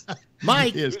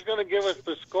 Mike! Who's going to give us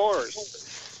the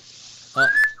scores?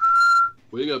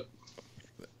 Wake up.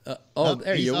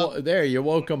 There, you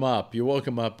woke him up. You woke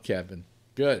him up, Kevin.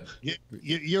 Good.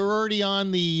 You're already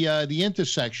on the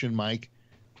intersection, Mike.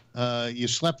 You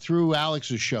slept through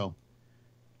Alex's show.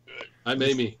 I'm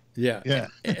Amy. Yeah.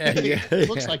 It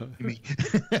looks like me.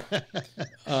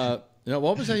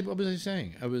 What was I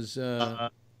saying? I was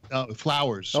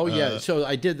flowers. Oh yeah. So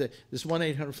I did this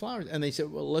 1-800-Flowers, and they said,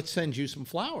 "Well, let's send you some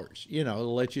flowers. To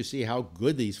let you see how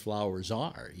good these flowers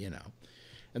are.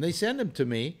 And they send them to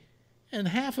me, and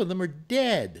half of them are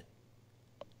dead.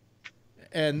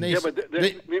 And they said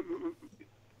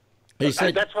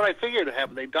that's what I figured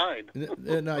happened. They died.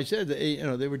 And I said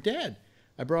they were dead.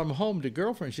 I brought them home to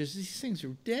girlfriend. She says, these things are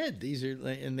dead.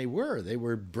 And they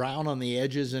were brown on the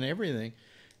edges and everything.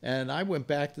 And I went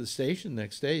back to the station the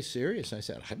next day, serious. I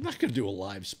said, I'm not going to do a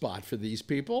live spot for these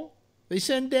people. They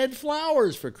send dead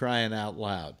flowers, for crying out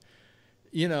loud.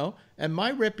 And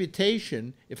my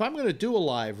reputation, if I'm going to do a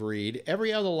live read,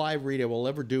 every other live read I will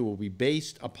ever do will be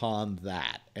based upon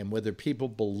that and whether people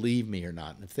believe me or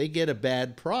not. And if they get a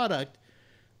bad product,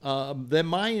 then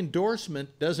my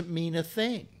endorsement doesn't mean a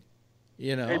thing.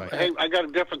 Hey, I got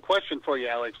a different question for you,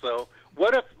 Alex. Though,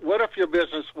 what if what if your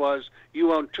business was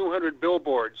you own 200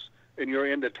 billboards and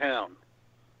you're into town,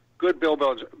 good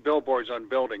billboards on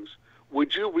buildings?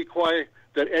 Would you require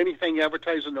that anything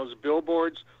advertised in those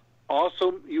billboards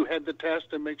also you had to test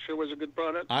and make sure was a good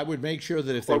product? I would make sure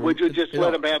that if they or would you just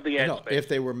let them have the ad space? If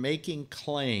they were making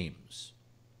claims,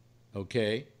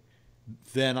 okay,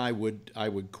 then I would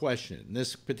question it. In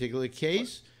this particular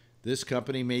case, this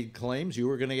company made claims you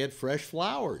were going to get fresh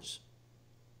flowers,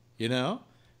 you know,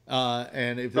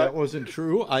 and if that wasn't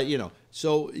true, you know.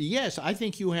 So yes, I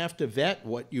think you have to vet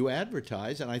what you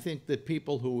advertise, and I think that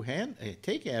people who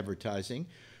take advertising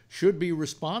should be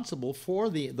responsible for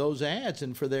those ads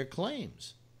and for their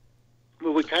claims.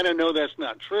 Well, we kind of know that's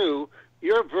not true.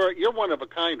 You're one of a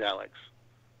kind, Alex.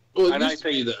 Well, it used to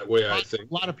be that way, I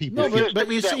think. A lot of people. No, but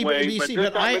you see,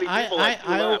 I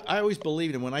I always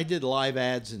believed in when I did live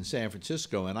ads in San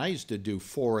Francisco, and I used to do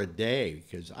 4 a day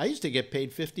because I used to get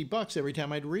paid $50 every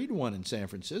time I'd read one in San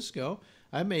Francisco.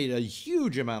 I made a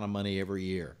huge amount of money every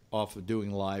year off of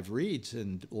doing live reads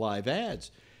and live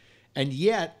ads, and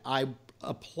yet I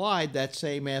applied that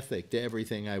same ethic to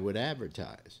everything I would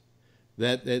advertise.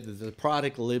 That the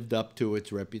product lived up to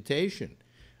its reputation.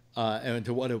 And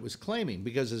to what it was claiming.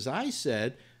 Because as I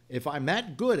said, if I'm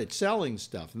that good at selling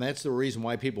stuff, and that's the reason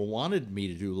why people wanted me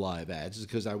to do live ads, is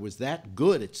because I was that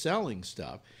good at selling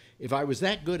stuff. If I was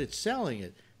that good at selling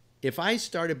it, if I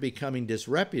started becoming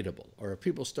disreputable, or if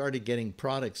people started getting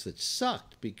products that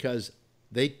sucked because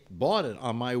they bought it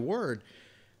on my word,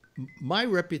 my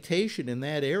reputation in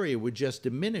that area would just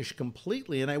diminish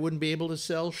completely, and I wouldn't be able to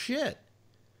sell shit.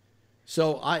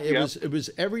 So it was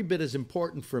every bit as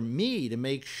important for me to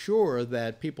make sure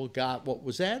that people got what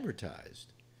was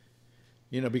advertised.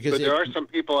 You know, because there are some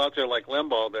people out there like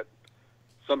Limbaugh that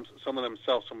some of them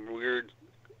sell some weird,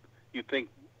 you think,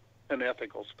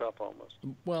 unethical stuff almost.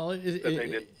 Well,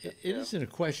 it isn't a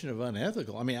question of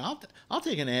unethical. I mean, I'll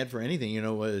take an ad for anything. You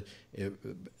know,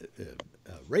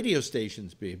 radio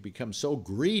stations become so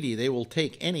greedy they will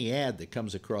take any ad that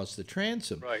comes across the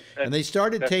transom. Right. And they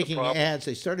started taking ads.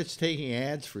 They started taking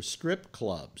ads for strip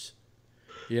clubs.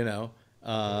 You know.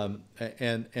 And but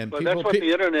people, that's what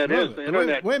the internet is. The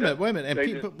internet. Wait a minute. And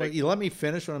people, you let me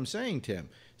finish what I'm saying, Tim.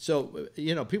 So,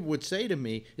 you know, people would say to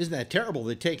me, isn't that terrible?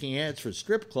 They're taking ads for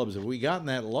strip clubs. Have we gotten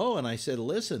that low? And I said,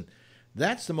 listen,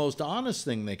 that's the most honest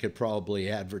thing they could probably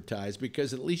advertise,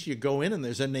 because at least you go in and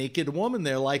there's a naked woman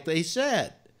there, like they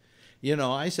said. You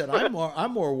know, I said,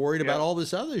 I'm more worried about all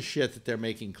this other shit that they're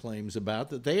making claims about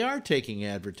that they are taking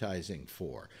advertising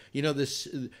for. You know,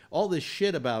 all this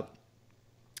shit about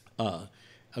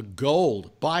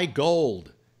gold, buy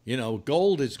gold. You know,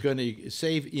 gold is going to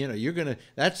save, you know,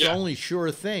 that's the only sure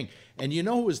thing. And you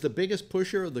know who was the biggest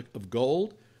pusher of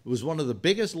gold? It was one of the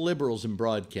biggest liberals in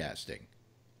broadcasting,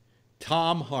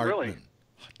 Tom Hartman. Really?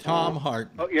 Tom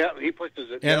Hartman. Oh, yeah, he pushes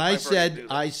it. And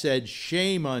I said,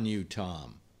 shame on you,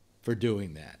 Tom, for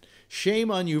doing that.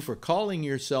 Shame on you for calling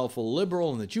yourself a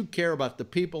liberal and that you care about the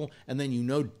people, and then you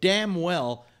know damn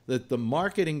well that the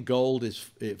market in gold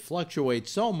it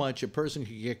fluctuates so much a person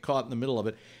could get caught in the middle of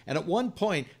it. And at one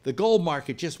point, the gold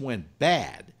market just went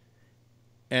bad.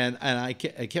 And I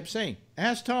kept saying,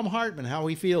 ask Tom Hartman how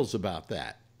he feels about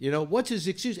that. You know, what's his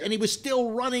excuse? And he was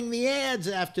still running the ads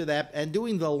after that and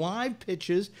doing the live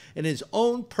pitches and his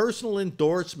own personal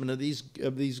endorsement of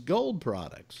these gold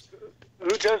products. Who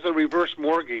does the reverse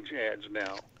mortgage ads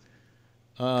now?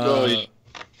 Was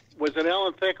it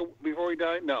Alan Thicke before he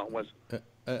died? No, it wasn't.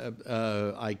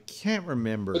 I can't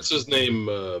remember. What's his name?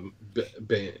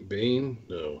 Bain?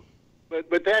 No.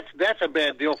 But that's a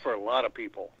bad deal for a lot of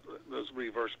people. Those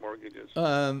reverse mortgages.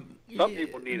 Some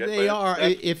people need it. They are.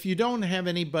 If you don't have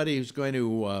anybody who's going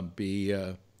to be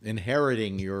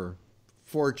inheriting your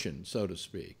fortune, so to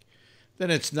speak, then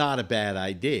it's not a bad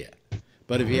idea.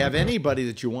 But if you have anybody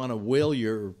that you want to will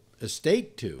your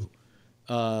estate to,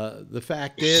 the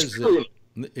fact is that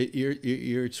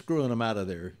you're screwing them out of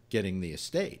their getting the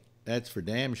estate. That's for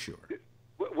damn sure.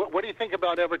 What do you think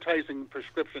about advertising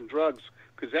prescription drugs?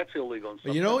 Because that's illegal.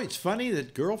 You know, it's funny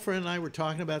that girlfriend and I were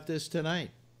talking about this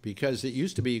tonight, because it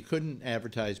used to be you couldn't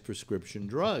advertise prescription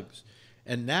drugs.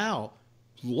 And now,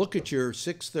 look at your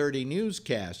 6:30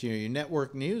 newscast, your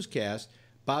network newscast.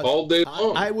 About, all day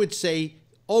long. I would say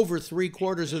over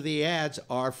 3/4 of the ads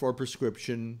are for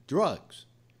prescription drugs.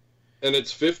 And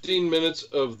it's 15 minutes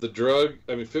of the drug,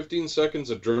 15 seconds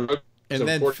of drug. And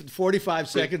then 45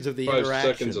 seconds of the interaction.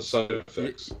 45 seconds of side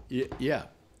effects. Yeah.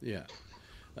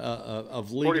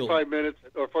 Of legal. 45 minutes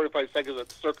or 45 seconds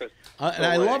of circus. And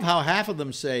I love how half of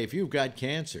them say, if you've got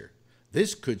cancer,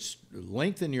 this could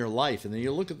lengthen your life. And then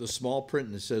you look at the small print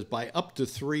and it says, by up to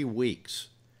 3 weeks.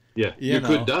 Yeah, you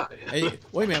could die. Hey,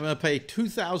 wait a minute, I'm going to pay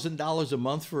 $2,000 a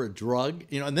month for a drug,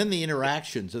 and then the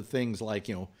interactions of things like,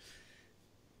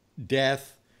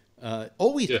 death.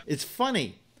 It's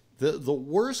funny. The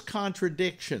worst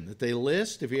contradiction that they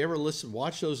list, if you ever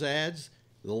watch those ads,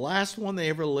 the last one they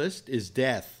ever list is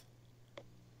death.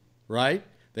 Right?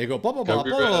 They go blah blah blah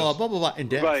blah blah blah blah blah and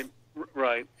death.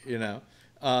 Right. Hey,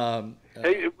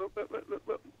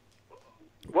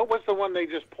 what was the one they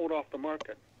just pulled off the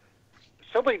market?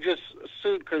 Somebody just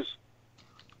sued because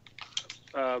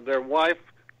their wife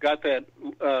got the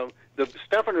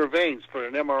stuff in her veins for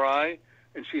an MRI,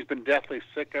 and she's been deathly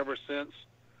sick ever since.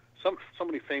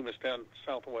 Somebody famous down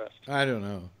southwest. I don't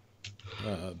know,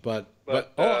 but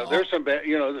there's some bad,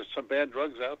 there's some bad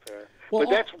drugs out there. Well,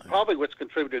 but that's probably what's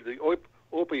contributed to the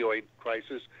opioid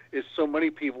crisis. Is so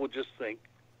many people just think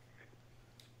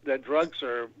that drugs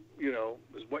are,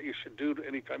 is what you should do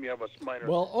anytime you have a minor.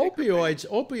 Well,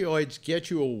 opioids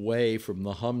get you away from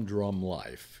the humdrum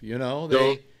life.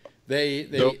 They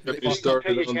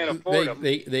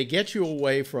get you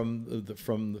away from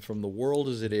the world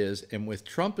as it is. And with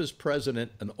Trump as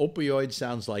president, an opioid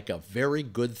sounds like a very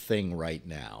good thing right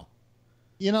now.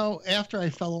 After I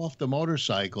fell off the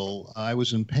motorcycle, I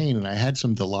was in pain and I had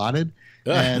some Dilaudid,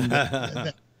 and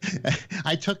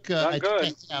I took a half.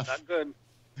 Not good.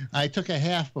 I took a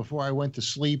half before I went to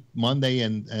sleep Monday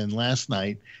and last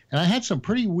night, and I had some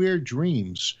pretty weird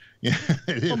dreams.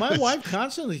 Well, my wife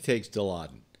constantly takes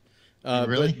Dilaudid.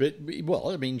 Really? But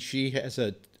she has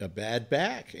a bad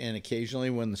back, and occasionally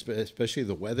when especially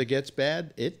the weather gets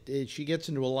bad, she gets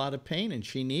into a lot of pain and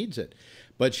she needs it.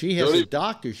 But she has a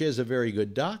doctor. She has a very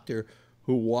good doctor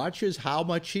who watches how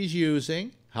much she's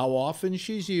using, how often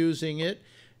she's using it,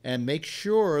 and makes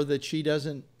sure that she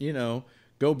doesn't,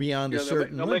 go beyond a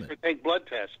certain limit. They'll make her take blood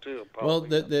tests too. Probably.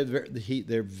 Well,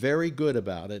 they're very good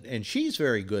about it, and she's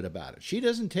very good about it. She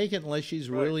doesn't take it unless she's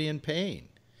really in pain.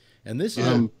 And this is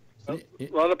a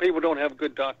lot of people don't have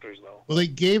good doctors, though. Well, they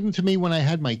gave them to me when I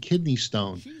had my kidney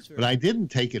stone, but I didn't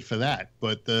take it for that.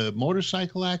 But the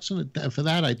motorcycle accident, for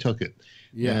that, I took it.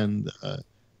 Yeah. And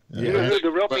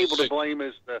the real people to blame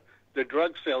is the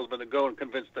drug salesmen that go and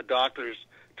convince the doctors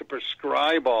to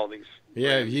prescribe all these.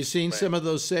 Yeah, have you seen some of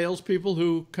those salespeople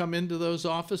who come into those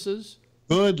offices?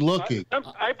 Good looking.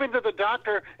 I've been to the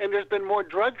doctor, and there's been more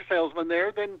drug salesmen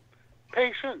there than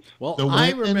patients. Well,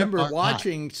 I remember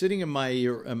sitting in my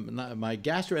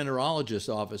gastroenterologist's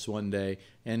office one day,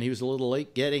 and he was a little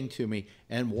late getting to me,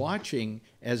 and watching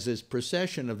as this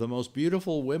procession of the most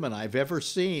beautiful women I've ever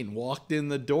seen walked in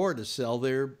the door to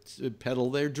peddle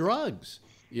their drugs.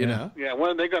 You know? Yeah, when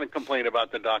are they going to complain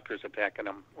about the doctors attacking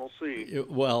them? We'll see.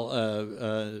 Well,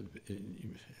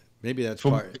 maybe that's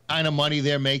from part. The kind of money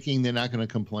they're making, they're not going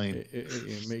to complain.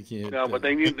 No, but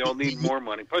they'll need more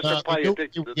money. Plus, they're probably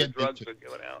addicted to the drugs they're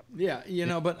giving out.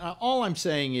 Yeah, but all I'm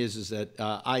saying is that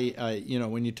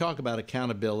when you talk about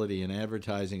accountability and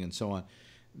advertising and so on,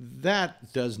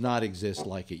 that does not exist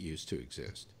like it used to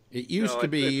exist. It used to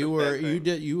be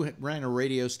you ran a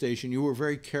radio station. You were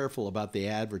very careful about the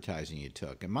advertising you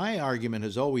took. And my argument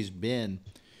has always been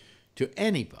to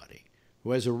anybody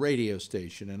who has a radio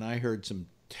station, and I heard some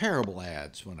terrible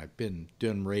ads when I've been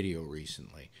doing radio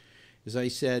recently, is I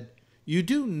said, you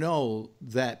do know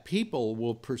that people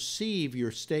will perceive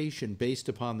your station based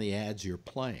upon the ads you're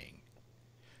playing.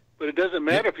 But it doesn't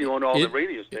matter if you own all the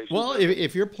radio stations. Well,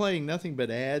 if you're playing nothing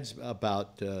but ads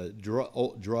about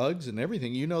drugs and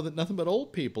everything, you know that nothing but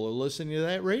old people are listening to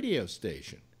that radio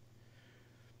station.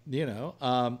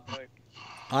 I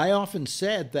often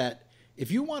said that if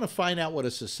you want to find out what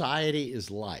a society is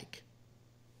like,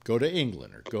 go to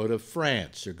England or go to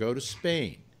France or go to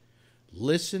Spain.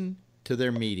 Listen to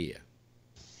their media,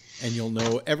 and you'll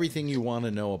know everything you want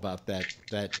to know about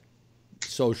that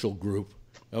social group.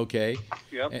 Okay.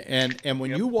 Yep. And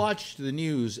when you watch the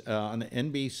news on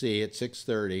NBC at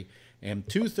 6:30, and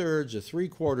 2/3 or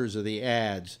 3/4 of the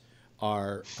ads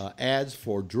are ads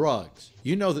for drugs,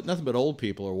 you know that nothing but old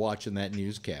people are watching that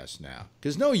newscast now,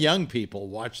 because no young people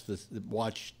watch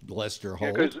Lester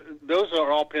Holt. Because those are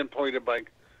all pinpointed by,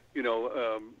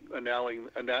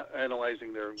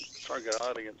 analyzing their target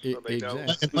audience, so they know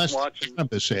who's watching.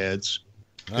 Cannabis ads.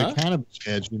 The cannabis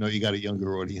ads, you got a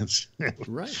younger audience.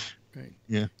 Right. Right.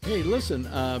 Yeah. Hey, listen.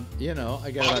 I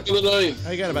got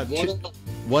about.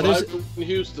 What is it? In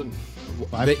Houston.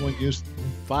 5-1 Houston.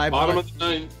 Bottom of the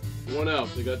ninth. 1 out.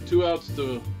 They got 2 outs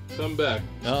to come back.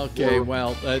 Okay.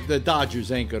 Well, the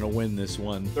Dodgers ain't going to win this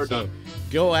one. They're done.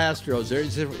 Go Astros!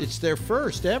 It's their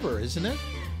first ever, isn't it?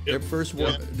 Yep. Their first.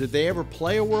 Yep. Did they ever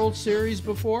play a World Series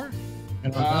before?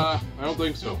 I don't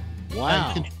think so.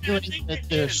 Wow. Considering that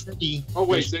their city. Oh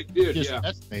wait, they did.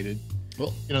 Estimated.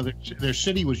 Well, their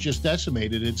city was just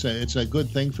decimated. It's a good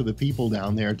thing for the people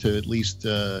down there to at least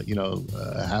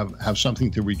have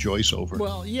something to rejoice over.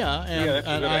 Well, yeah,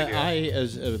 and I,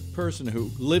 as a person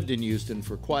who lived in Houston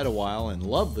for quite a while and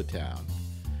loved the town,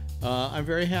 I'm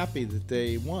very happy that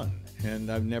they won.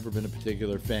 And I've never been a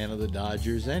particular fan of the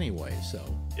Dodgers anyway, so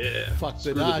fuck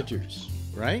the Dodgers,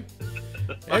 right?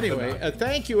 Anyway,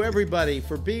 thank you everybody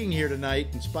for being here tonight,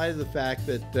 in spite of the fact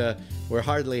that we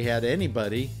hardly had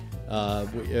anybody.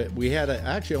 We had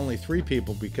actually only 3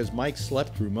 people because Mike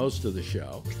slept through most of the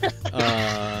show.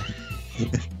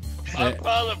 I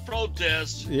filed a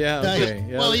protest. Yeah, okay.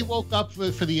 Well, he woke up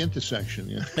for the intersection.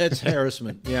 Yeah, that's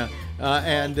harassment. Yeah,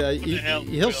 and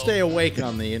he'll stay awake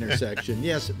on the intersection.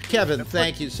 Yes, Kevin,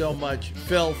 thank you so much.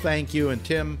 Phil, thank you, and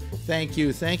Tim, thank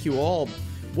you. Thank you all.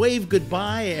 Wave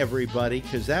goodbye, everybody,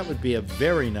 because that would be a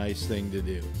very nice thing to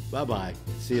do. Bye-bye.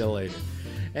 See you later.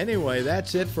 Anyway,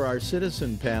 that's it for our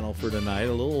citizen panel for tonight.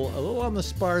 A little on the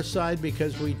sparse side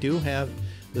because we do have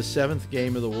the 7th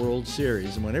game of the World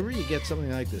Series. And whenever you get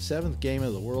something like the 7th game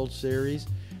of the World Series,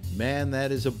 man,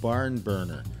 that is a barn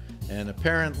burner. And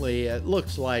apparently it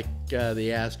looks like the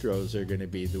Astros are going to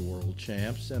be the world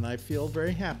champs. And I feel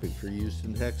very happy for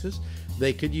Houston, Texas.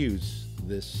 They could use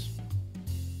this,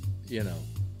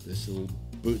 this little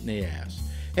boot in the ass.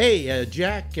 Hey,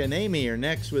 Jack and Amy are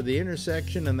next with the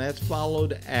intersection, and that's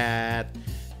followed at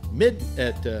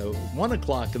 1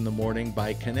 o'clock in the morning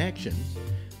by Connections.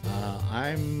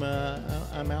 I'm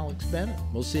Alex Bennett.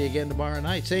 We'll see you again tomorrow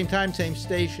night. Same time, same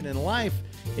station in life.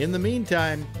 In the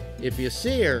meantime, if you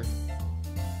see her,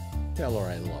 tell her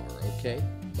I love her, okay?